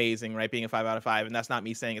it an amazing, right, being a 5 out of 5, and that's not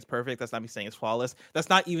me saying it's perfect, that's not me saying it's flawless, that's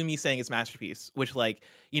not even me saying it's masterpiece, which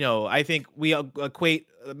I think we equate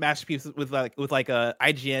masterpiece with like a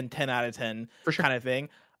IGN 10 out of 10 for sure kind of thing.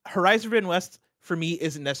 Horizon Forbidden West for me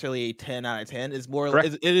isn't necessarily a 10 out of 10. It's more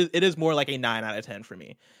it is more like a 9 out of 10 for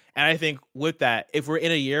me. And I think with that, if we're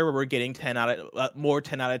in a year where we're getting 10 out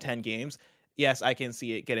of 10 games, yes, I can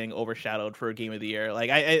see it getting overshadowed for a Game of the Year. Like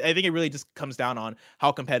I think it really just comes down on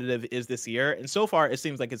how competitive is this year. And so far, it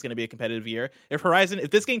seems like it's going to be a competitive year.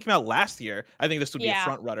 If this game came out last year, I think this would be a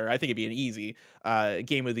front runner. I think it'd be an easy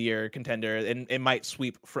Game of the Year contender, and it might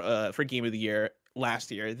sweep for Game of the Year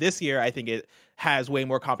last year. This year, I think it has way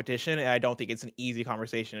more competition, and I don't think it's an easy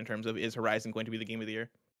conversation in terms of is Horizon going to be the Game of the Year.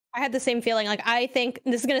 I had the same feeling. Like, I think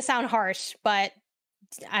this is going to sound harsh, but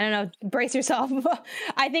I don't know, brace yourself.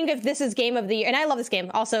 I think if this is Game of the Year, and I love this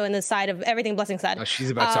game also in the side of everything Blessing said. Oh, she's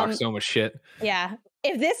about to talk so much shit. Yeah.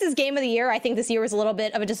 If this is Game of the Year, I think this year was a little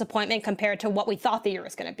bit of a disappointment compared to what we thought the year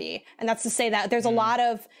was going to be. And that's to say that there's a lot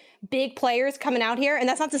of big players coming out here. And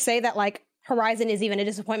that's not to say that like Horizon is even a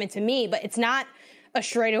disappointment to me, but it's not a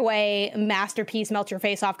straightaway masterpiece, melt your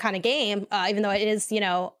face off kind of game, even though it is,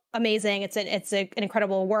 amazing. It's an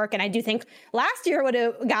incredible work. And I do think last year would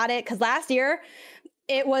have got it, because last year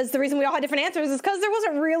it was the reason we all had different answers is because there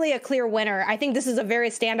wasn't really a clear winner. I think this is a very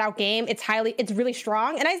standout game. It's really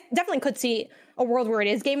strong. And I definitely could see a world where it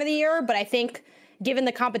is Game of the Year, but I think given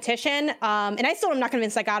the competition, and I still am not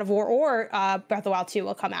convinced that God of War or Breath of the Wild 2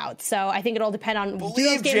 will come out. So I think it'll depend on believe,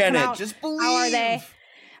 those games Janet, come out. Just believe. How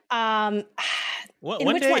are they?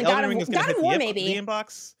 One day, one? God of War, maybe. The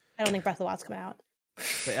inbox. I don't think Breath of the Wild's coming out.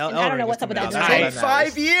 I don't know what's up with that.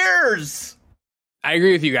 5 years. I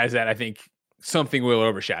agree with you guys that I think something will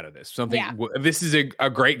overshadow this. This is a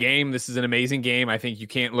great game. This is an amazing game. I think you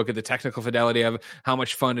can't look at the technical fidelity of how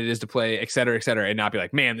much fun it is to play, et cetera, and not be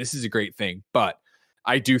like, man, this is a great thing. But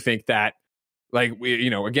I do think that, like,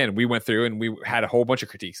 we went through and we had a whole bunch of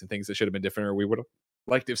critiques and things that should have been different, or we would have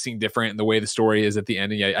liked to have seen different in the way the story is at the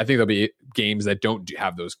end. And I think there'll be games that don't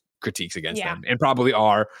have those critiques against them, and probably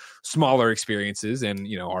are smaller experiences and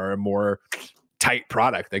are a more tight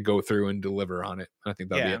product that go through and deliver on it. I think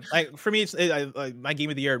that'll be it. Like for me, my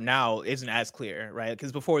Game of the Year now isn't as clear, right?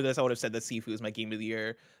 Because before this, I would have said that Sifu is my Game of the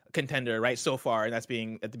Year contender, right? So far, and that's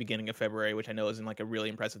being at the beginning of February, which I know isn't like a really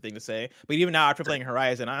impressive thing to say. But even now, after playing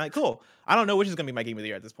Horizon, I'm like, cool. I don't know which is going to be my Game of the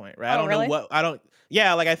Year at this point, right?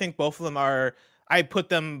 I think both of them are. I put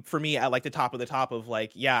them for me at like the top of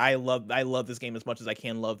like, I love this game as much as I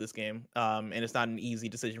can love this game. And it's not an easy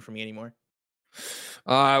decision for me anymore.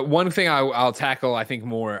 One thing I'll tackle, I think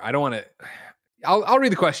more, I don't want to, I'll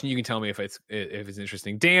read the question. You can tell me if it's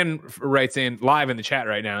interesting. Dan writes in live in the chat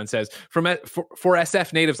right now and says, for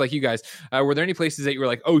SF natives like you guys, were there any places that you were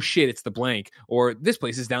like, oh shit, it's the blank, or this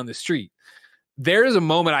place is down the street? there's a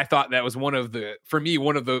moment I thought that was one of the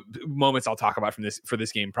moments I'll talk about for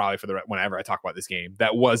this game, probably whenever I talk about this game.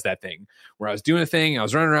 That was that thing where I was doing a thing, I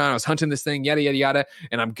was running around, I was hunting this thing, yada yada yada,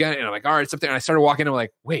 and I'm like, all right, it's up there. And I started walking, and I'm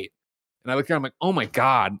like, wait. And I looked around, I'm like, oh my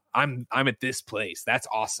God, I'm at this place. That's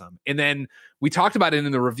awesome. And then we talked about it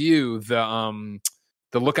in the review, the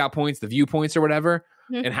lookout points, the viewpoints or whatever,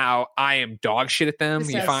 and how I am dog shit at them.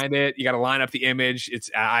 You find it, you got to line up the image.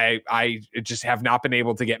 I just have not been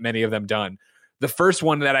able to get many of them done. The first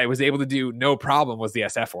one that I was able to do no problem was the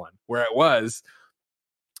SF one, where it was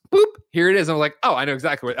boop, here it is. I was like, oh, I know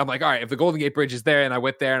exactly what. I'm like, all right, if the Golden Gate Bridge is there, and I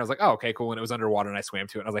went there and I was like, oh, okay, cool. And it was underwater and I swam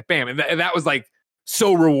to it. And I was like, bam. And that was like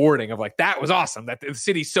so rewarding of like, that was awesome. That the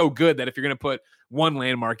city's so good that if you're going to put one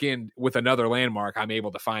landmark in with another landmark, I'm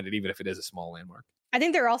able to find it, even if it is a small landmark. I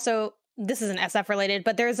think there are also, this isn't SF related,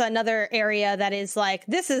 but there's another area that is like,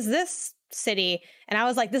 this is this city, and I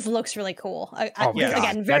was like, this looks really cool.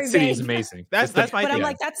 Again, very that city vague. is amazing. That's my. But I'm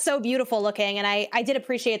like, that's so beautiful looking, and I did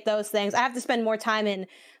appreciate those things. I have to spend more time in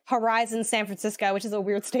Horizon San Francisco, which is a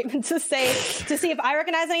weird statement to say, to see if I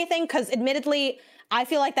recognize anything, because admittedly, I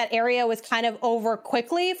feel like that area was kind of over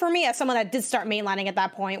quickly for me as someone that did start mainlining at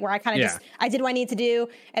that point, where I kind of I did what I need to do,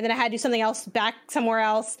 and then I had to do something else back somewhere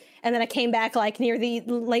else, and then I came back like near the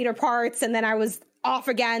later parts, and then I was off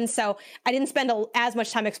again. So I didn't spend as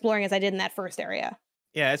much time exploring as I did in that first area.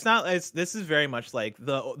 Yeah, this is very much like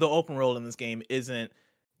the open world in this game isn't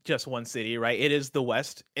just one city, right? It is the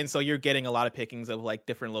West, and so you're getting a lot of pickings of like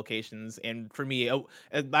different locations. And for me,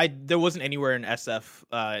 there wasn't anywhere in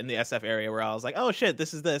SF in the SF area where I was like, oh shit,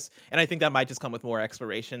 this is this. And I think that might just come with more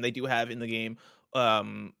exploration. They do have in the game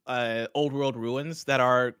old world ruins that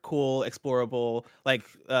are cool, explorable, like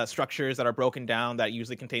structures that are broken down that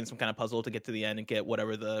usually contain some kind of puzzle to get to the end and get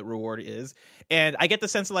whatever the reward is. And I get the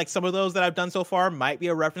sense of like some of those that I've done so far might be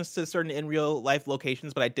a reference to certain in real life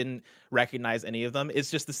locations, but I didn't recognize any of them.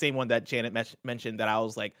 It's just the same one that Janet mentioned that I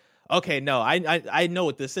was like, okay, no, I know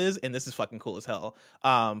what this is, and this is fucking cool as hell.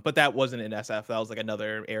 But that wasn't in SF. That was like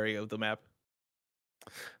another area of the map.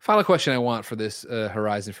 Final question I want for this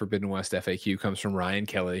Horizon Forbidden West FAQ comes from Ryan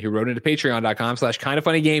Kelly, who wrote into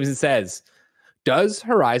patreon.com/kindoffunnygames and says, does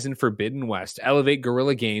Horizon Forbidden West elevate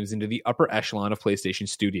Guerrilla Games into the upper echelon of PlayStation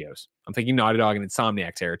studios? I'm thinking Naughty Dog and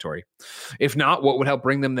Insomniac territory. If not, what would help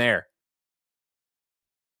bring them there?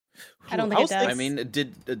 I don't think it does. I mean,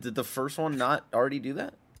 did the first one not already do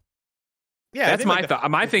that? Yeah, that's my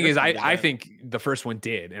thought. My thing is, I think the first one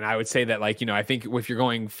did, and I would say that, like, I think if you're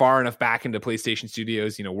going far enough back into PlayStation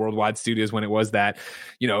Studios, Worldwide Studios, when it was that,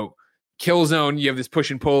 Killzone, you have this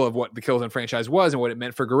push and pull of what the Killzone franchise was and what it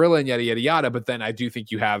meant for Guerrilla and yada yada yada. But then I do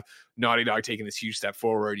think you have Naughty Dog taking this huge step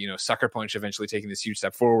forward. Sucker Punch eventually taking this huge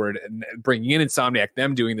step forward and bringing in Insomniac,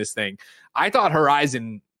 them doing this thing. I thought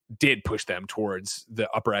Horizon did push them towards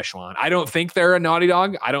the upper echelon. I don't think they're a Naughty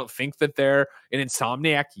Dog. I don't think that they're an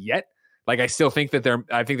Insomniac yet. Like, I still think that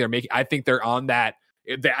I think they're on that.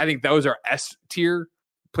 I think those are S tier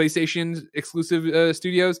PlayStation exclusive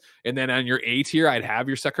studios. And then on your A tier, I'd have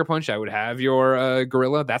your Sucker Punch. I would have your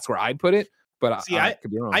Guerrilla. That's where I'd put it. But see, I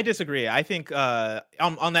could be wrong. I disagree. I think on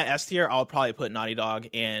that S tier, I'll probably put Naughty Dog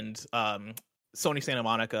and Sony Santa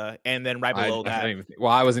Monica, and then right below that.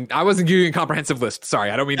 I wasn't giving a comprehensive list. Sorry,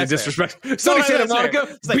 I don't mean to disrespect Sony Santa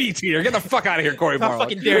Monica. B tier, get the fuck out of here, Corey. How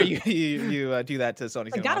fucking dare you do that to Sony Santa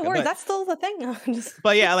Monica? Gotta worry, that's still the thing.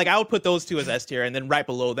 But yeah, like I would put those two as S tier, and then right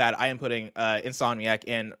below that, I am putting Insomniac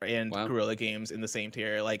and Guerrilla Games in the same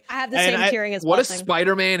tier. Like I have the same tiering as what Blessing. A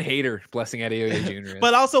Spider-Man hater, Blessing Adeoye Jr.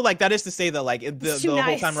 But also, like, that is to say that like the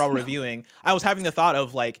whole time we're all reviewing, I was having the thought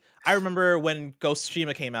of like, I remember when Ghost of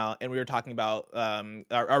Tsushima came out and we were talking about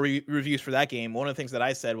our reviews for that game. One of the things that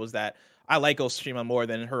I said was that I like Ghost of Tsushima more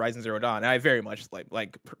than Horizon Zero Dawn. And I very much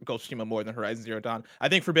like Ghost of Tsushima more than Horizon Zero Dawn. I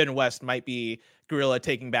think Forbidden West might be Guerrilla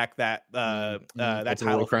taking back that that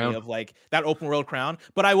title for me of like that open world crown.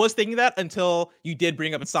 But I was thinking that until you did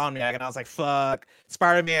bring up Insomniac, and I was like, fuck,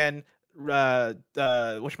 Spider-Man.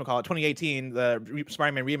 Whatchamacallit, 2018, the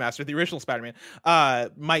Spider-Man remaster, the original Spider-Man,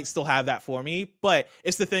 might still have that for me. But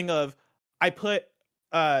it's the thing of, I put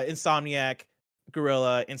Insomniac,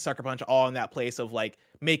 Guerrilla, and Sucker Punch all in that place of like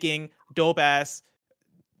making dope ass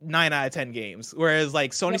 9 out of 10 games, whereas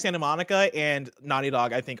like Sony Santa Monica and Naughty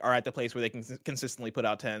Dog, I think, are at the place where they can consistently put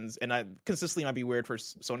out 10s. And consistently might be weird for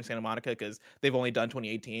Sony Santa Monica because they've only done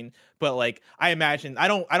 2018. But like, I imagine, I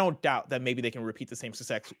don't doubt that maybe they can repeat the same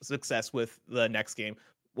success with the next game.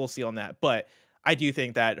 We'll see on that. But I do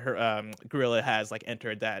think that her Guerrilla has like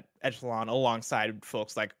entered that echelon alongside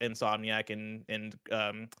folks like Insomniac and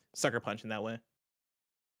Sucker Punch in that way.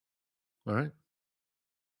 All right.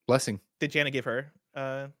 Blessing. Did Janet give her?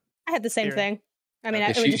 I had the same thing. I mean,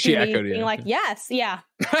 it would just be me being like, yes, yeah.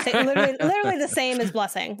 literally the same as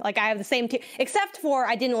Blessing. Like, I have the same, except for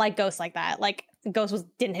I didn't like Ghost like that. Like, Ghost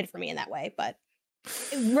didn't hit for me in that way, but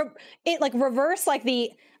it like reverse, like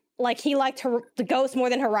he liked the Ghost more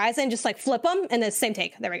than Horizon, just like flip them, and then same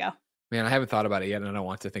take. There we go. Man, I haven't thought about it yet, and I don't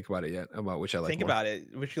want to think about it yet, about which I like Think more. about it.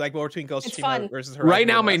 Which you like more between Ghost Tsushima versus Horizon? Right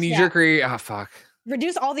now, my knee-jerk fuck.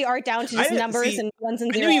 Reduce all the art down to just numbers and ones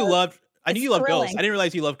and zeros. I knew you loved Ghost. I didn't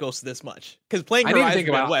realize you loved Ghost this much. Because playing Horizon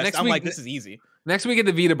Forbidden West, I'm like, this is easy. Next week at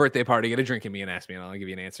the Vita birthday party, get a drink at me and ask me, and I'll give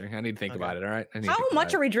you an answer. I need to think about it, all right? How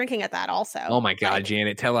much are we drinking at that also? Oh my God,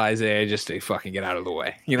 Janet, tell Isaiah just to fucking get out of the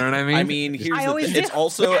way. You know what I mean? I mean, here's the thing. It's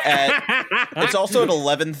also at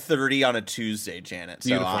 11:30 on a Tuesday, Janet.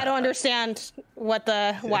 So I don't understand why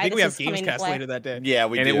I think we have Gamescast later that day. Yeah,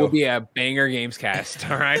 we do. And it will be a banger Gamescast,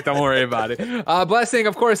 all right? Don't worry about it. Blessing,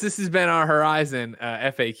 of course, this has been our Horizon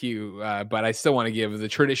FAQ, but I still want to give the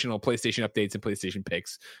traditional PlayStation updates and PlayStation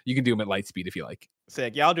picks. You can do them at light speed if you like.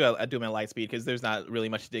 Sick. Yeah, I'll do them at light speed because there's not really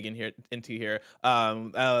much to dig into here.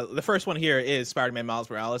 The first one here is Spider-Man Miles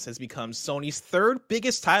Morales has become Sony's third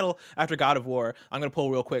biggest title after God of War. I'm going to pull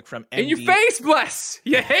real quick from MD. In your face, Bless!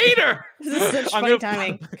 You hater! This is such funny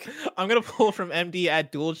timing. I'm going to pull from MD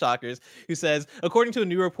at DualShockers, who says, according to a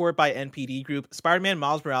new report by NPD Group, Spider-Man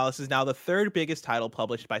Miles Morales is now the third biggest title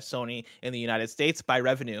published by Sony in the United States by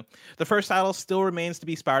revenue. The first title still remains to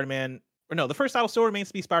be Spider-Man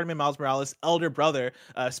Miles Morales' elder brother,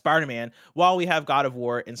 Spider-Man, while we have God of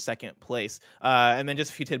War in second place. And then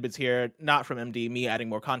just a few tidbits here, not from MD, me adding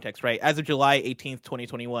more context, right? As of July 18th,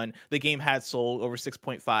 2021, the game had sold over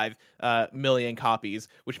 6.5 million copies,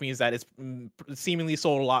 which means that it's seemingly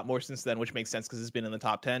sold a lot more since then, which makes sense because it's been in the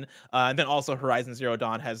top 10. And then also Horizon Zero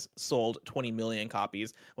Dawn has sold 20 million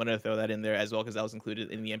copies. Wanted to throw that in there as well because that was included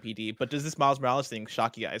in the NPD. But does this Miles Morales thing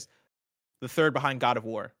shock you guys? The third behind God of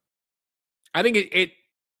War. I think it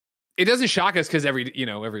doesn't shock us because every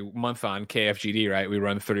month on KFGD, right, we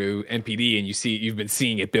run through NPD and you've been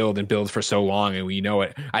seeing it build and build for so long and we know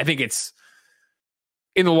it. I think it's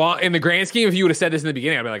in the grand scheme. If you would have said this in the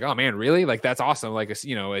beginning, I'd be like, oh man, really? Like that's awesome. Like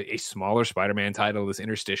a smaller Spider-Man title, this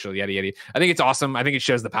interstitial, yada yada. I think it's awesome. I think it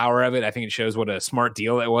shows the power of it. I think it shows what a smart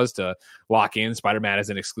deal it was to lock in Spider-Man as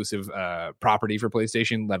an exclusive property for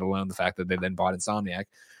PlayStation, let alone the fact that they then bought Insomniac.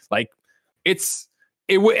 Like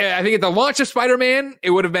I think at the launch of Spider-Man, it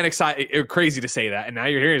would have been crazy to say that. And now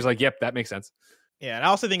you're here, it's like, yep, that makes sense. Yeah, and I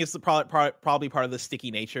also think it's probably part of the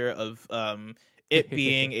sticky nature of it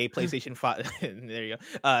being a PlayStation 5, there you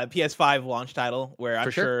go, PS5 launch title, where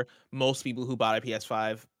I'm sure most people who bought a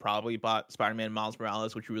PS5 probably bought Spider-Man Miles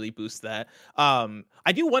Morales, which really boosts that.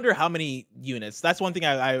 I do wonder how many units. That's one thing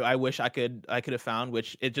I wish I could have found,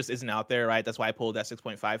 which it just isn't out there, right? That's why I pulled that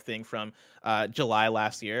 6.5 thing from July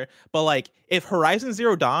last year. But like, if Horizon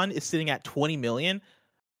Zero Dawn is sitting at 20 million,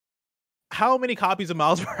 how many copies of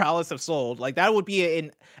Miles Morales have sold? Like that would be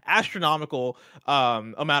an astronomical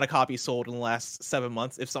amount of copies sold in the last 7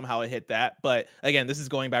 months if somehow it hit that. But again, this is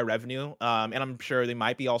going by revenue, and I'm sure they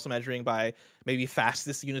might be also measuring by maybe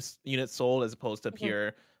fastest units sold as opposed to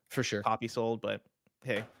pure copy sold. But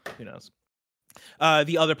hey, who knows?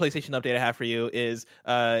 The other PlayStation update I have for you is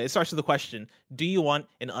it starts with the question: do you want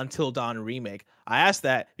an Until Dawn remake? I asked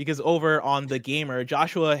that because over on The Gamer,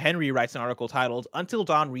 Joshua Henry writes an article titled "Until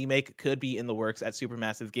Dawn Remake Could Be in the Works at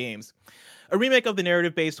Supermassive Games." A remake of the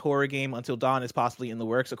narrative-based horror game Until Dawn is possibly in the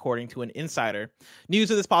works, according to an insider.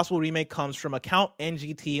 News of this possible remake comes from account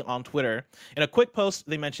NGT on Twitter. In a quick post,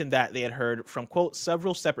 they mentioned that they had heard from, quote,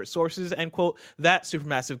 several separate sources, end quote, that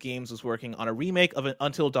Supermassive Games was working on a remake of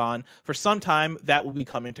Until Dawn for some time that will be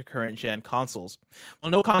coming to current-gen consoles.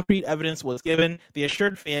 While no concrete evidence was given, they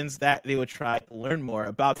assured fans that they would try to learn more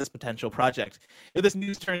about this potential project. If this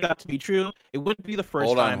news turns out to be true, it wouldn't be the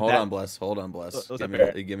first time. Hold on, Bless.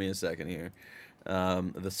 Give me a second here.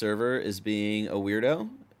 The server is being a weirdo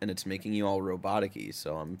and it's making you all robotic-y,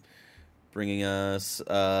 so I'm bringing us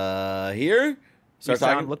here. Start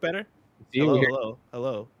talking. Look better.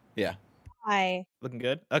 Hello. Yeah. Hi. Looking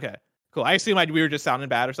good. Okay. Cool. I assume we were just sounding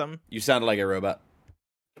bad or something. You sounded like a robot.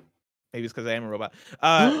 Maybe it's because I am a robot.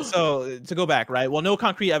 So to go back, right? Well, no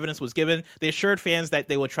concrete evidence was given. They assured fans that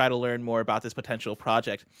they would try to learn more about this potential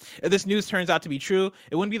project. If this news turns out to be true,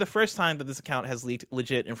 it wouldn't be the first time that this account has leaked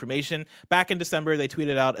legit information. Back in December, they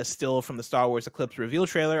tweeted out a still from the Star Wars Eclipse reveal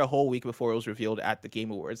trailer a whole week before it was revealed at the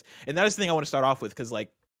Game Awards. And that is the thing I want to start off with, because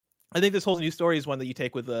like, I think this whole news story is one that you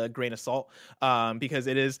take with a grain of salt, because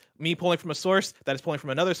it is me pulling from a source that is pulling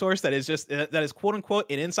from another source that is quote unquote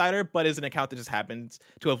an insider, but is an account that just happens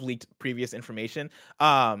to have leaked previous information.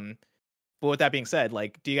 But with that being said,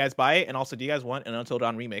 like, do you guys buy it? And also, do you guys want an Until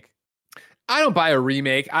Dawn remake? I don't buy a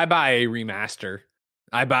remake. I buy a remaster.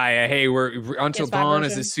 I buy it. Hey, we're Until PS5 Dawn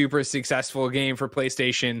version. is a super successful game for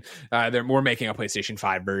PlayStation. We're making a PlayStation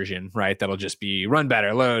 5 version, right? That'll just be run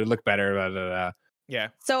better, look better. Blah, blah, blah. Yeah.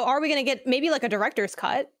 So are we going to get maybe like a director's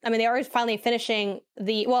cut? I mean, they are finally finishing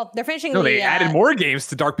they're finishing No, they added more games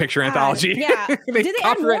to Dark Picture Anthology. Yeah. Did they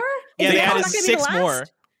add more? Yeah, Is they it added not gonna be the 6 last? more.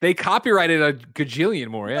 They copyrighted a gajillion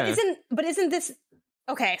more, yeah. But isn't this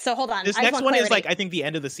okay? So hold on. This I just next want one clarity. is like I think the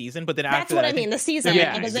end of the season, but then That's after what that, I mean. The season.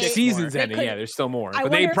 Yeah, because the they- season's they ending. could- Yeah, there's still more. I But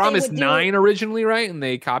wonder they if they promised would do- 9 originally, right? And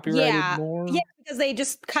they copyrighted more. Yeah, because they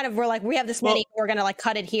just kind of were like, we have this many, we're gonna like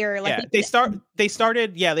cut it here. Like yeah, they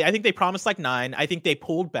started. Yeah, I think they promised like 9. I think they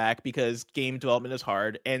pulled back because game development is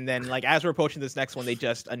hard. And then like as we're approaching this next one, they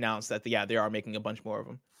just announced that they are making a bunch more of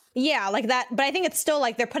them. Yeah, like that. But I think it's still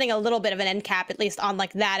like they're putting a little bit of an end cap, at least on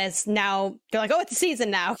like that. As now they're like, oh, it's a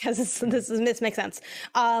season now because this makes sense.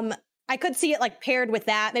 I could see it like paired with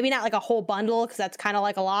that, maybe not like a whole bundle because that's kind of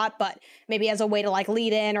like a lot, but maybe as a way to like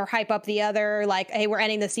lead in or hype up the other, like, hey, we're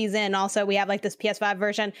ending the season. And also we have like this PS5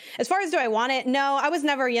 version. As far as do I want it? No, I was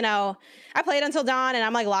never, I played Until Dawn and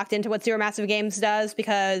I'm like locked into what Supermassive Games does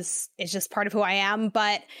because it's just part of who I am.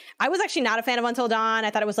 But I was actually not a fan of Until Dawn. I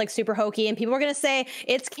thought it was like super hokey and people were going to say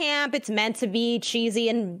it's camp, it's meant to be cheesy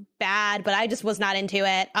and bad, but I just was not into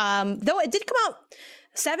it. Though it did come out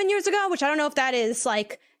 7 years ago, which I don't know if that is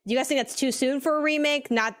like, do you guys think that's too soon for a remake?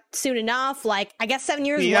 Not soon enough? Like, I guess 7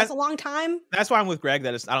 years was a long time. That's why I'm with Greg. I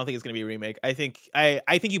don't think it's going to be a remake. I think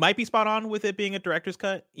you might be spot on with it being a director's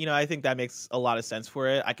cut. I think that makes a lot of sense for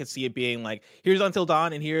it. I could see it being like, here's Until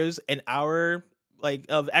Dawn, and here's an hour like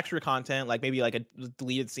of extra content, like maybe like a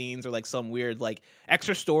deleted scenes or like some weird like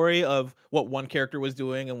extra story of what one character was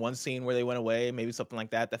doing in one scene where they went away, maybe something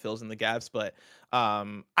like that fills in the gaps. But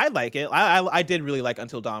I like it. I did really like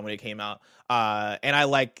Until Dawn when it came out, and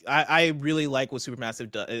I really like what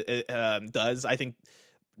Supermassive does. I think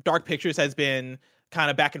Dark Pictures has been kind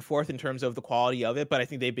of back and forth in terms of the quality of it, but I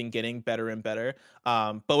think they've been getting better and better.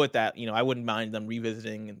 But with that, I wouldn't mind them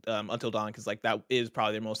revisiting Until Dawn because like that is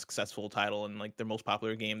probably their most successful title and like their most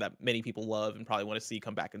popular game that many people love and probably want to see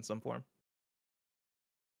come back in some form.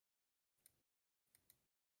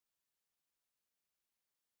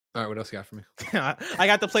 All right, what else you got for me? I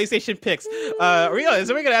got the PlayStation picks. Rio, is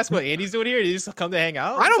somebody gonna ask what Andy's doing here? Did he just come to hang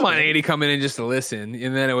out? I don't mind Andy coming in just to listen,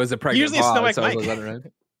 and then it was a pregnant Usually pause, it's so I was Mike. like, let it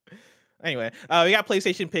run. Anyway, we got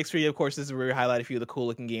PlayStation picks for you. Of course, this is where we highlight a few of the cool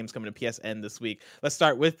looking games coming to PSN this week. Let's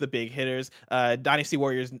start with the big hitters. Dynasty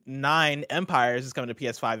Warriors 9 Empires is coming to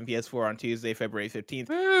PS5 and PS4 on Tuesday, February 15th.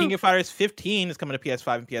 King of Fighters 15 is coming to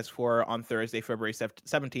PS5 and PS4 on Thursday, February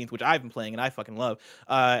 17th, which I've been playing and I fucking love.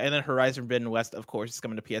 And then Horizon Forbidden West, of course, is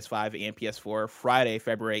coming to PS5 and PS4 Friday,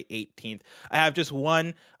 February 18th. I have just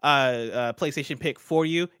one PlayStation pick for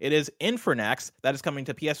you. It is Infernax. That is coming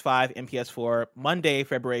to PS5 and PS4 Monday,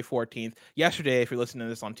 February 14th. Yesterday, if you're listening to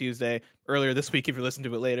this on Tuesday, earlier this week if you're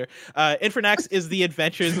listening to it later. Infernax is the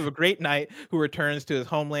adventures of a great knight who returns to his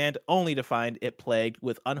homeland only to find it plagued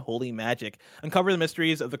with unholy magic. Uncover the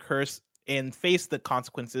mysteries of the curse and face the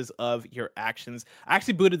consequences of your actions. I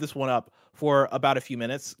actually booted this one up for about a few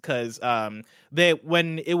minutes because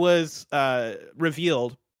when it was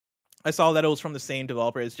revealed, I saw that it was from the same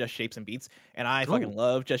developer as Just Shapes and Beats, and I fucking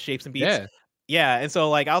love Just Shapes and Beats. Yeah, and so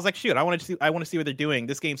like I was like, shoot, I want to see what they're doing.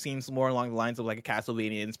 This game seems more along the lines of like a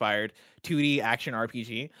Castlevania-inspired 2D action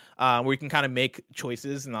RPG, where you can kind of make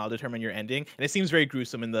choices and I'll determine your ending. And it seems very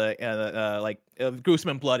gruesome in the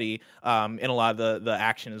gruesome and bloody in a lot of the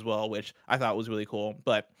action as well, which I thought was really cool.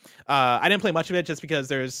 But I didn't play much of it just because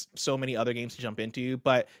there's so many other games to jump into.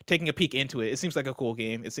 But taking a peek into it, it seems like a cool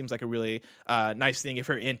game. It seems like a really nice thing if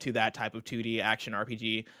you're into that type of 2D action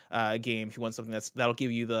RPG game. If you want something that'll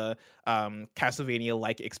give you the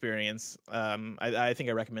Castlevania-like experience, I think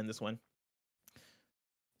I recommend this one.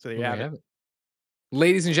 So there you have it.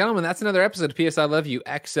 Ladies and gentlemen, that's another episode of PS I Love You,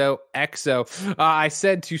 XOXO. I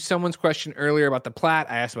said to someone's question earlier about the plat,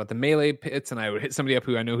 I asked about the melee pits, and I would hit somebody up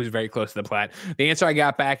who I know who's very close to the plat. The answer I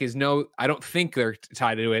got back is no, I don't think they're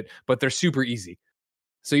tied to it, but they're super easy.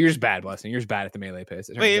 So you're just bad, Blessing. You're just bad at the melee pits.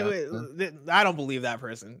 Wait, I don't believe that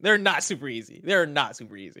person. They're not super easy.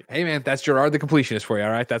 Hey, man, that's Gerard the completionist for you,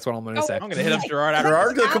 all right? That's what I'm going to say. I'm going to hit up Gerard.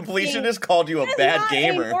 Gerard the completionist called you a bad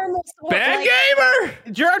gamer. Bad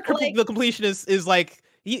gamer! Gerard the completionist is like...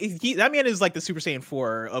 He that man is like the Super Saiyan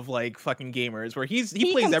 4 of like fucking gamers, where he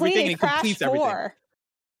plays everything and completes everything.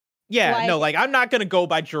 Yeah, no, like I'm not gonna go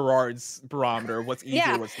by Gerard's barometer of what's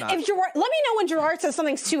easier, what's not. If Gerard, let me know when Gerard says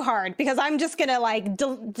something's too hard, because I'm just gonna like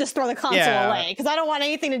just throw the console away, because I don't want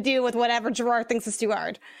anything to do with whatever Gerard thinks is too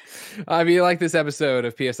hard. If you like this episode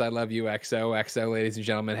of PS I Love You XOXO, ladies and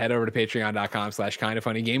gentlemen, head over to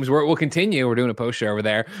patreon.com/kindoffunnygames, where it will continue. We're doing a post show over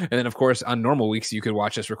there. And then, of course, on normal weeks, you can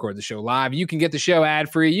watch us record the show live. You can get the show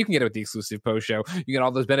ad-free. You can get it with the exclusive post show. You get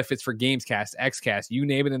all those benefits for Gamescast, XCast, you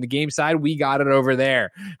name it. In the game side, we got it over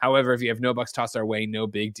there. However, if you have no bucks tossed our way, no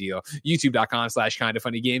big deal.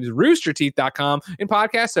 YouTube.com/kindoffunnygames, roosterteeth.com, and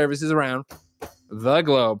podcast services around the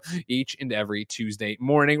globe each and every Tuesday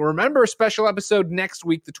morning. Remember, a special episode next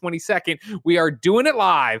week, the 22nd. We are doing it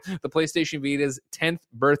live. The PlayStation Vita's 10th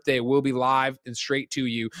birthday will be live and straight to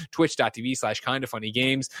you.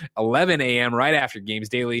 Twitch.tv/kindoffunnygames, 11 a.m. right after Games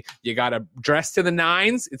Daily. You got to dress to the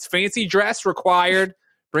nines. It's fancy dress required.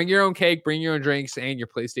 Bring your own cake, bring your own drinks, and your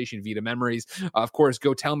PlayStation Vita memories. Of course,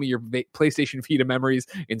 go tell me your PlayStation Vita memories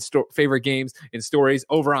and favorite games and stories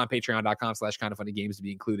over on patreon.com/kindoffunnygames to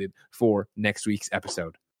be included for next week's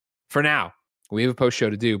episode. For now, we have a post show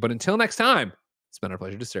to do, but until next time, it's been our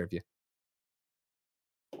pleasure to serve you.